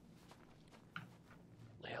well.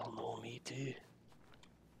 They'll know me too.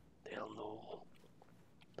 They'll know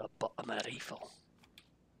the butt of my rifle.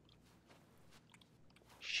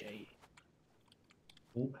 Shite.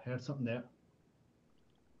 Oh, heard something there.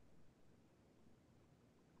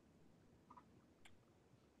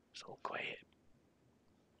 So quiet.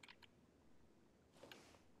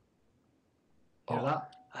 Hear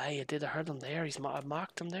that? Aye, I did. I heard him there. I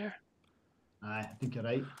marked him there. Aye, I think you're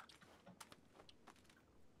right.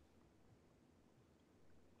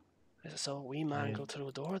 I saw a wee man go through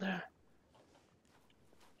a door there.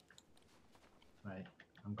 Right,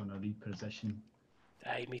 I'm gonna reposition.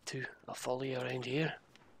 Aye, me too. I'll follow you around here.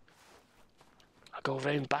 I'll go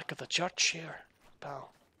round back of the church here,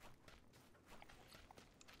 pal.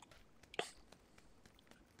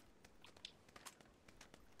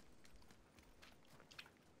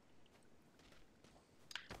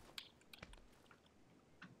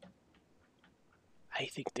 I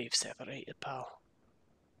think they've separated, pal.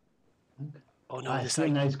 Okay. Oh no, Aye, this see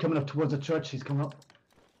him now, he's coming up towards the church, he's coming up.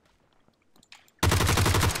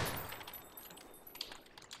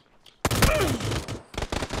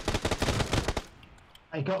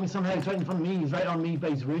 He got me somehow, he's right in front of me, he's right on me,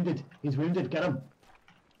 but he's wounded. He's wounded, get him.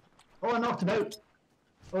 Oh, I knocked him out.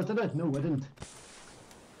 Oh, did I? No, I didn't.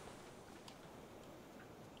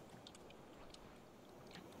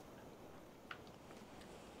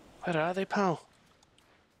 Where are they, pal?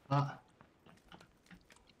 Ah.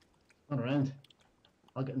 Not around.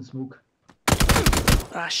 I'll get in smoke.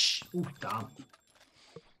 Ash. Oh, damn.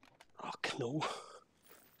 Oh, no.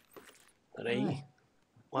 Right. Aye.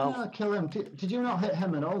 Well, Yeah, I'll kill him. Did you not hit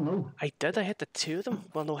him at all? No. I did. I hit the 2 of them.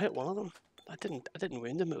 Well, no, I hit one of them. I didn't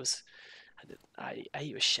wound him. It was,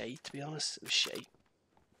 it was shite, to be honest. It was shite.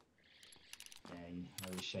 Yeah,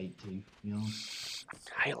 I was shite too, you know.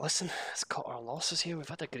 Hey, listen, let's cut our losses here. We've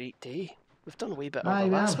had a great day. We've done a wee bit Aye, over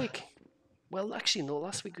we last have. week. Well, actually, no,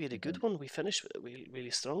 last week we had a good one. We finished really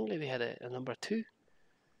strongly. We had a number 2.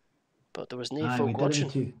 But there was no Aye, we folk did watching. have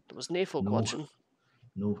a 2. There was no folk No. watching.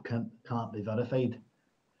 No, can't be verified.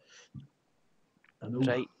 I know.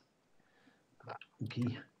 Right.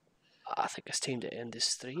 Okay. I think it's time to end this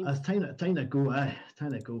stream. It's time to go, aye.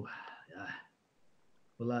 Time to go. Yeah.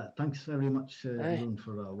 Well, thanks very much, everyone,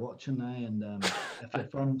 for watching, and if you're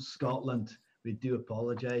from Scotland, we do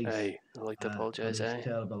apologise. Aye, I like to apologise, for these aye.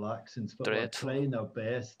 terrible accents, but Dreadful. we're trying our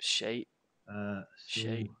best. Shite. So,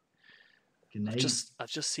 Shite. good night. I've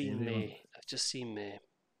just seen everyone.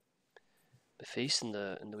 my face in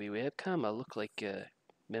the wee webcam. I look like a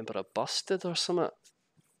member of Busted or something.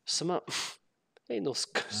 Ain't no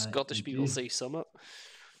Scottish people say something.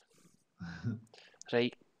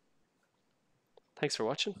 Right. Thanks for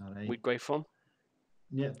watching. Right. We had great fun.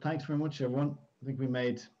 Yeah, thanks very much, everyone. I think we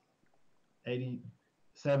made 70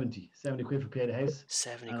 quid for Pay the House.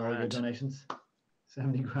 70 and all your grand. donations.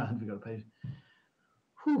 70 grand we got to pay.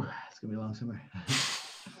 Whew, it's going to be a long summer.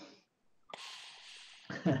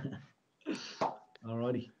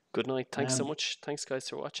 Good night. Thanks so much. Thanks, guys,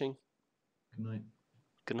 for watching. Good night.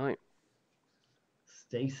 Good night.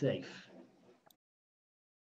 Stay safe.